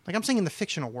 Like, I'm saying in the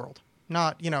fictional world,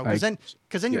 not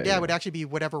because then your dad yeah. would actually be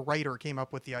whatever writer came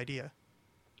up with the idea.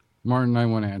 Martin, I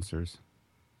want answers.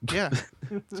 Yeah,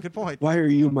 that's a good point. Why are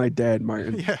you my dad,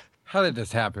 Martin? Yeah. How did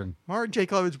this happen? Martin J.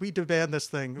 Clemens, we demand this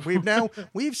thing.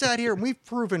 We've sat here and we've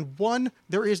proven, 1,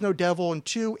 there is no devil, and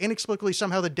 2, inexplicably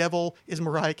somehow the devil is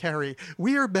Mariah Carey.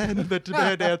 We are men that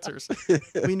demand answers.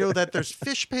 We know that there's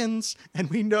fish pins, and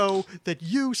we know that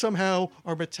you somehow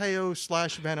are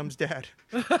Mateo/Venom's dad.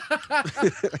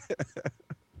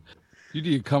 You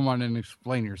need to come on and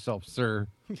explain yourself, sir.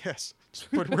 Yes.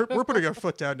 But we're putting our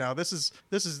foot down now. This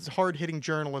is hard-hitting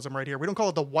journalism right here. We don't call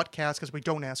it the whatcast because we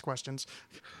don't ask questions.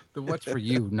 The what's for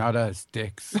you, not us,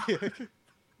 dicks.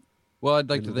 Well, I'd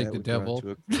like to thank the devil.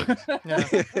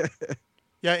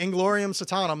 Yeah, Inglorium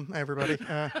Satanum, everybody.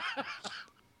 Or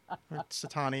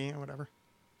Satani, or whatever.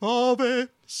 Ave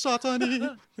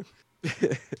Satani.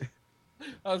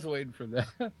 I was waiting for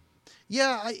that.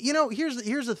 Yeah,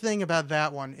 here's the thing about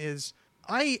that one is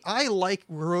I like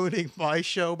ruining my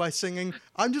show by singing.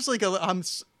 I'm just like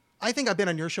I think I've been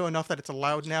on your show enough that it's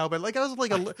allowed now, but like I was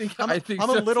like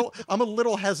I'm a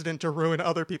little hesitant to ruin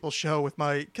other people's show with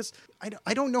my, because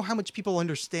I don't know how much people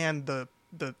understand the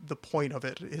point of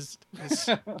it is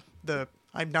the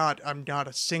I'm not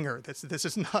a singer. This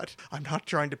is not. I'm not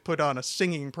trying to put on a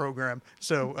singing program.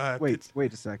 So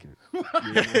wait a second.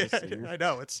 You're not a singer? I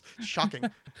know, it's shocking.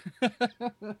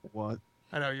 What?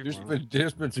 I know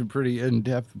There's been some pretty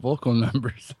in-depth vocal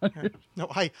numbers. No,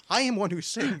 I am one who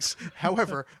sings.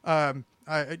 However,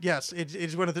 yes, it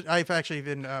is one of the. I've actually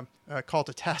been called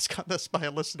to task on this by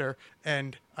a listener,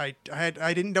 and I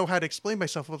didn't know how to explain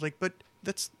myself. I was like, but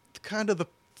that's kind of the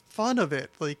fun of it.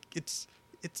 Like it's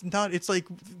not. It's like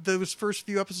those first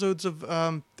few episodes of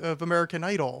American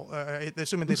Idol.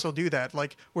 Assuming they still do that,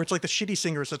 like where it's like the shitty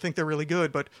singers that think they're really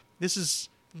good, but this is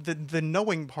the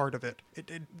knowing part of it.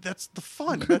 That's the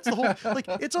fun. That's the whole. Like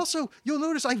it's also, you'll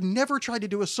notice I've never tried to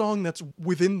do a song that's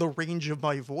within the range of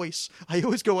my voice. I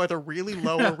always go either really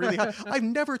low or really high. I've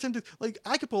never attempted. Like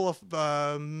I could pull off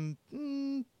Shane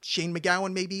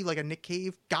McGowan, maybe like a Nick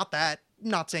Cave. Got that.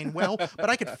 Not saying well, but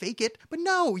I could fake it. But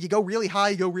no, you go really high,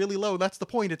 you go really low. That's the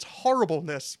point. It's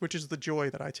horribleness, which is the joy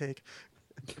that I take.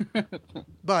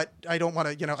 But I don't want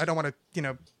to,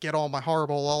 get all my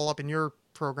horrible all up in your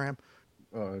program.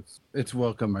 Oh, it's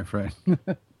welcome, my friend. In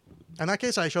that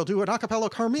case, I shall do an a cappella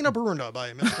Carmina Burunda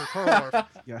by Mr. Karloff.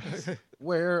 Yes.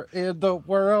 Where in the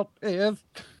world is?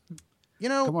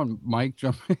 Come on, Mike,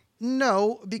 jump in.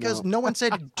 No, because no one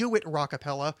said do it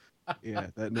rockapella. Yeah,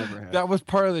 that never happened. That was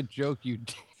part of the joke you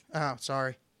did. Oh,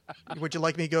 sorry. Would you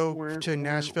like me to go to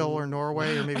Nashville or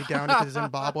Norway, or maybe down to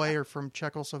Zimbabwe or from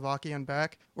Czechoslovakia and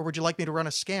back? Or would you like me to run a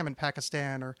scam in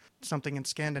Pakistan or something in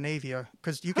Scandinavia?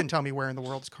 Because you can tell me where in the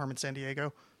world is Carmen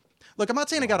Sandiego. Look, I'm not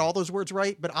saying I got all those words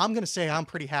right, but I'm going to say I'm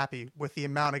pretty happy with the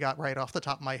amount I got right off the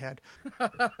top of my head.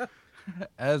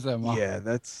 As am I. Yeah,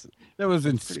 that was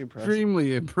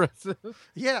extremely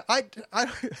impressive. Yeah, I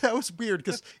that was weird,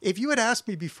 because if you had asked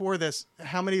me before this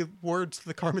how many words to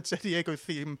the Carmen Sandiego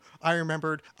theme I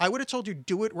remembered, I would have told you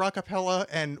do it rockapella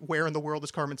and where in the world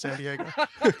is Carmen Sandiego.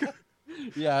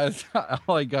 Yeah,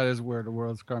 all I got is where in the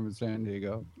world is Carmen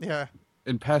Sandiego. Yeah.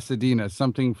 In Pasadena,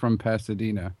 something from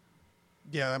Pasadena.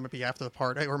 Yeah, that might be after the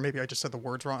part, or maybe I just said the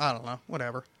words wrong. I don't know.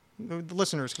 Whatever. The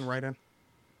listeners can write in.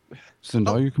 Send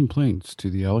all your complaints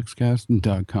to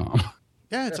thewhatcast.com.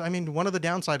 Yeah, it's. I mean, one of the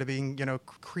downside of being,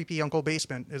 creepy Uncle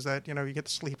Basement is that, you get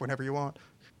to sleep whenever you want.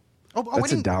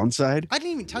 That's a downside? I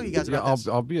didn't even tell you guys about this.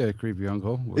 I'll be a creepy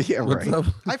uncle. Yeah, right. Up?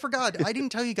 I forgot. I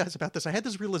didn't tell you guys about this. I had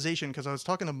this realization because I was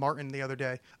talking to Martin the other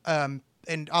day.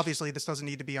 And obviously this doesn't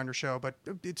need to be on your show, but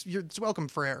it's welcome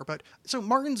for air. But so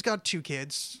Martin's got 2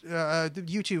 kids.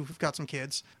 You two have got some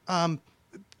kids.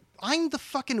 I'm the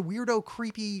fucking weirdo,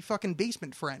 creepy fucking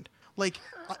basement friend. Like,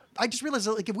 I just realized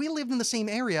that, like, if we lived in the same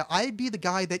area, I'd be the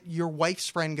guy that your wife's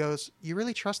friend goes, you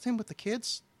really trust him with the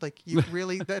kids? Like, you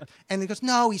really that? And he goes,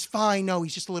 no, he's fine. No,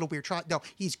 he's just a little weird. No,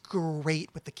 he's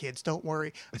great with the kids. Don't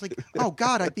worry. I was like, oh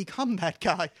God, I've become that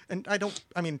guy. And I don't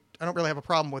really have a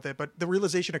problem with it, but the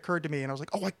realization occurred to me and I was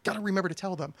like, oh, I got to remember to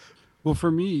tell them. Well,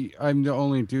 for me, I'm the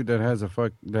only dude that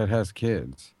has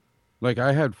kids. Like,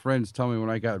 I had friends tell me when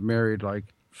I got married,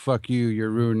 like, fuck you, you're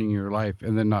ruining your life,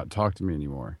 and then not talk to me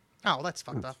anymore. Oh, that's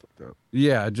fucked up.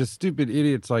 Yeah, just stupid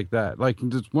idiots like that. Like,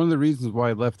 just one of the reasons why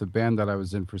I left the band that I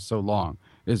was in for so long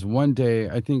is one day,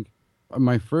 I think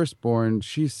my firstborn,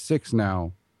 she's 6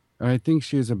 now, and I think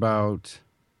she's about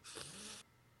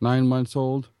 9 months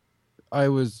old. I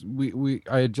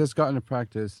had just gotten to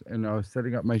practice, and I was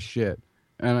setting up my shit,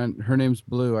 and her name's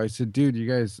Blue. I said, dude, you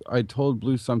guys, I told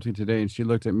Blue something today, and she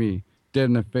looked at me dead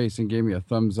in the face and gave me a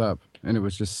thumbs up, and it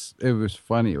was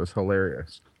funny. It was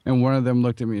hilarious. and one of them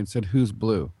looked at me and said, "Who's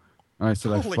Blue?" And I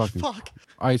said, Holy fuck.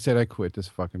 I said I quit this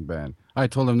fucking band. I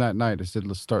told him that night. I said,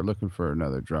 let's start looking for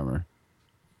another drummer.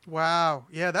 Wow.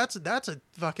 Yeah, that's a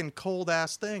fucking cold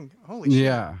ass thing. Holy shit.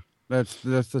 Yeah, that's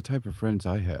the type of friends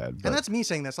I had. But... And that's me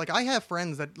saying this. Like, I have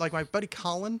friends that, like my buddy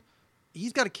Colin,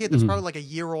 he's got a kid that's probably like a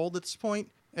year old at this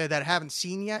point that I haven't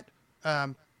seen yet.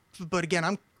 But again,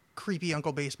 I'm creepy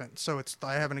Uncle Basement, so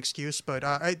I have an excuse. But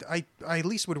I at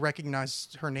least would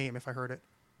recognize her name if I heard it.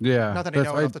 Yeah. Not that I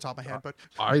know it off the top of my head, but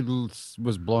I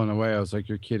was blown away. I was like,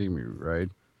 "You're kidding me, right?"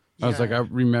 Yeah. I was like, I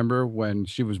remember when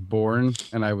she was born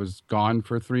and I was gone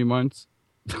for 3 months.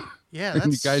 Yeah,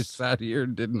 and you guys sat here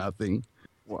and did nothing.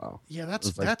 Wow. Yeah,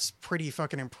 that's pretty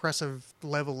fucking impressive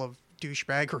level of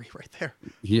douchebaggery right there.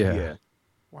 Yeah.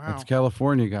 Wow. It's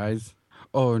California, guys.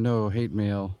 Oh no, hate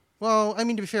mail. Well, I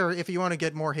mean, to be fair, if you want to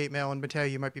get more hate mail, and Mateo,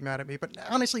 you might be mad at me, but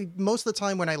honestly, most of the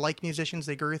time when I like musicians,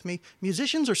 they agree with me.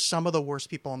 Musicians are some of the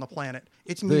worst people on the planet.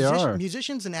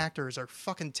 Musicians and actors are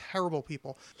fucking terrible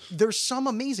people. There's some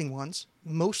amazing ones,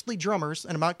 mostly drummers,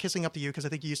 and I'm not kissing up to you because I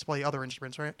think you used to play other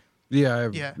instruments, right?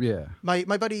 Yeah.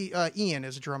 My buddy Ian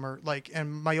is a drummer,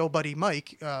 and my old buddy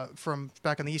Mike from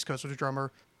back on the East Coast was a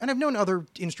drummer. And I've known other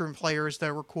instrument players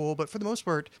that were cool, but for the most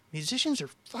part, musicians are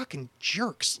fucking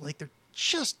jerks. Like, they're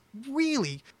just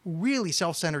really, really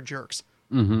self-centered jerks.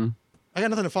 Mm-hmm. I got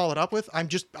nothing to follow it up with.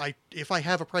 If I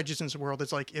have a prejudice in this world,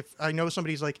 it's like if I know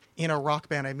somebody's like in a rock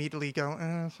band, I immediately go,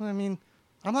 I mean,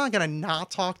 I'm not going to not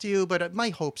talk to you, but my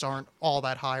hopes aren't all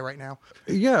that high right now.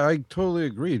 Yeah, I totally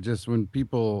agree. Just when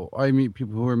I meet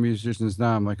people who are musicians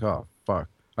now, I'm like, oh, fuck.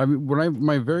 I mean,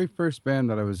 my very first band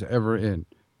that I was ever in,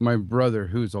 my brother,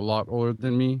 who's a lot older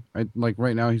than me,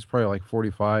 right now he's probably like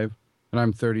 45 and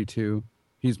I'm 32.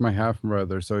 He's my half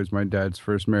brother, so he's my dad's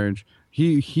first marriage.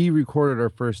 He recorded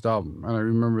our first album, and I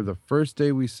remember the first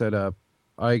day we set up,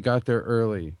 I got there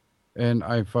early, and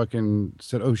I fucking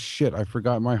said, "Oh shit, I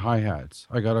forgot my hi-hats.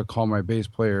 I gotta call my bass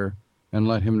player and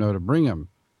let him know to bring them."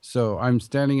 So I'm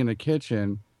standing in the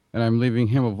kitchen, and I'm leaving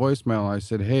him a voicemail. I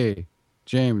said, "Hey,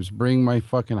 James, bring my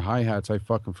fucking hi-hats. I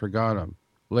fucking forgot them."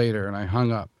 Later, and I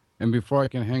hung up. And before I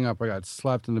can hang up, I got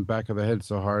slapped in the back of the head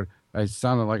so hard, I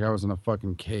sounded like I was in a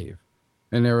fucking cave.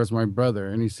 And there was my brother,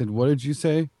 and he said, "What did you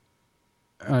say?"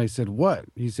 And I said, "What?"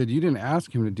 He said, "You didn't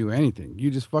ask him to do anything.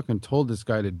 You just fucking told this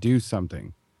guy to do something."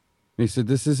 And he said,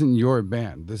 "This isn't your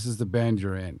band. This is the band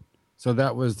you're in." So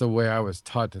that was the way I was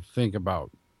taught to think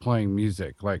about playing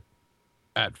music, like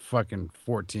at fucking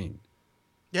 14.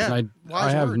 Yeah, and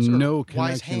I have no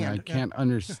connection. I can't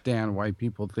understand why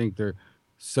people think they're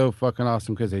so fucking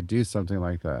awesome because they do something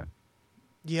like that.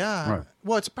 Yeah. Right.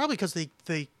 Well, it's probably because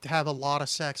they have a lot of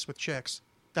sex with chicks.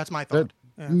 That's my thought.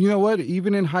 You know what?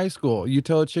 Even in high school, you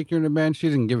tell a chick you're in a band, she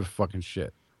doesn't give a fucking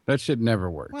shit. That shit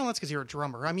never works. Well, that's because you're a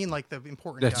drummer. I mean, like the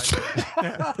important guys.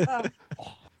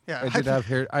 Yeah.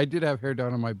 I did have hair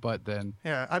down on my butt then.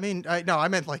 Yeah. I mean, I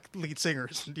meant like lead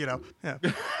singers. Yeah.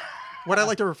 What I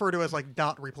like to refer to as like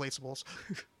not replaceables.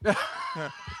 Yeah.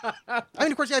 I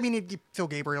mean, of course, Phil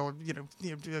Gabriel,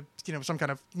 some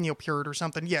kind of Neil Peart or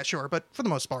something. Yeah, sure. But for the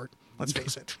most part, let's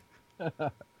face it.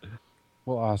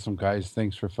 Well, awesome, guys.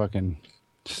 Thanks for fucking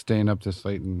staying up this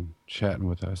late and chatting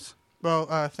with us.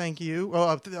 Well, thank you.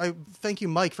 Well, thank you,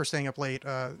 Mike, for staying up late.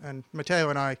 And Mateo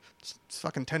and I, it's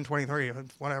fucking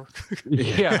 10:23, whatever.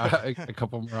 Yeah, a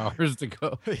couple more hours to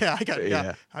go. Yeah,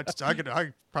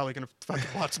 I'm probably gonna fucking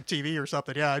watch some TV or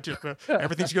something. Yeah,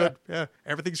 everything's good. Yeah,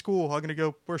 everything's cool. I'm gonna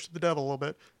go worship the devil a little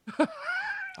bit.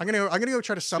 I'm gonna go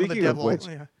try to summon the devil. Which,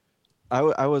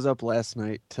 I was up last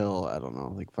night till I don't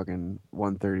know, like fucking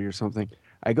 1:30 or something.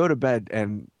 I go to bed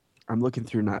and I'm looking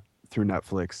through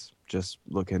Netflix. Just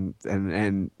looking,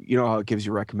 and you know how it gives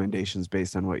you recommendations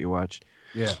based on what you watch.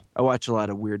 Yeah, I watch a lot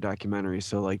of weird documentaries,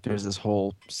 so like there's this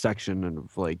whole section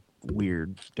of like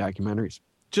weird documentaries.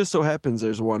 Just so happens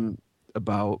there's one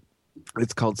about,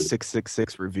 it's called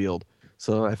 666 Revealed.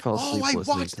 So I fell asleep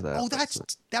listening to that. Oh,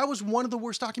 that was one of the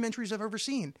worst documentaries I've ever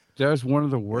seen. That was one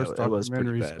of the worst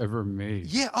documentaries ever made.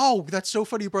 Yeah. Oh, that's so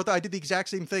funny you brought that. I did the exact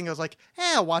same thing. I was like,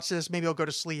 I'll watch this. Maybe I'll go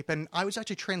to sleep. And I was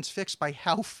actually transfixed by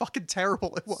how fucking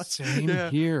terrible it was. Same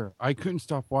here. I couldn't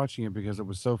stop watching it because it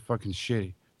was so fucking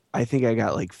shitty. I think I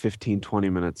got like 15, 20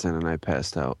 minutes in and I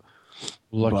passed out.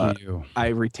 Lucky you. I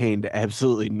retained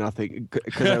absolutely nothing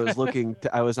because I was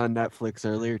I was on Netflix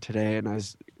earlier today and I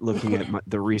was looking at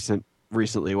the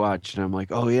recently watched, and I'm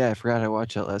like, oh yeah, I forgot I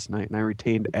watched that last night, and I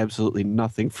retained absolutely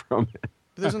nothing from it.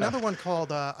 But there's another one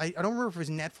called I don't remember if it was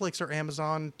Netflix or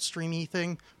Amazon streamy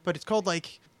thing, but it's called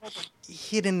like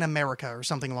Hidden America or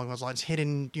something along those lines,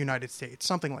 Hidden United States,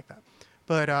 something like that.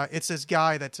 But it's this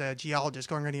guy that's a geologist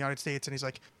going around the United States, and he's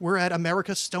like, we're at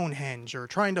America's Stonehenge, or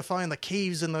trying to find the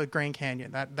caves in the Grand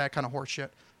Canyon, that kind of horse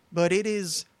shit. But it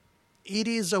is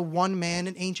a one man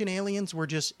in Ancient Aliens where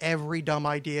just every dumb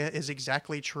idea is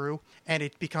exactly true, and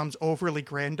it becomes overly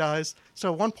grandized.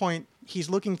 So at one point, he's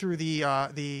looking through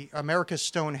the America's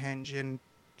Stonehenge in,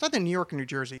 it's either New York or New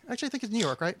Jersey. Actually, I think it's New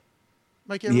York, right?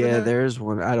 Mike, you ever been Yeah, there? there's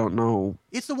one. I don't know.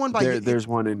 It's the one by... There's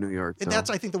one in New York. And that's,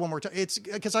 I think, the one we're talking... It's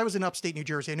because I was in upstate New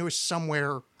Jersey. I knew it was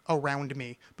somewhere around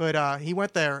me. But he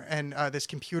went there, and this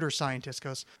computer scientist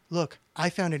goes, look, I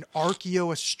found an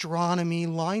archaeoastronomy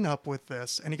lineup with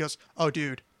this. And he goes, oh,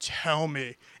 dude, tell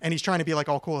me. And he's trying to be like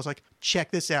all cool. He's like,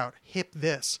 check this out. Hip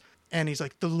this. And he's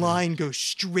like, the line goes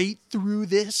straight through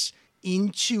this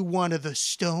into one of the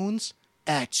stones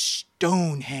at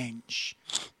Stonehenge.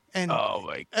 And, oh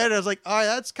my God. And I was like, all right,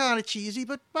 that's kind of cheesy,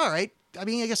 but all right. I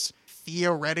mean, I guess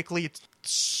theoretically it's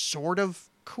sort of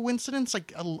coincidence,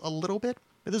 like a little bit.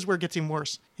 But this is where it gets even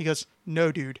worse. He goes, no,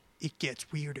 dude, it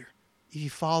gets weirder. If you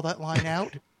follow that line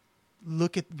out,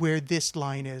 look at where this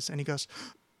line is. And he goes,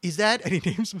 is that? And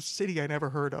he names some city I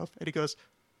never heard of. And he goes,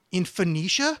 in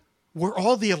Phoenicia, where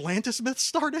all the Atlantis myths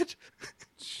started?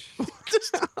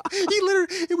 He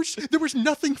literally, there was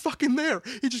nothing fucking there.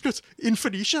 He just goes, in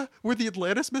Phoenicia, where the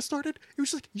Atlantis myth started? He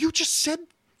was like, you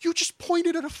just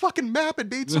pointed at a fucking map and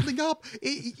made something up.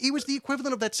 It was the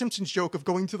equivalent of that Simpsons joke of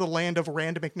going to the land of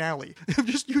Rand McNally.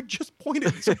 You just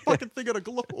pointed at some fucking thing on a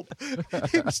globe.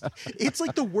 It's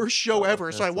like the worst show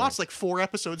ever. So I watched like 4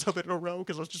 episodes of it in a row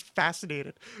because I was just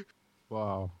fascinated.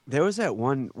 Wow. There was that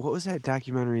one. What was that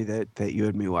documentary that you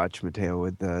had me watch, Mateo,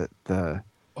 with the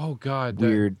Oh God,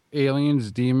 weird aliens,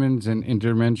 demons, and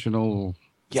interdimensional.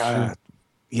 Yeah,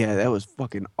 yeah, that was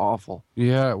fucking awful.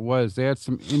 Yeah, it was. They had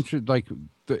some like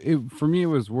for me, it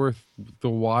was worth the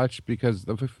watch because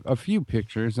of a few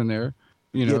pictures in there.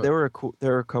 You know, yeah, there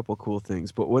were a couple cool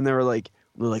things, but when they were like,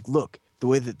 look, the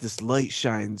way that this light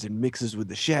shines and mixes with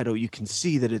the shadow, you can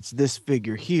see that it's this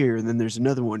figure here, and then there's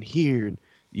another one here, and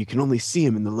you can only see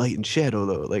him in the light and shadow,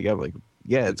 though. Like, I'm like,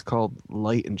 yeah, it's called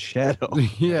light and shadow.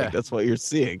 Yeah. Like, that's what you're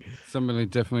seeing. Somebody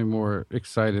definitely more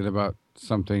excited about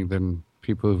something than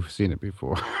people who've seen it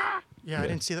before. Yeah, I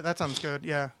didn't see that. That sounds good.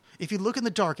 Yeah. If you look in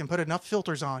the dark and put enough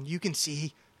filters on, you can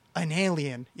see an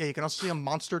alien. Yeah, you can also see a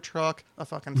monster truck, a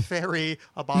fucking ferry,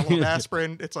 a bottle of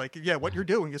aspirin. It's like, yeah, what you're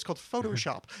doing is called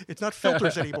Photoshop. It's not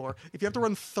filters anymore. If you have to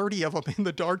run 30 of them in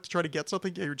the dark to try to get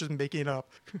something, yeah, you're just making it up.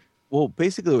 Well,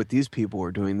 basically, what these people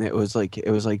were doing, it was like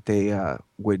they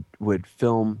would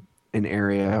film an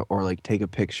area or like take a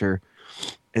picture,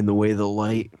 and the way the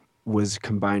light was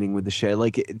combining with the shade,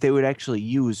 like they would actually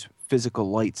use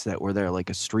physical lights that were there, like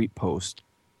a street post,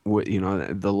 you know,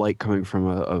 the light coming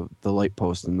from the light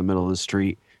post in the middle of the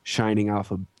street, shining off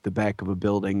of the back of a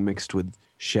building, mixed with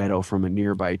shadow from a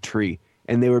nearby tree,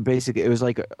 and they were basically, it was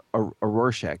like a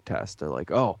Rorschach test. They're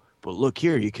like, oh, but look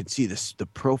here, you can see the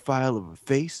profile of a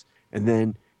face. And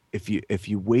then if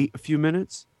you wait a few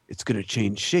minutes, it's going to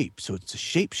change shape. So it's a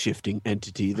shape-shifting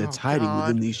entity that's hiding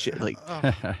within these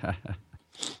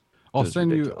I'll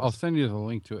send you the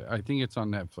link to it. I think it's on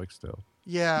Netflix still.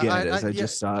 Yeah, yeah, it is. I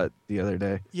just saw it the other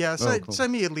day. Yeah, cool.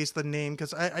 Send me at least the name,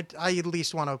 because I at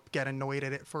least want to get annoyed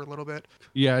at it for a little bit.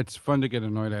 Yeah, it's fun to get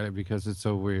annoyed at it because it's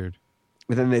so weird.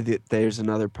 And then there's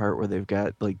another part where they've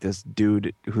got like this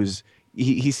dude who's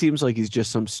he seems like he's just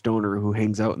some stoner who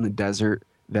hangs out in the desert.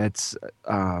 That's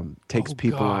takes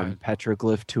people on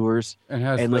petroglyph tours and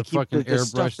has and the like fucking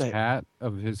airbrushed hat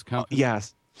of his company.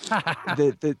 Yes,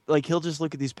 like he'll just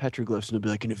look at these petroglyphs and he'll be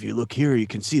like, and if you look here, you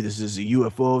can see this is a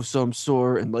UFO of some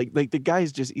sort. And like the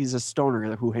guy's he's a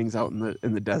stoner who hangs out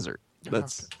in the desert.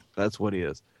 That's what he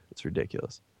is. It's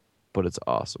ridiculous, but it's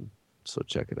awesome. So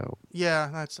check it out. Yeah,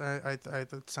 that's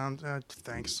that sounds.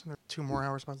 Thanks. 2 more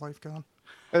hours of my life gone.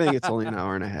 I think it's only an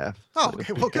hour and a half. Oh,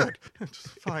 okay. Well, good.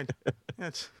 Fine.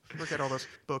 Forget all those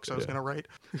books I was going to write.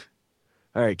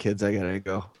 All right, kids, I gotta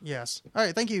go. Yes. All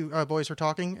right. Thank you, boys, for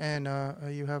talking, and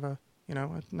you have a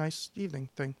nice evening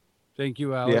thing. Thank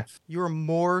you, Alex. You are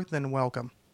more than welcome.